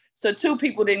 people. So 2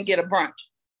 people didn't get a brunch.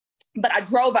 But I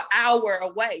drove an hour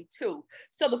away too.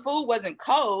 So the food wasn't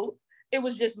cold. It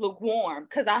was just lukewarm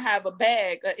because I have a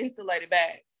bag, an insulated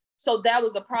bag. So that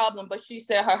was a problem. But she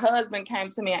said her husband came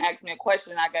to me and asked me a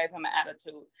question, and I gave him an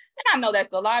attitude. And I know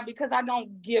that's a lie because I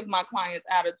don't give my clients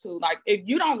attitude. Like, if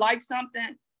you don't like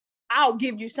something, I'll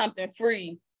give you something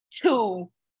free to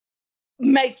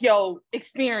make your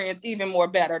experience even more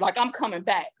better. Like, I'm coming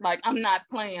back. Like, I'm not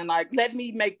playing. Like, let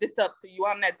me make this up to you.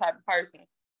 I'm that type of person.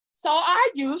 So I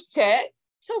used Chat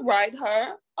to write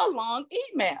her a long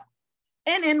email.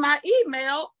 And in my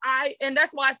email, and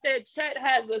that's why I said Chat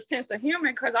has a sense of humor,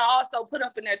 because I also put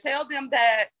up in there, tell them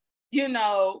that,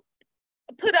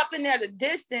 put up in there the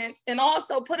distance, and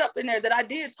also put up in there that I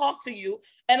did talk to you,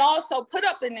 and also put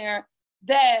up in there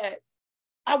that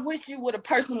I wish you would have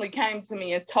personally came to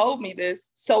me and told me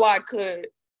this so I could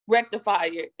rectify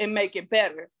it and make it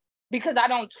better. Because I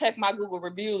don't check my Google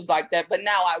reviews like that, but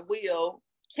now I will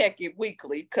check it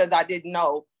weekly because I didn't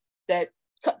know that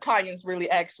clients really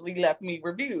actually left me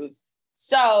reviews.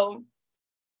 So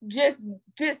just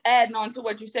adding on to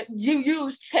what you said, you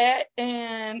use Chat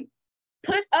and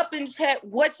put up in Chat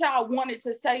what y'all wanted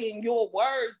to say in your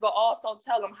words, but also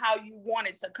tell them how you want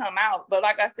it to come out. But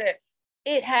like I said,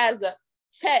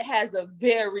 Chat has a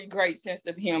very great sense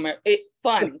of humor. It's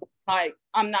funny. Like,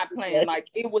 I'm not playing. Like,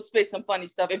 it will spit some funny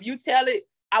stuff. If you tell it,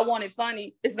 I want it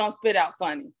funny, it's going to spit out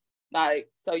funny. Like,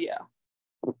 so yeah.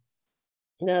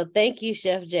 No, thank you,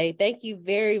 Chef J. Thank you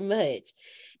very much.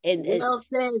 And well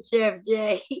said, Chef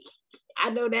J.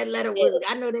 I know that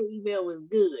email was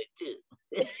good too.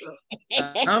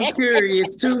 I'm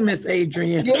curious too, Miss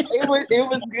Adrian. Yeah, it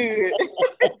was good.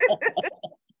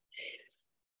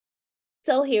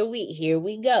 So here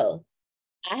we go.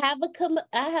 I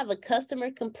have a customer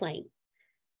complaint.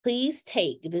 Please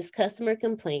take this customer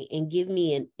complaint and give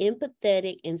me an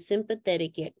empathetic and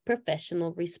sympathetic yet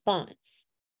professional response.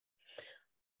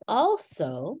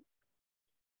 Also,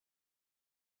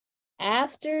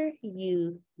 after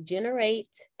you generate,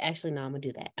 actually, no, I'm going to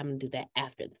do that. I'm going to do that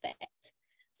after the fact.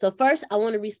 So first, I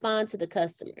want to respond to the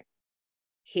customer.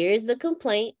 Here's the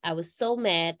complaint. I was so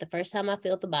mad the first time I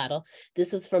filled the bottle.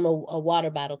 This was from a water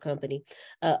bottle company.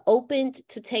 Opened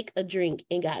to take a drink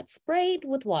and got sprayed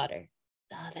with water.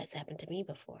 Oh, that's happened to me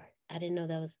before. I didn't know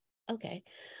that was okay.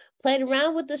 Played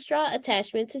around with the straw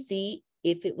attachment to see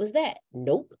if it was that.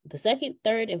 Nope. The second,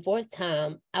 third, and fourth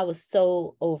time, I was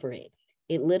so over it.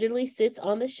 It literally sits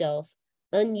on the shelf,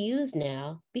 unused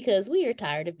now, because we are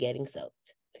tired of getting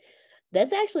soaked.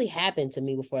 That's actually happened to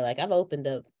me before. Like I've opened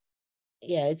up.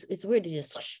 Yeah, it's weird to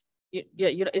just. Yeah,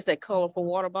 it's that colorful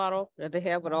water bottle that they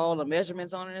have with all the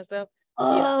measurements on it and stuff.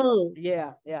 Oh,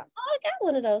 yeah. Oh, I got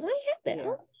one of those. I ain't had that.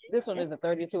 Yeah. This one is a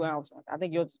 32 ounce. I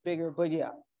think yours is bigger, but yeah.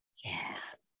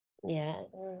 Yeah,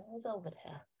 it's over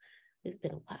there. It's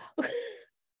been a while.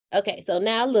 Okay, so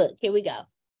now look, here we go.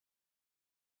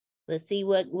 Let's see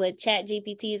what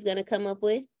ChatGPT is going to come up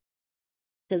with.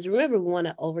 Because remember, we want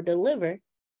to over-deliver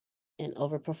and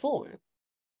overperform.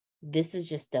 This is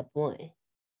just step one.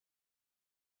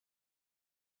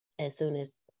 As soon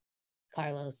as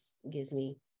Carlos gives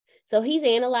me. So he's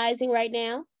analyzing right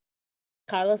now.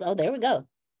 Carlos, oh, there we go.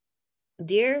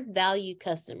 Dear valued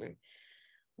customer,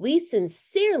 we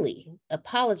sincerely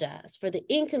apologize for the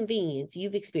inconvenience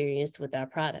you've experienced with our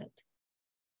product.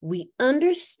 We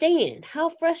understand how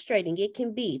frustrating it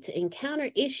can be to encounter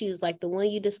issues like the one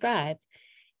you described,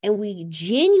 and we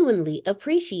genuinely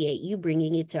appreciate you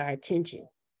bringing it to our attention.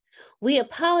 We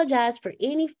apologize for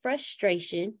any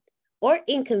frustration or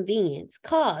inconvenience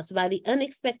caused by the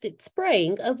unexpected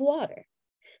spraying of water.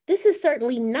 This is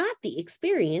certainly not the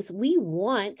experience we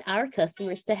want our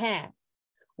customers to have.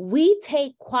 We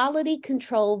take quality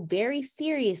control very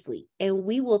seriously, and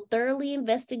we will thoroughly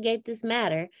investigate this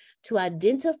matter to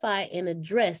identify and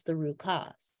address the root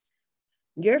cause.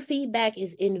 Your feedback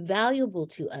is invaluable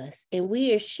to us, and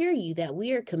we assure you that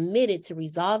we are committed to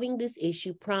resolving this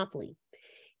issue promptly.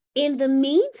 In the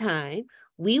meantime,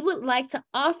 we would like to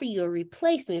offer you a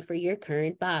replacement for your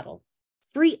current bottle,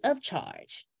 free of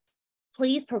charge.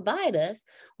 Please provide us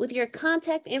with your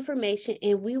contact information,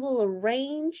 and we will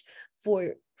arrange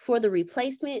for the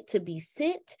replacement to be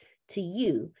sent to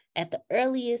you at the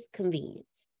earliest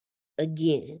convenience.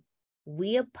 Again,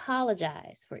 we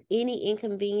apologize for any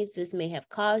inconvenience this may have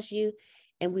caused you,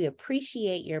 and we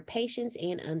appreciate your patience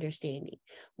and understanding.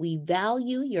 We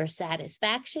value your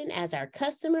satisfaction as our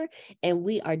customer, and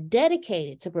we are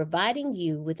dedicated to providing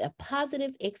you with a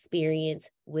positive experience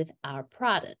with our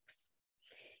products.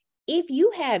 If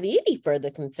you have any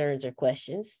further concerns or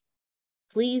questions,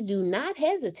 please do not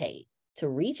hesitate to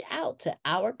reach out to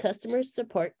our customer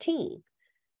support team.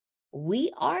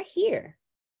 We are here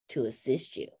to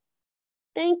assist you.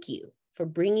 Thank you for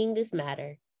bringing this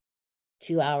matter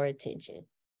to our attention.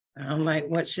 I'm like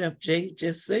what Chef Jay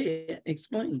just said.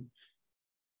 Explain.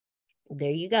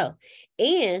 There you go.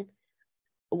 And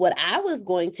what I was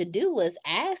going to do was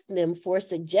ask them for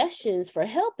suggestions for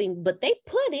helping, but they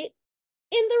put it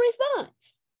in the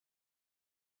response.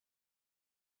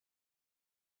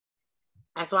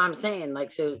 That's what I'm saying.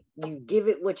 Like, so you give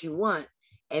it what you want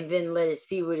and then let it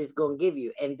see what it's going to give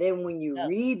you. And then when you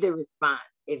read the response,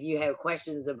 if you have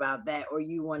questions about that or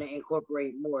you want to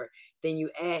incorporate more, then you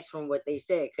ask from what they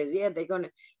said. Because yeah, they're going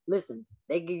to listen.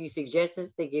 They give you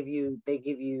suggestions. They give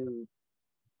you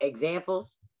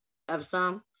examples of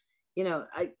some. You know,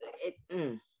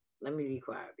 let me be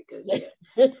quiet because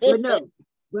yeah. But no.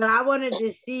 But I wanted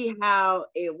to see how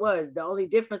it was. The only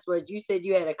difference was you said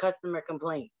you had a customer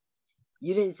complaint.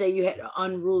 You didn't say you had an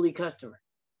unruly customer.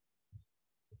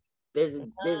 There's a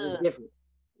difference.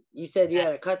 You said you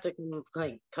had a customer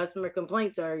complaint. Customer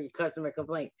complaints are your customer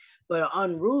complaints. But an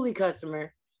unruly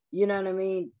customer, you know what I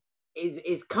mean,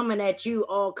 is coming at you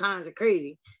all kinds of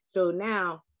crazy. So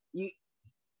now you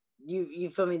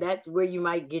feel me? That's where you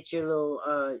might get your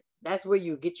little that's where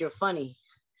you get your funny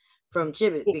from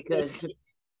Chibit, because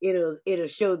it'll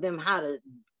show them how to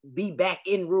be back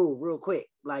in rule real quick.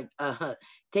 Like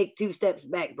take 2 steps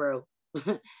back, bro.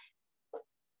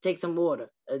 Take some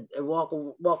water,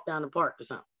 walk down the park or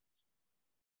something.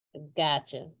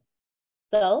 Gotcha.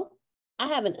 So I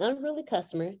have an unruly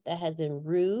customer that has been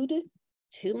rude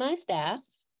to my staff,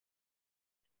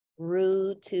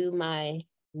 rude to my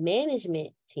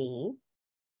management team,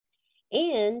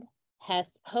 and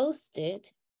has posted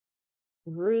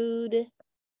rude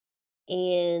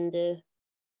and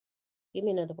give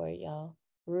me another word, y'all.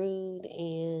 Rude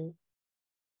and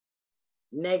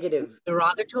negative.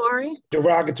 Derogatory.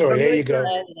 There you go.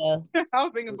 I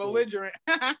was thinking belligerent.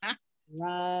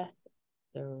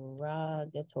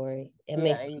 Derogatory.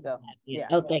 There you go. Yeah.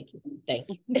 Oh, thank you.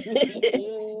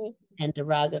 And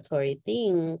derogatory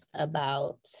things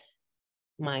about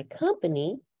my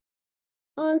company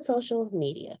on social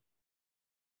media.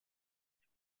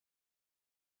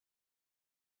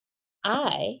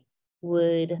 I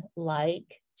would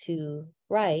like to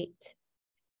write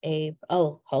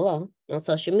hold on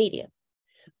social media.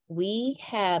 We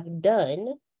have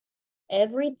done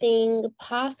everything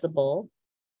possible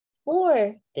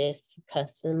for this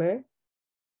customer,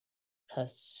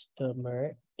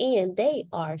 and they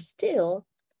are still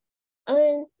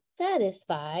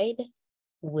unsatisfied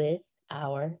with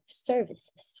our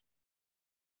services.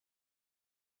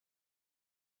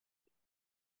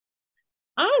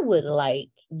 I would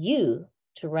like you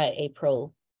to write a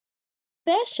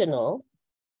professional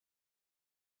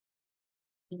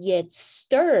yet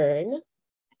stern.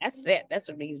 That's it. That's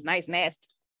what means nice, nasty.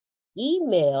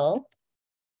 Email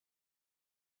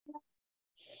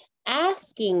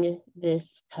asking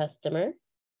this customer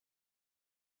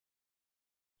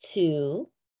to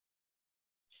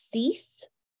cease.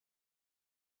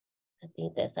 I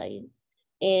think that's how you,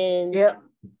 and yep.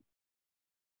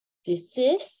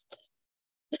 Desist.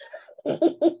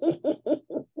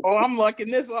 Oh, I'm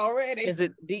liking this already. Is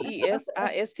it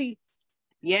DESIST?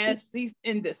 Yes, cease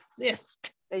and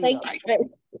desist. Thank you.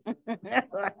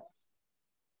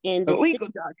 And legal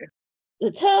doctor.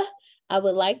 I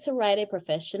would like to write a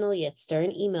professional yet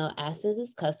stern email asking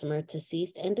this customer to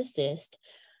cease and desist,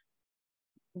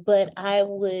 but I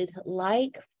would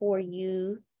like for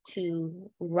you to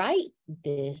write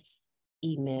this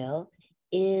email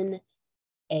in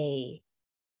a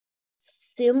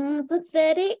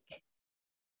sympathetic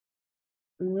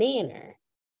manner.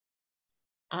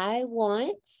 I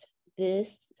want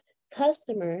this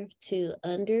customer to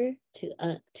understand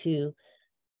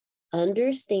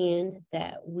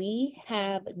that we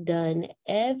have done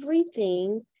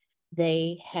everything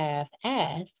they have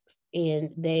asked,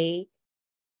 and they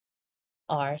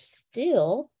are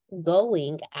still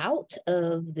going out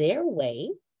of their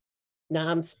way. Now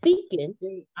I'm speaking.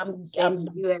 You have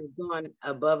gone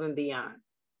above and beyond,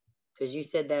 because you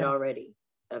said that already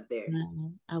up there.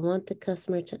 I want the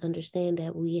customer to understand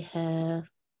that we have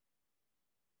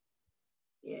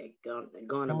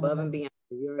gone above and beyond.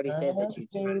 You already said that you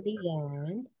and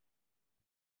beyond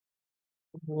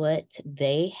what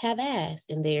they have asked,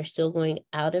 and they are still going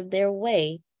out of their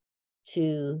way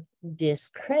to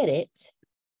discredit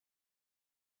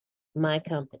my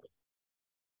company.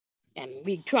 And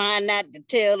we trying not to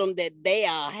tell them that they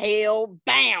are hell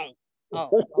bound. Oh,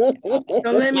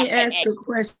 so let me ask a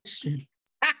question.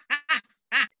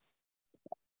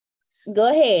 Go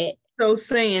ahead. So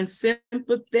saying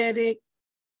sympathetic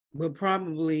will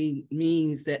probably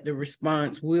means that the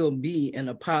response will be an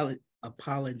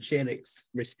apologetics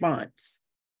response,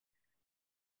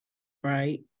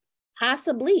 right?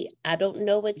 Possibly. I don't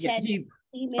know what ChatGPT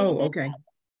means. Oh, okay.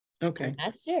 Okay. I'm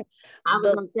not sure. I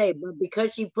was gonna say, but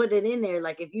because she put it in there,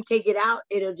 like if you take it out,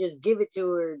 it'll just give it to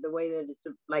her the way that it's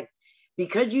like,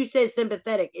 because you said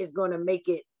sympathetic, it's gonna make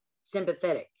it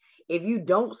sympathetic. If you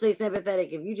don't say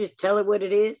sympathetic, if you just tell it what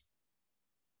it is,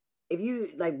 if you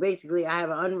like basically, I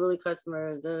have an unruly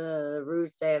customer, the rude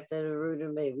staff, the rude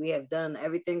and we have done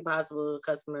everything possible to the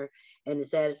customer and the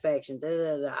satisfaction.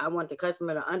 I want the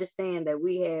customer to understand that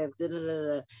we have.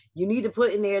 You need to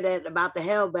put in there that about the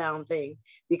hellbound thing,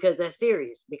 because that's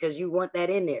serious. Because you want that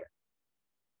in there,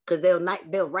 because they'll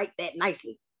write that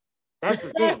nicely. That's the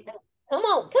thing. Come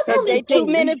on. They 2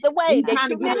 minutes away. They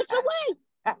 2 minutes away.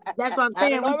 That's what I'm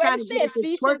saying. We're trying to get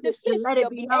this purpose to let it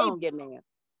be known. Man.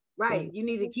 Right. You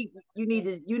need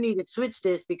to switch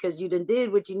this, because you done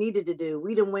did what you needed to do.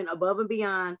 We done went above and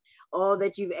beyond all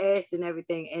that you've asked and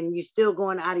everything, and you're still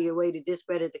going out of your way to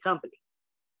discredit the company.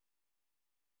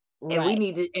 Right. And we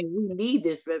need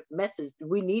this message.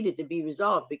 We need it to be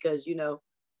resolved, because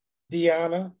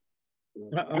Deanna,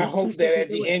 I hope that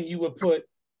at the end you would put,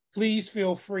 please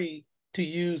feel free to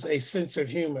use a sense of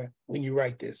humor when you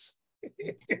write this.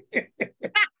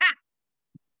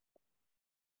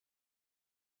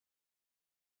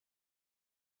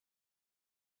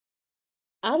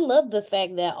 I love the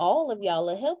fact that all of y'all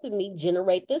are helping me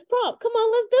generate this prompt. Come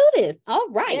on, let's do this. All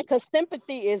right. Because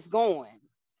sympathy is going,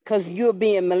 because you're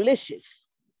being malicious.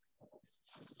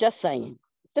 Just saying.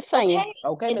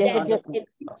 Okay.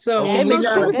 So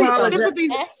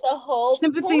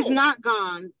sympathy's not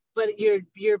gone, but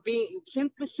you're being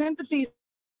sympathy's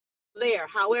there.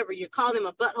 However, you're calling him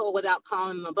a butthole without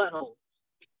calling him a butthole.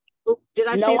 Did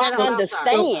I say that? I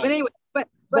understand. But anyway,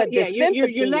 but yeah,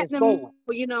 you're letting them.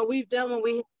 We've done what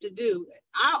we have to do.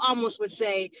 I almost would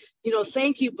say,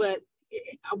 thank you, but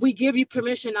we give you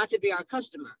permission not to be our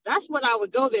customer. That's what I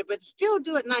would go there, but still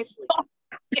do it nicely.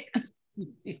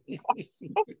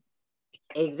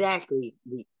 Exactly.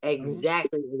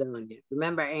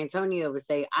 Remember, Antonio would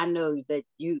say, "I know that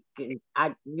you can."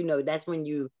 That's when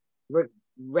you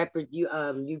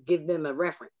you give them a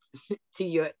reference to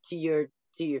your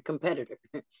competitor.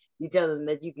 You tell them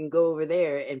that you can go over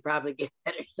there and probably get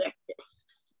better service.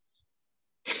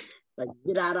 Like,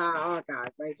 get out of our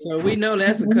archive, right? So we know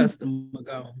that's a customer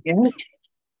goal. Yeah.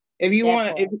 If you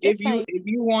want, if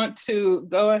you want to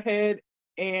go ahead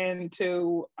and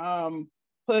to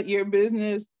put your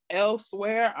business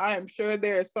elsewhere, I am sure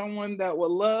there is someone that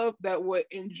would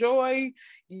enjoy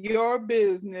your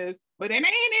business, but it ain't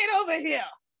it over here.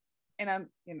 And I'm,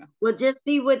 well, just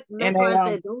see what. That's why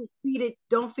I said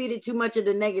don't feed it too much of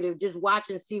the negative. Just watch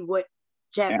and see what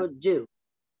chat will do,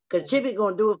 because Chip is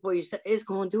gonna do it for you. It's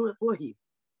gonna do it for you.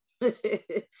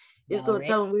 It's gonna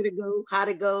tell them where to go, how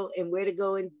to go, and where to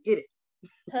go and get it.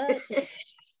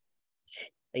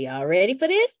 Are y'all ready for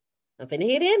this? I'm finna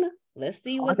hit enter. Let's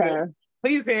see what.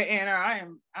 Please hit enter. I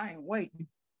am waiting.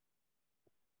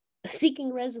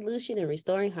 Seeking resolution and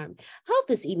restoring harmony. Hope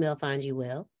this email finds you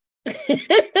well.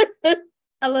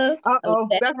 Hello. Uh-oh,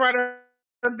 that's right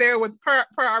up there with per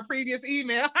our previous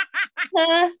email.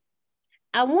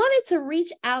 I wanted to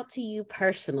reach out to you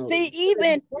personally.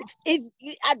 See,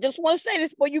 I just want to say this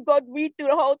before you go read through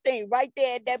the whole thing. Right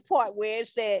there at that part where it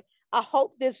said, I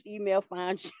hope this email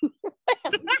finds you.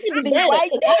 See,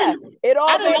 right there. It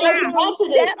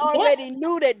already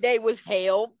knew that they was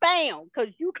hell bound,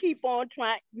 because you keep on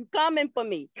trying. You coming for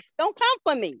me. Don't come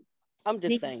for me. I'm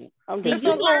just saying.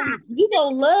 You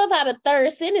gonna love how the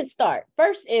third sentence start,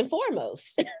 first and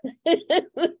foremost.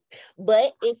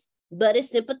 but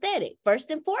it's sympathetic. First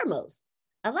and foremost,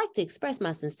 I'd like to express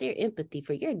my sincere empathy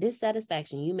for your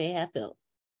dissatisfaction you may have felt.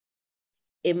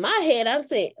 In my head, I'm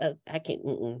saying, I can't,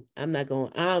 I'm not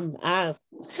going,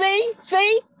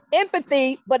 See,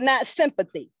 empathy, but not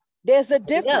sympathy. There's a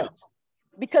difference,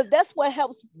 because that's what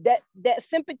helps, that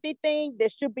sympathy thing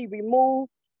that should be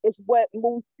removed is what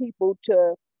moves people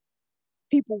to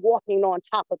people walking on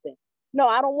top of them. No,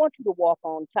 I don't want you to walk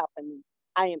on top of me.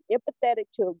 I am empathetic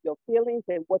to your feelings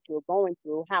and what you're going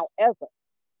through. However,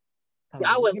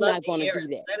 I would love to hear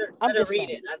it. Let her read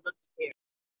it. I'd love to hear it.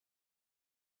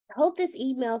 I hope this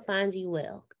email finds you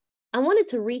well. I wanted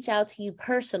to reach out to you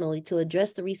personally to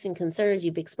address the recent concerns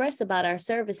you've expressed about our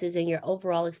services and your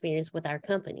overall experience with our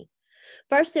company.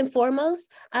 First and foremost,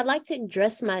 I'd like to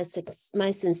address my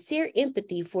sincere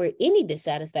empathy for any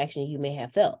dissatisfaction you may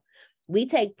have felt. We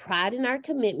take pride in our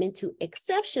commitment to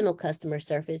exceptional customer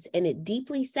service, and it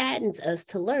deeply saddens us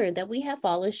to learn that we have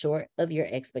fallen short of your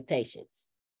expectations.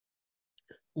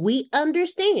 We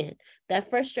understand that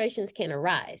frustrations can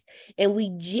arise, and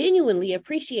we genuinely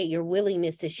appreciate your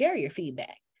willingness to share your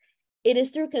feedback. It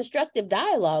is through constructive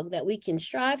dialogue that we can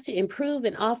strive to improve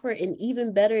and offer an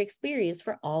even better experience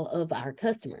for all of our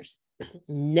customers.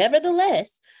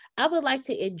 Nevertheless, I would like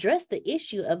to address the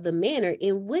issue of the manner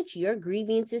in which your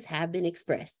grievances have been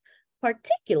expressed,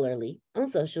 particularly on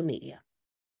social media.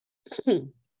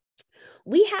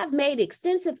 We have made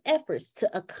extensive efforts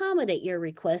to accommodate your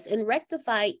requests and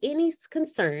rectify any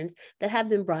concerns that have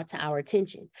been brought to our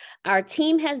attention. Our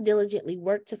team has diligently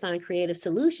worked to find creative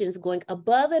solutions going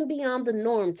above and beyond the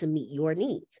norm to meet your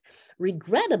needs.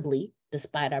 Regrettably,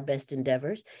 despite our best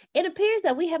endeavors, it appears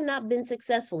that we have not been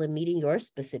successful in meeting your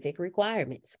specific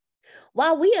requirements.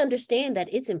 While we understand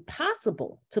that it's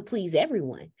impossible to please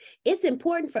everyone, it's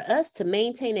important for us to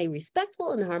maintain a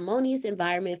respectful and harmonious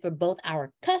environment for both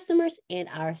our customers and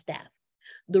our staff.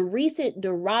 The recent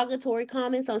derogatory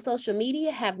comments on social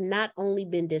media have not only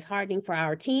been disheartening for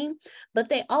our team, but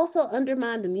they also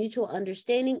undermine the mutual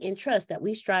understanding and trust that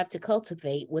we strive to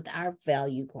cultivate with our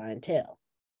valued clientele.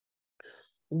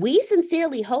 We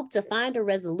sincerely hope to find a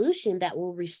resolution that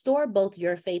will restore both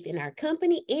your faith in our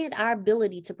company and our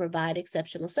ability to provide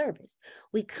exceptional service.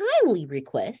 We kindly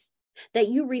request that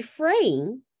you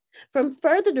refrain from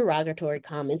further derogatory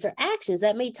comments or actions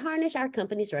that may tarnish our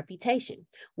company's reputation.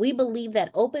 We believe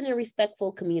that open and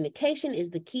respectful communication is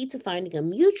the key to finding a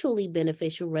mutually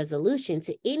beneficial resolution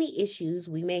to any issues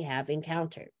we may have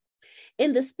encountered.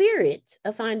 In the spirit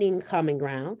of finding common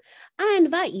ground, I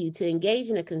invite you to engage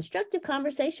in a constructive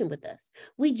conversation with us.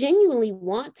 We genuinely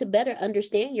want to better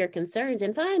understand your concerns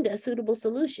and find a suitable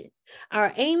solution.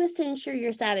 Our aim is to ensure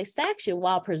your satisfaction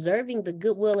while preserving the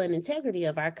goodwill and integrity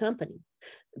of our company.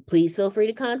 Please feel free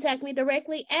to contact me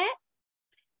directly at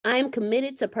I am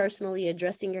committed to personally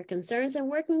addressing your concerns and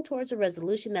working towards a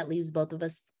resolution that leaves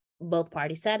both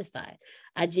parties satisfied.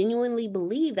 I genuinely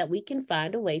believe that we can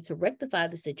find a way to rectify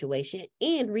the situation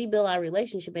and rebuild our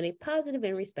relationship in a positive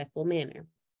and respectful manner.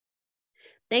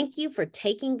 Thank you for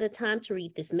taking the time to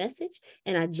read this message,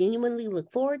 and I genuinely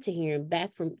look forward to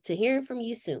hearing from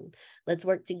you soon. Let's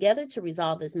work together to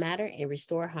resolve this matter and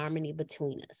restore harmony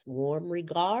between us. Warm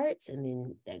regards, and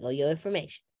then there go your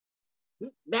information.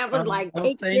 That was like, Don't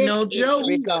take say this no joke.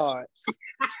 Regards.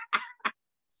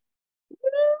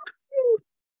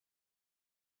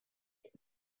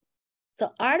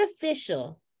 So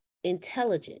artificial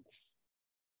intelligence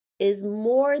is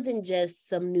more than just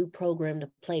some new program to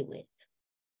play with.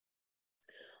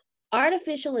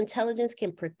 Artificial intelligence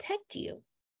can protect you.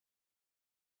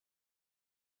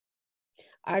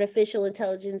 Artificial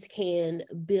intelligence can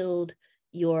build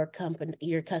your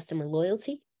customer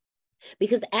loyalty.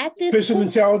 Because at this artificial point,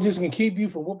 intelligence can keep you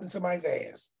from whooping somebody's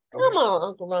ass. Come on,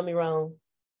 Uncle Rummy Wrong.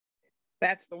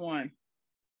 That's the one.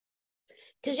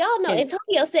 Because y'all know,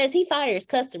 Antonio says he fires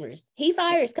customers. He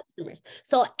fires customers.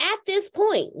 So at this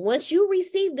point, once you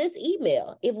receive this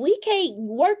email, if we can't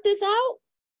work this out,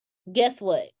 guess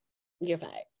what? You're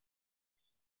fired.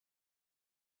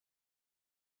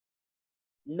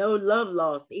 No love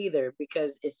lost either,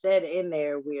 because it said in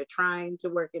there, we are trying to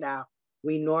work it out.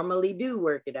 We normally do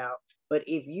work it out. But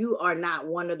if you are not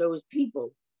one of those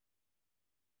people,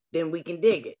 then we can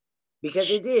dig it.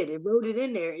 Because it did. It wrote it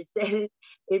in there. It said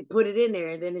it put it in there.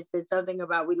 And then it said something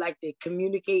about we like to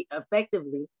communicate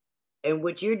effectively. And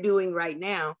what you're doing right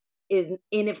now is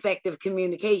ineffective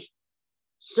communication.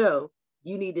 So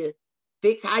you need to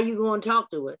fix how you're going to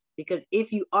talk to us. Because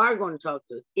if you are going to talk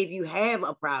to us, if you have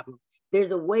a problem,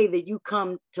 there's a way that you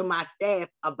come to my staff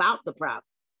about the problem.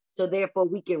 So therefore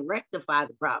we can rectify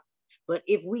the problem. But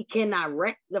if we cannot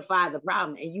rectify the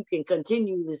problem and you can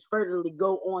continue this furtherly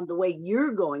go on the way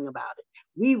you're going about it,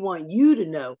 we want you to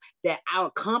know that our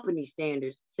company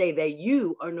standards say that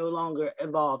you are no longer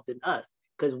involved in us,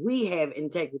 because we have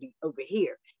integrity over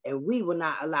here and we will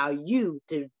not allow you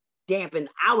to dampen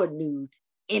our nudes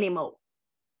anymore.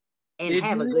 And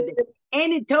have a good day.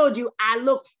 And it told you, I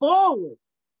look forward.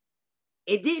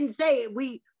 It didn't say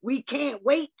we can't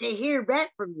wait to hear back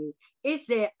from you. It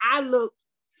said, I look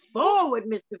forward,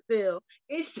 Mr. Phil.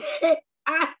 It said,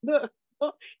 I look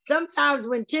forward. Sometimes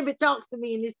when Chibbit talks to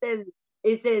me and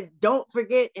it says, don't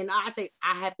forget. And I say,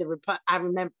 I have to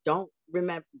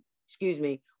excuse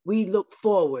me. We look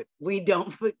forward. We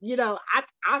don't,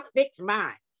 I fix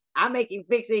mine. I make him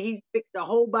fix it. He's fixed the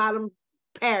whole bottom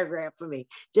paragraph for me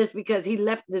just because he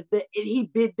left he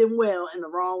bid them well in the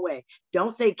wrong way.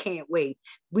 Don't say can't wait.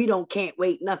 We don't can't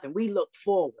wait nothing. We look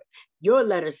forward. Your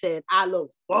letter said I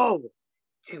look forward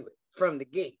to it from the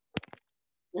gate.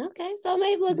 Okay, so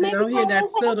maybe look, maybe don't hear that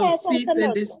subtle cease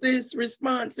and desist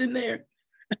response in there.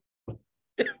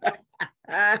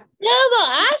 I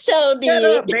showed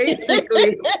did.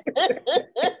 Basically.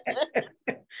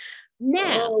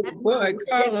 Now, boy,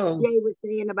 Carlos. Jay was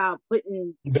saying about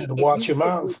putting. You better watch your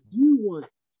mouth.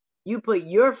 You put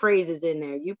your phrases in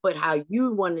there. You put how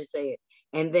you want to say it,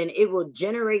 and then it will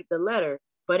generate the letter.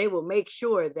 But it will make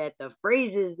sure that the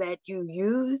phrases that you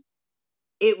use,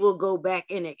 it will go back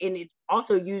in it, and it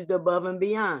also used above and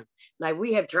beyond. Like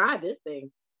we have tried this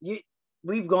thing.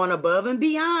 We've gone above and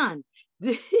beyond.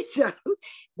 So,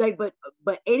 like,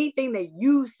 but anything that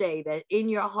you say that in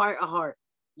your heart of heart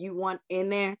you want in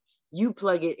there, you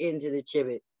plug it into the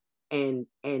Chibbit, and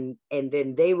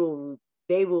then they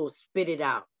will spit it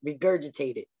out,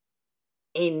 regurgitate it,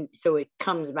 and so it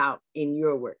comes about in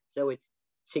your work. So it's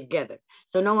together.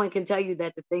 So no one can tell you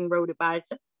that the thing wrote it by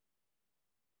itself,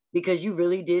 because you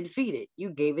really did feed it. You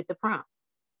gave it the prompt.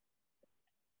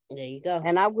 There you go.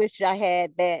 And I wish I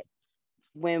had that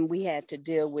when we had to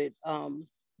deal with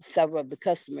several of the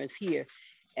customers here.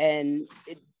 And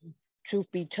truth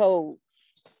be told,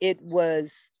 it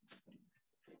was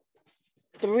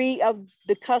 3 of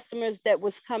the customers that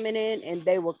was coming in, and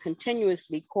they were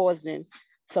continuously causing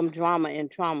some drama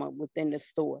and trauma within the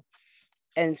store.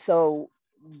 And so,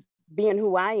 being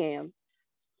who I am,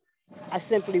 I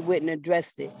simply wouldn't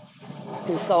address it.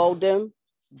 Consoled them,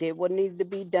 did what needed to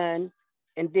be done,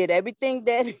 and did everything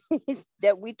that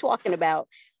that we talking about.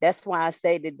 That's why I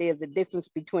say that there's a difference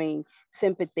between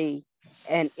sympathy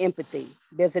and empathy.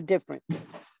 There's a difference.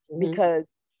 Because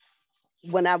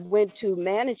when I went to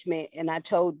management and I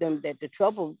told them that the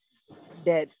trouble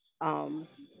that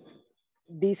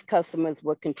these customers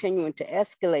were continuing to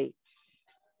escalate,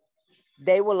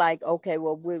 they were like, okay,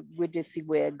 well, we'll just see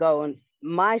where it goes. And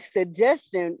my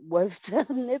suggestion was to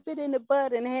nip it in the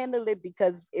bud and handle it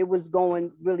because it was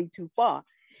going really too far.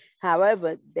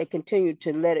 However, they continued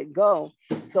to let it go.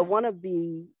 So one of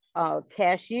the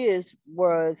cashiers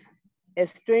was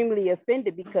extremely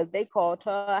offended because they called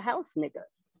her a house nigger.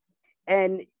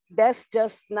 And that's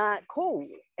just not cool.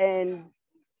 And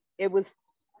it was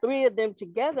 3 of them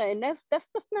together, and that's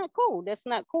not cool. That's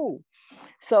not cool.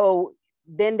 So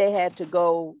then they had to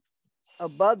go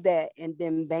above that and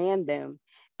then ban them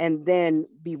and then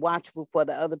be watchful for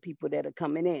the other people that are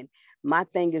coming in. My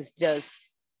thing is just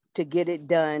to get it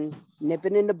done, nip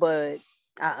it in the bud.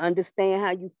 I understand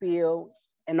how you feel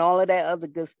and all of that other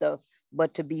good stuff,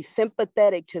 but to be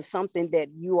sympathetic to something that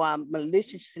you are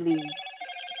maliciously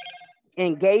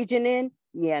engaging in,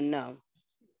 yeah, no.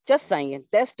 Just saying,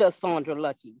 that's just Sandra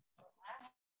Lucky.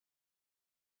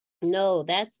 No,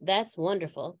 that's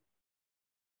wonderful.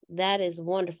 That is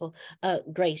wonderful.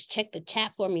 Grace, check the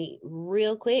chat for me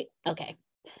real quick. Okay.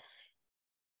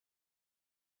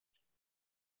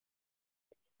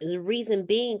 The reason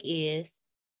being is,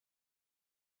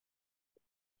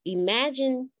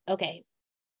 imagine, okay,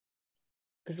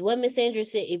 because what Miss Sandra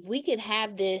said, if we could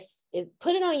have this,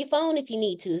 put it on your phone if you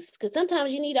need to, because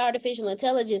sometimes you need artificial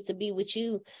intelligence to be with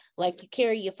you like you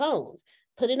carry your phones.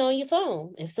 Put it on your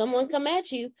phone. If someone come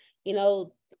at you, you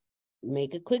know,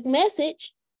 make a quick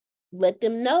message, let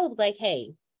them know, like,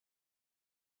 hey,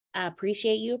 I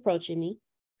appreciate you approaching me.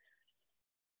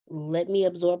 Let me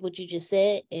absorb what you just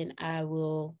said, and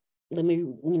let me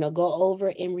go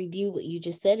over and review what you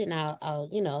just said, and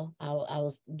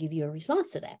I'll give you a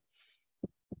response to that.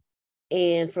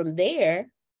 And from there,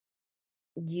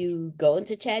 you go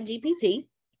into ChatGPT,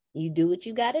 you do what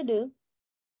you got to do,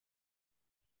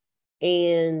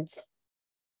 and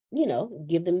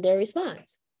give them their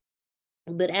response.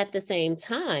 But at the same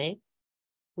time,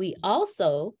 we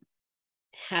also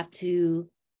have to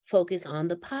focus on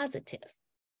the positive,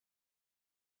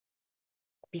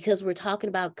 because we're talking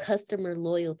about customer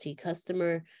loyalty,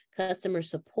 customer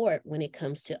support when it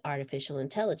comes to artificial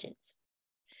intelligence.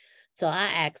 So I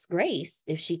asked Grace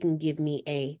if she can give me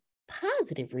a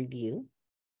positive review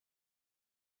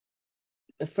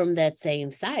from that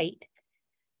same site,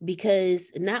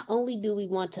 because not only do we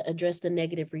want to address the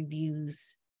negative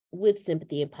reviews with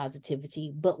sympathy and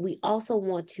positivity, but we also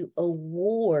want to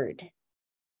award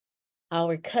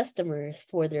our customers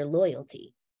for their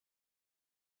loyalty.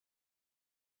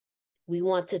 We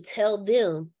want to tell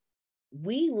them,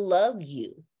 we love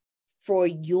you for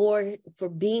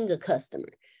being a customer.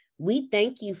 We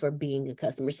thank you for being a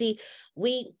customer. See,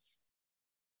 we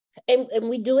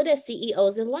do it as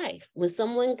CEOs in life. When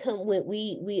someone when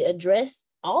we address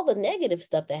all the negative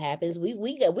stuff that happens,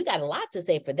 we got a lot to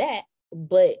say for that,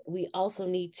 but we also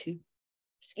need to,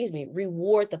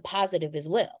 reward the positive as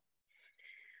well.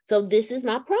 So this is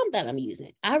my prompt that I'm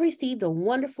using. I received a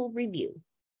wonderful review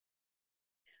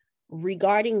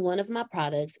regarding one of my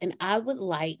products, and I would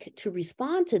like to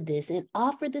respond to this and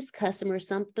offer this customer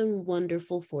something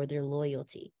wonderful for their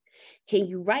loyalty. Can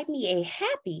you write me a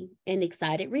happy and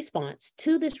excited response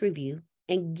to this review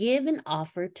and give an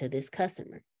offer to this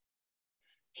customer?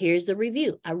 Here's the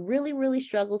review. I really, really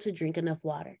struggle to drink enough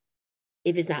water.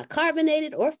 If it's not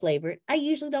carbonated or flavored, I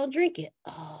usually don't drink it.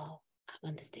 Oh, I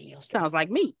understand your struggle. Sounds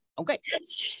like me. Okay.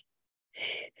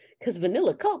 Because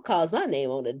Vanilla Coke calls my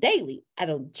name on a daily. I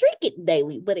don't drink it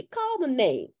daily, but it called my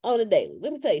name on a daily.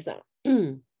 Let me tell you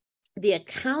something. The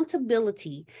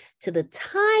accountability to the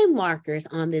time markers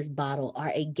on this bottle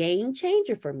are a game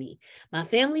changer for me. My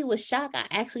family was shocked. I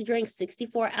actually drank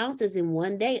 64 ounces in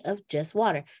one day of just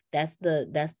water. That's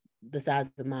the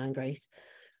size of mine, Grace.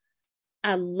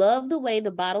 I love the way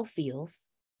the bottle feels,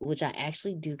 which I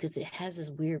actually do because it has this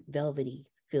weird velvety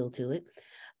feel to it.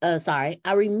 I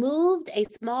removed a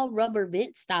small rubber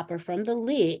vent stopper from the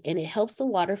lid, and it helps the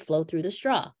water flow through the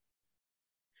straw.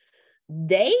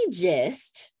 They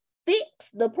just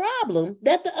fixed the problem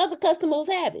that the other customer was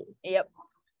having. Yep.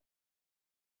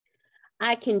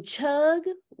 I can chug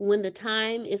when the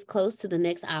time is close to the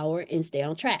next hour and stay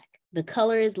on track. The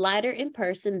color is lighter in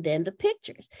person than the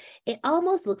pictures. It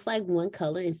almost looks like one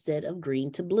color instead of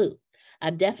green to blue. I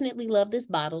definitely love this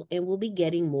bottle and will be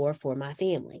getting more for my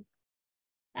family.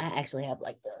 I actually have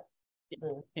like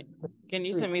the Can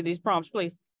you send me these prompts,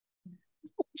 please?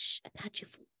 I got you.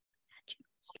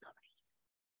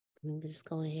 I'm just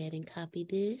go ahead and copy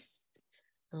this.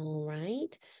 All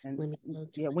right. And let me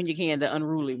when you can, the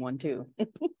unruly one too.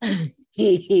 I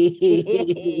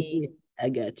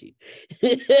got you.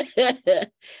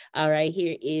 All right,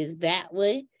 here is that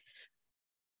one.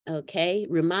 Okay,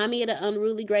 remind me of the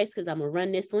unruly, Grace, because I'm gonna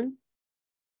run this one.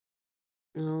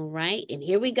 All right, and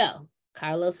here we go.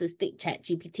 Carlos is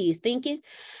ChatGPT is thinking.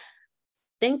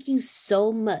 Thank you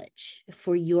so much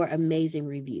for your amazing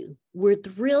review. We're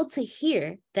thrilled to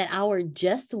hear that our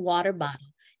Just Water bottle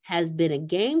has been a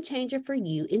game changer for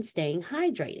you in staying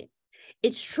hydrated.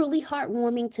 It's truly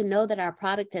heartwarming to know that our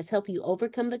product has helped you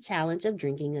overcome the challenge of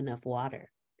drinking enough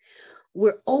water.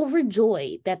 We're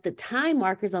overjoyed that the time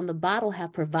markers on the bottle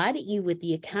have provided you with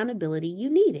the accountability you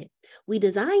needed. We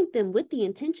designed them with the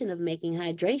intention of making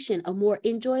hydration a more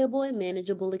enjoyable and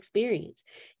manageable experience.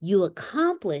 Your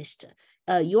accomplishment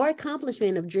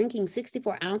of drinking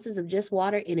 64 ounces of just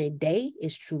water in a day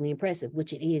is truly impressive,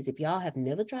 which it is. If y'all have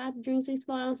never tried to drink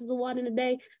 64 ounces of water in a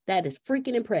day, that is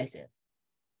freaking impressive.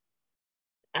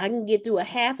 I can get through a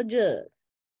half a jug.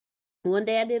 One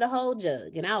day I did a whole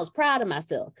jug and I was proud of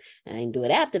myself. I didn't do it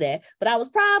after that, but I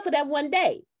was proud for that one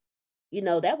day. You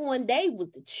know, that one day was,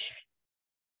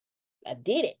 I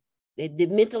did it.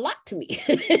 It meant a lot to me.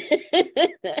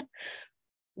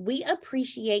 We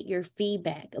appreciate your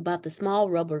feedback about the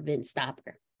small rubber vent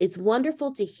stopper. It's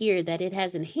wonderful to hear that it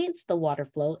has enhanced the water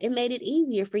flow and made it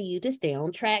easier for you to stay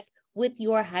on track with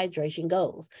your hydration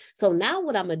goals. So now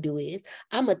what I'm going to do is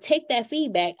I'm going to take that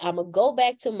feedback. I'm going to go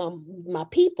back to my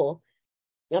people.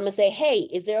 I'm going to say, hey,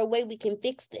 is there a way we can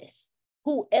fix this?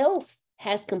 Who else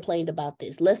has complained about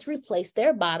this? Let's replace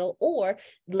their bottle, or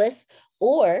let's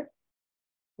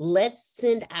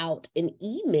send out an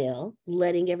email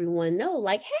letting everyone know,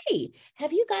 like, hey,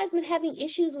 have you guys been having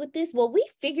issues with this? Well, we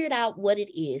figured out what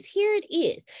it is. Here it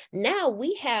is. Now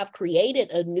we have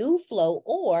created a new flow,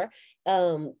 or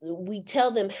we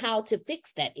tell them how to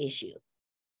fix that issue.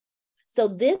 So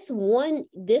this one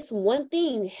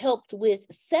thing helped with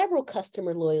several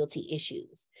customer loyalty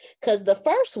issues, because the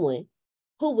first one,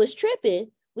 who was tripping,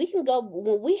 we can go,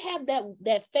 when we have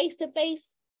that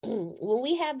face-to-face, when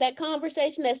we have that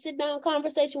conversation, that sit-down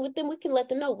conversation with them, we can let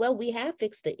them know, well, we have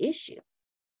fixed the issue.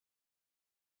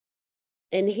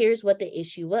 And here's what the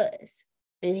issue was.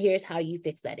 And here's how you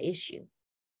fix that issue.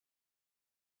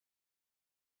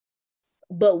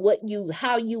 But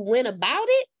how you went about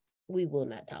it, we will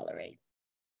not tolerate.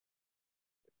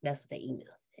 That's what the email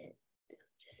said.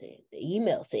 Just said the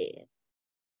email said,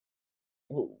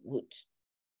 which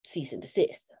cease and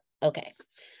desist. Okay.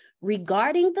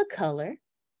 Regarding the color,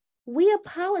 we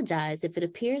apologize if it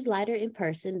appears lighter in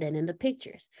person than in the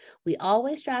pictures. We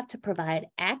always strive to provide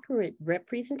accurate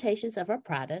representations of our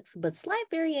products, but slight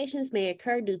variations may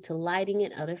occur due to lighting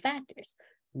and other factors.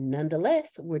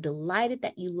 Nonetheless, we're delighted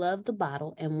that you love the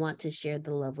bottle and want to share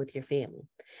the love with your family.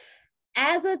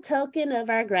 As a token of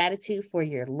our gratitude for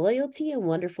your loyalty and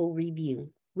wonderful review,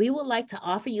 we would like to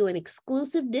offer you an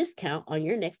exclusive discount on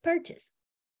your next purchase.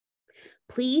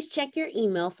 Please check your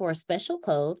email for a special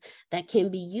code that can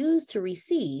be used to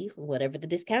receive whatever the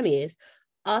discount is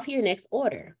off your next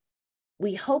order.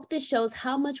 We hope this shows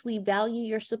how much we value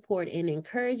your support and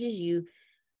encourages you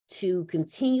to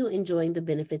continue enjoying the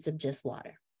benefits of Just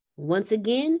Water. Once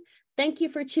again, thank you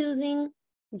for choosing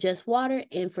Just Water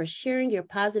and for sharing your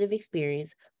positive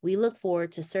experience. We look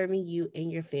forward to serving you and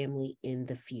your family in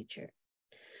the future.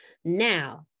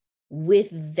 Now,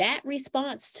 with that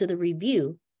response to the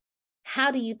review,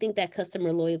 how do you think that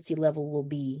customer loyalty level will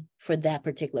be for that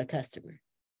particular customer?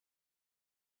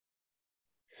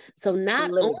 So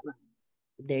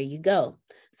there you go.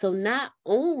 So not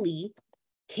only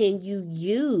can you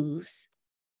use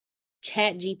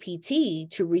ChatGPT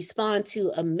to respond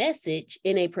to a message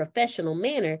in a professional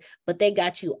manner, but they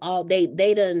got you all, they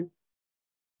done,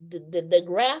 the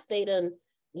graph, they done,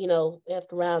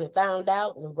 effed around and found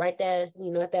out, and right there,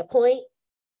 at that point,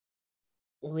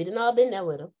 we done all been there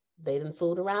with them. They done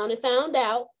fooled around and found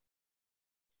out,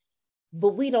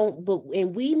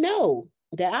 and we know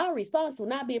that our response will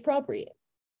not be appropriate.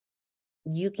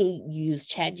 You can use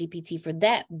ChatGPT for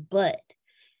that, but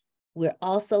we're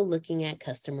also looking at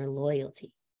customer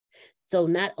loyalty. So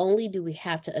not only do we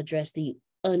have to address the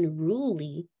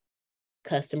unruly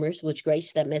customers, which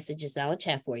Grace, that message is now in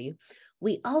chat for you,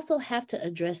 we also have to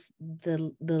address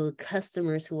the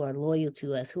customers who are loyal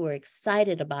to us, who are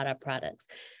excited about our products.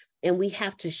 And we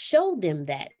have to show them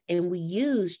that. And we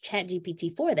use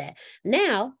ChatGPT for that.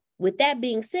 Now, with that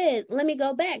being said, let me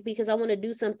go back because I want to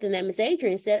do something that Ms.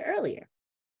 Adrian said earlier.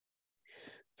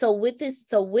 So with this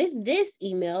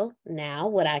email, now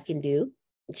what I can do,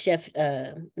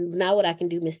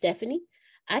 Ms. Stephanie,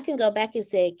 I can go back and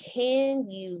say,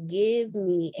 can you give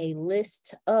me a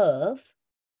list of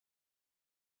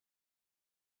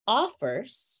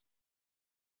offers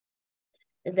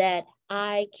that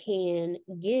I can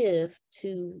give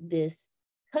to this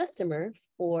customer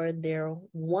for their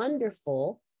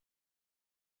wonderful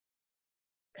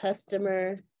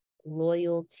customer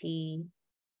loyalty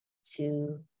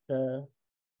to the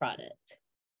product.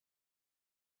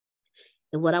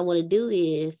 And what I want to do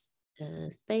is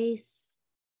space.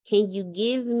 Can you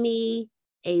give me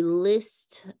a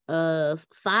list of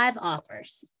 5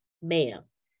 offers? Bam.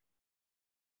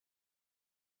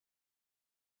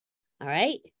 All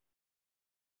right.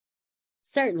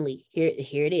 Certainly, here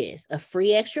it is. A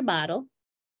free extra bottle,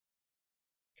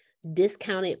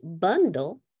 discounted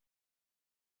bundle,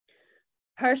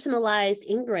 personalized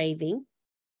engraving,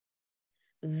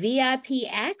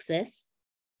 VIP access,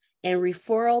 and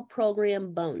referral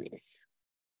program bonus.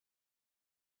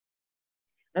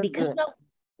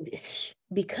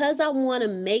 Because I want to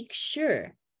make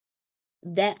sure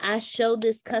that I show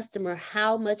this customer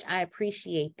how much I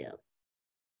appreciate them.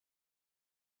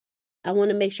 I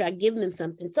want to make sure I give them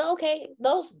something. So, okay,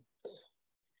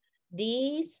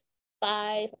 these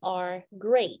 5 are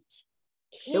great.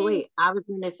 So wait, I was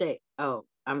going to say, oh,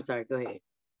 I'm sorry, go ahead.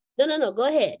 No, go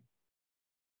ahead.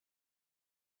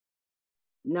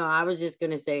 No, I was just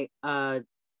going to say,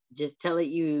 just tell it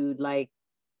you like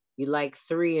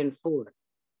 3 and 4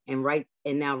 and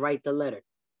now write the letter.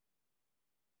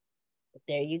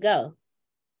 There you go.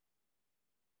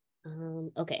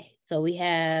 Okay, so we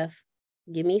have,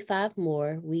 give me 5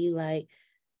 more.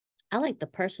 I like the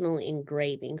personal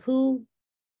engraving. Who?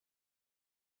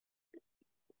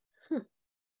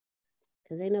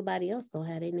 Because ain't nobody else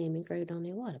gonna have their name engraved on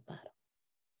their water bottle.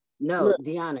 No, look,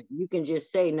 Deanna, you can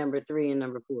just say number 3 and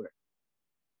number 4.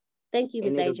 Thank you,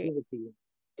 Ms. Adrian. Give it to you.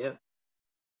 Yep.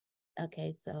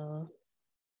 Okay, so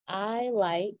I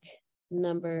like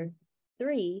number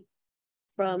 3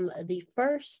 from the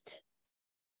first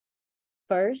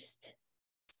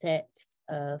set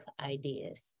of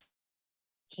ideas.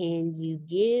 Can you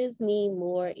give me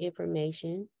more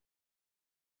information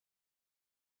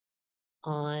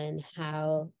on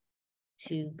how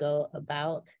to go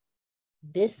about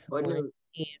this one and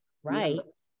right?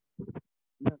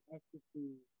 No, that's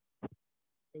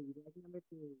number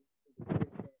 3.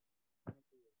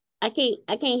 I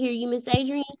can't hear you, Miss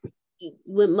Adrian. You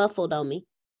went muffled on me.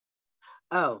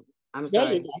 Oh, I'm there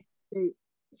sorry. You go.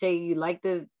 Say you like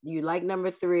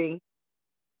number 3,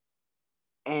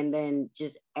 and then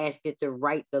just ask it to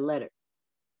write the letter,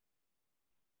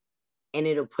 and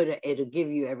it'll give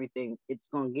you everything. It's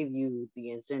going to give you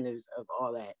the incentives of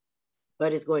all that,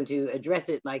 but it's going to address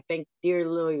it like, thank dear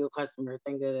loyal customer,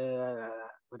 thank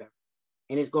whatever,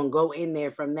 and it's going to go in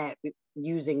there from that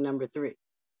using number 3.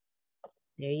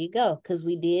 There you go, because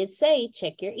we did say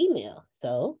check your email.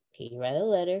 So can you write a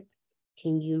letter?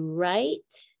 Can you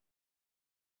write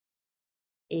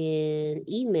an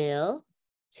email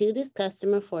to this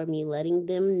customer for me, letting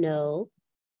them know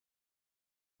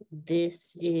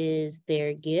this is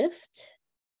their gift,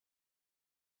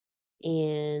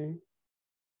 and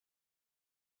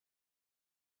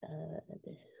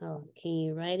can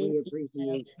you write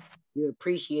it? You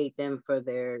appreciate them for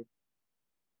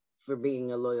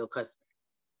being a loyal customer.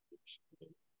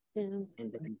 And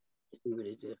then see what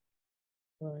it do.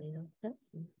 Loyal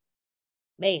customer.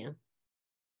 Bam.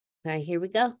 All right, here we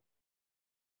go.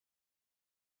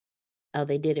 Oh,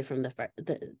 they did it from the first.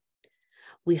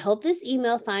 We hope this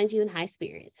email finds you in high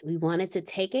spirits. We wanted to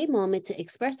take a moment to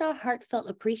express our heartfelt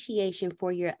appreciation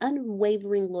for your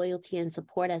unwavering loyalty and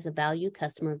support as a valued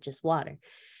customer of Just Water.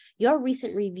 Your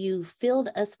recent review filled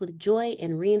us with joy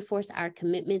and reinforced our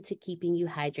commitment to keeping you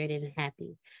hydrated and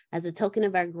happy. As a token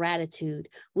of our gratitude,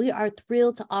 we are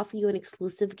thrilled to offer you an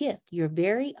exclusive gift, your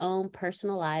very own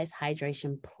personalized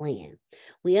hydration plan.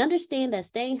 We understand that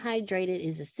staying hydrated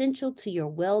is essential to your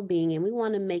well-being, and we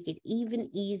want to make it even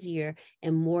easier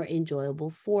and more enjoyable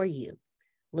for you.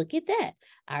 Look at that.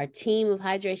 Our team of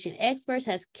hydration experts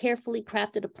has carefully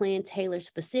crafted a plan tailored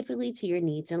specifically to your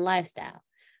needs and lifestyle.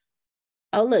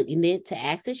 Oh, look, and then to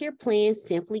access your plan,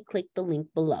 simply click the link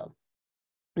below.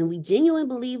 And we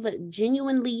genuinely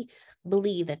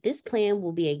believe that this plan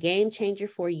will be a game changer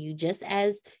for you, just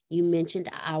as you mentioned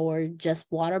our Just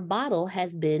Water bottle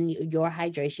has been for your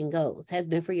hydration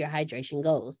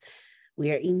goals.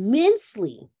 We are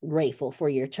immensely grateful for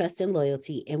your trust and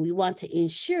loyalty, and we want to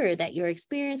ensure that your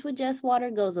experience with Just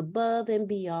Water goes above and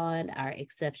beyond our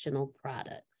exceptional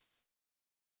products.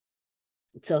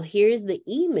 So here's the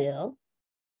email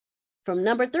from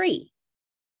number 3.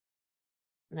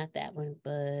 Not that one,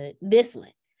 but this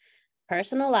one.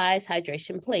 Personalized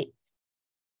hydration plate.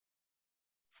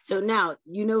 So now,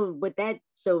 you know what that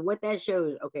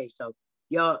shows. Okay, so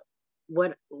y'all,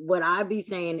 what I be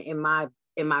saying in my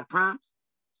prompts,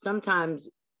 sometimes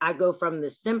I go from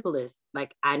the simplest,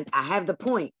 like I have the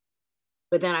point,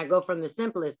 but then I go from the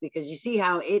simplest, because you see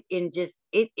how it do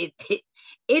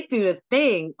the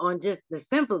thing on just the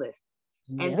simplest.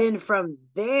 Yep. And then from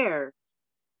there,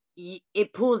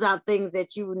 it pulls out things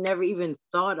that you never even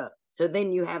thought of. So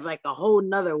then you have like a whole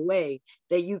nother way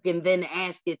that you can then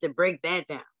ask it to break that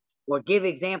down or give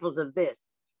examples of this.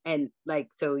 And like,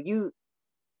 so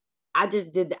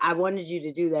I wanted you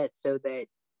to do that so that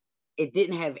it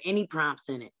didn't have any prompts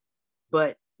in it.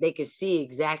 but they can see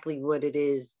exactly what it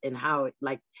is and how it,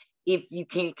 like, if you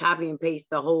can't copy and paste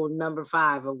the whole number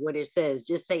 5 of what it says,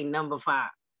 just say number 5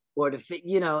 or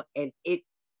and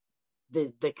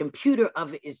the computer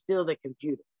of it is still the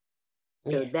computer.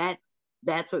 So yes.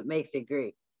 That's what makes it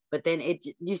great. But then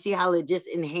you see how it just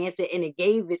enhanced it, and it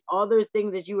gave it all those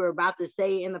things that you were about to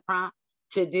say in the prompt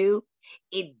to do.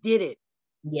 It did it.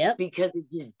 Yep. Because it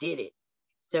just did it.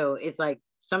 So it's like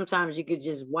sometimes you could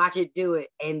just watch it do it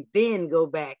and then go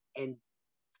back and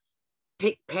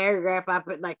pick paragraph I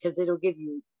put, like, because it'll give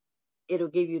you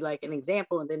like an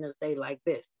example, and then it'll say like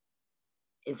this.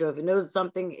 And so if it knows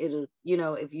something, it'll,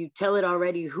 if you tell it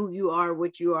already who you are,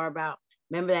 what you are about,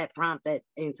 remember that prompt that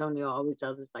Antonio always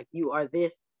tells us, like, you are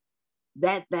this,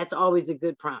 that's always a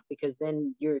good prompt, because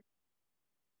then you're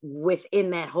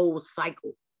within that whole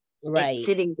cycle. Right. It's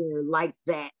sitting there like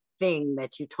that thing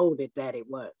that you told it that it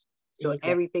was. So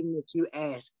exactly. Everything that you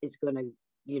ask is going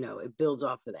to, it builds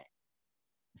off of that.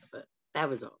 But that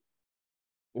was all.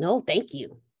 No, thank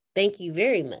you. Thank you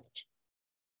very much.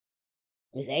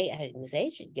 Miss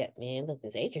Adrian, yeah, man, look,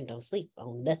 Miss Adrian don't sleep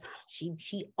on nothing.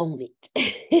 She owned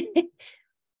it.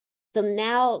 So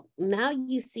now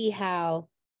you see how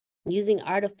using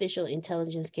artificial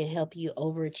intelligence can help you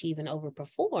overachieve and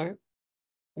overperform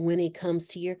when it comes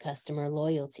to your customer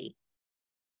loyalty.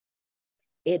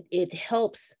 It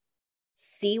helps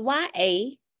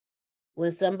CYA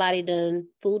when somebody done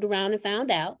fooled around and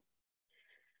found out.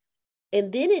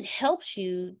 And then it helps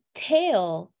you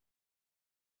tell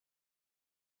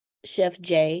Chef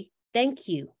Jay, thank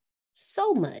you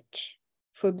so much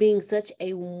for being such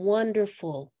a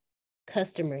wonderful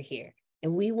customer here.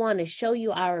 And we want to show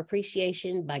you our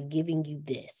appreciation by giving you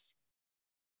this.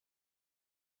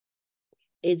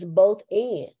 It's both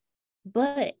and,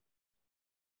 but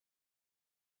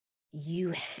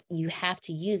you have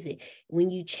to use it. When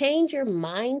you change your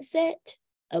mindset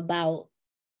about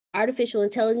artificial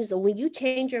intelligence, or when you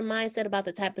change your mindset about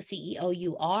the type of CEO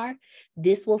you are,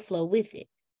 this will flow with it.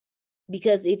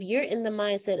 Because if you're in the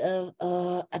mindset of,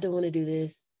 I don't want to do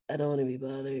this, I don't want to be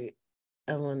bothered,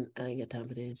 I ain't got time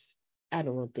for this, I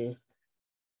don't want this.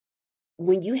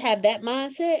 When you have that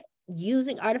mindset,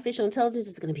 using artificial intelligence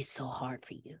is going to be so hard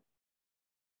for you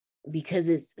because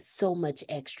it's so much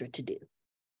extra to do.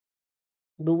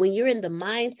 But when you're in the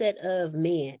mindset of,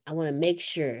 man, I want to make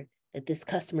sure that this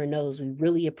customer knows we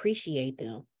really appreciate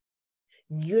them,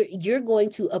 you're going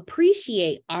to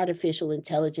appreciate artificial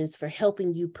intelligence for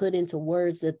helping you put into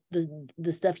words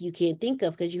the stuff you can't think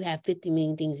of because you have 50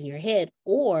 million things in your head,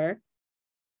 or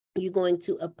you're going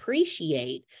to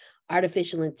appreciate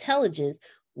artificial intelligence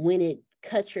when it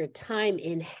cuts your time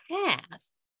in half.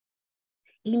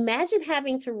 Imagine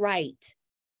having to write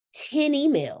 10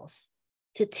 emails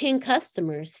to 10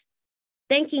 customers,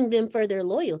 thanking them for their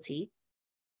loyalty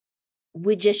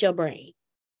with just your brain.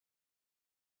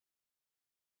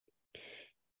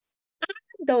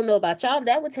 I don't know about y'all, but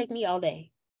that would take me all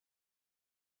day.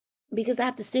 Because I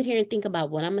have to sit here and think about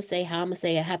what I'm going to say, how I'm going to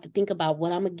say it. I have to think about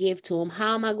what I'm going to give to them.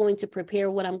 How am I going to prepare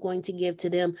what I'm going to give to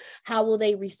them? How will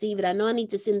they receive it? I know I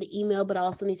need to send the email, but I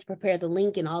also need to prepare the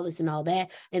link and all this and all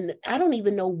that. And I don't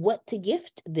even know what to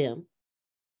gift them.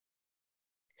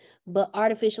 But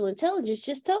artificial intelligence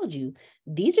just told you,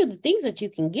 these are the things that you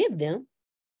can give them.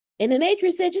 And then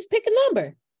Adrian said, just pick a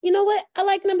number. You know what? I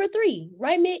like number 3.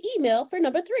 Write me an email for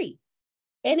number 3.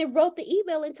 And it wrote the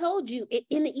email and told you,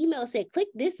 in the email said, click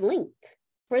this link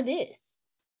for this.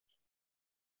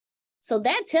 So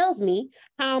that tells me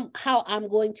how I'm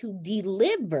going to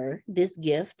deliver this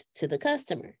gift to the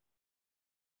customer.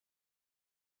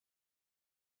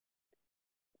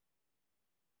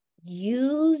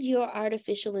 Use your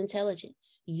artificial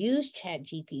intelligence. Use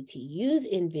ChatGPT, use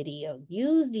NVIDIA,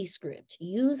 use Descript,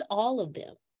 use all of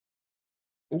them.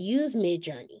 Use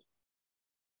Midjourney.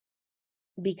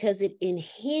 Because it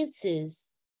enhances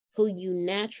who you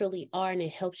naturally are, and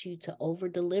it helps you to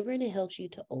over-deliver, and it helps you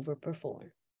to overperform.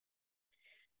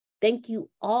 Thank you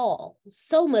all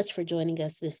so much for joining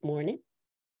us this morning.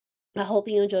 I hope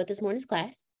you enjoyed this morning's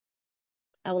class.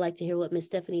 I would like to hear what Miss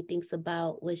Stephanie thinks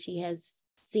about what she has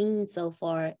seen so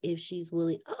far, if she's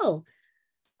willing. Oh,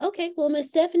 okay. Well, Miss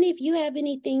Stephanie, if you have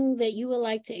anything that you would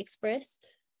like to express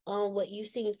on what you've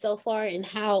seen so far and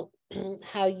how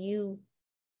you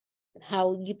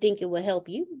think it will help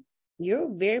you, you're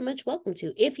very much welcome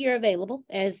to, if you're available.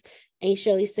 As Aunt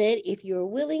Shelley said, if you're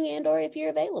willing and or if you're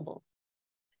available.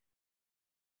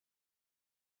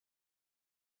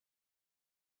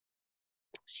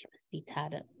 She must be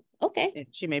tied up. Okay.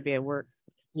 She may be at work.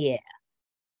 Yeah.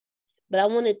 But I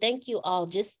want to thank you all.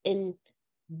 Do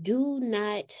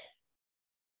not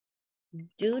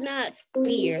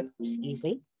fear,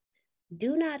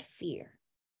 Do not fear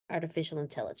artificial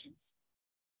intelligence.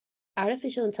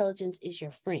 Artificial intelligence is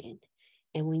your friend.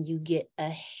 And when you get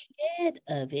ahead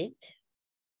of it,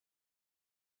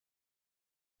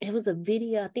 it was a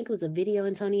video, I think it was a video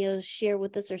Antonio shared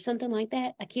with us or something like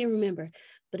that. I can't remember.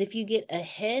 But if you get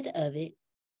ahead of it,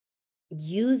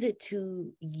 use it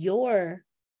to your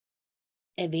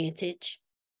advantage,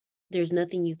 there's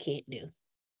nothing you can't do.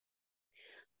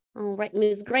 All right,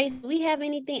 Ms. Grace, do we have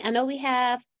anything? I know we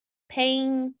have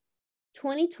Pain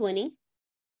 2020.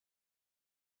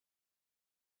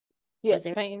 Yes,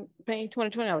 Pain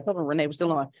 2020. I was hoping Renee was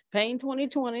still on. Pain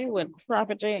 2020 with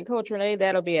Prophet Jay and Coach Renee.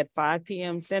 That'll be at 5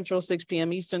 p.m. Central, 6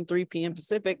 p.m. Eastern, 3 p.m.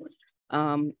 Pacific.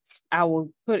 I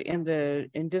will put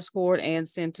in Discord and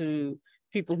send to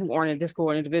people who aren't in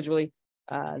Discord individually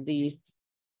the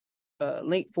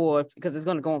link for, because it's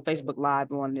going to go on Facebook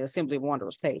Live on the Assembly of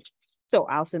Wanderers page. So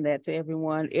I'll send that to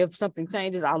everyone. If something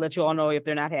changes, I'll let you all know if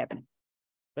they're not happening.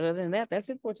 But other than that, that's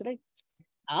it for today.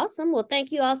 Awesome. Well,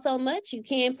 thank you all so much. You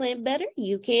can plan better.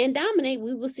 You can dominate.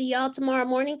 We will see y'all tomorrow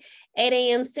morning, 8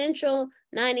 a.m. Central,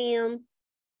 9 a.m.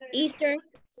 Eastern,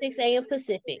 6 a.m.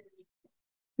 Pacific.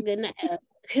 Good night.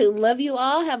 Love you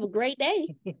all. Have a great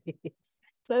day.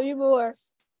 Love you more.